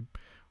a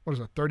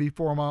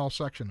 34-mile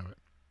section of it.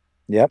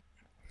 Yep.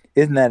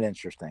 Isn't that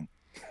interesting?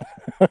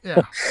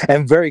 Yeah.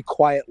 And very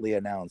quietly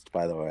announced,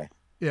 by the way.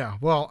 Yeah.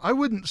 Well, I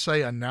wouldn't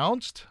say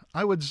announced.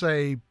 I would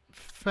say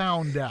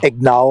found out.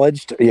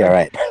 Acknowledged. Yeah,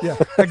 right. Yeah.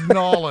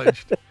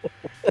 Acknowledged.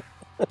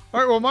 All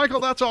right, well, Michael,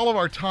 that's all of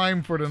our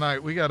time for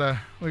tonight. We gotta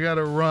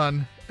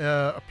run.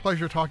 A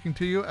pleasure talking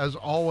to you as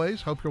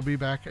always. Hope you'll be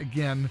back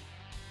again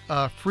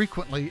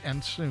frequently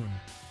and soon.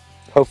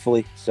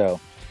 Hopefully so.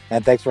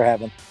 And thanks for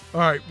having.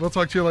 All right. We'll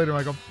talk to you later,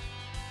 Michael.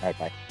 All right.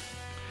 Bye.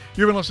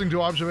 You've been listening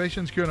to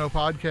Observations Q&O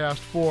podcast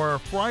for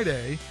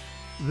Friday,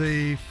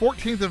 the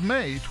 14th of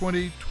May,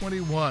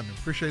 2021.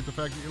 Appreciate the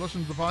fact that you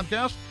listened to the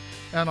podcast.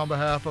 And on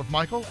behalf of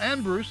Michael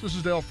and Bruce, this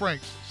is Dale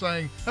Franks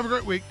saying, have a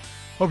great week.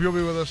 Hope you'll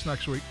be with us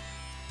next week.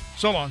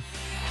 So long.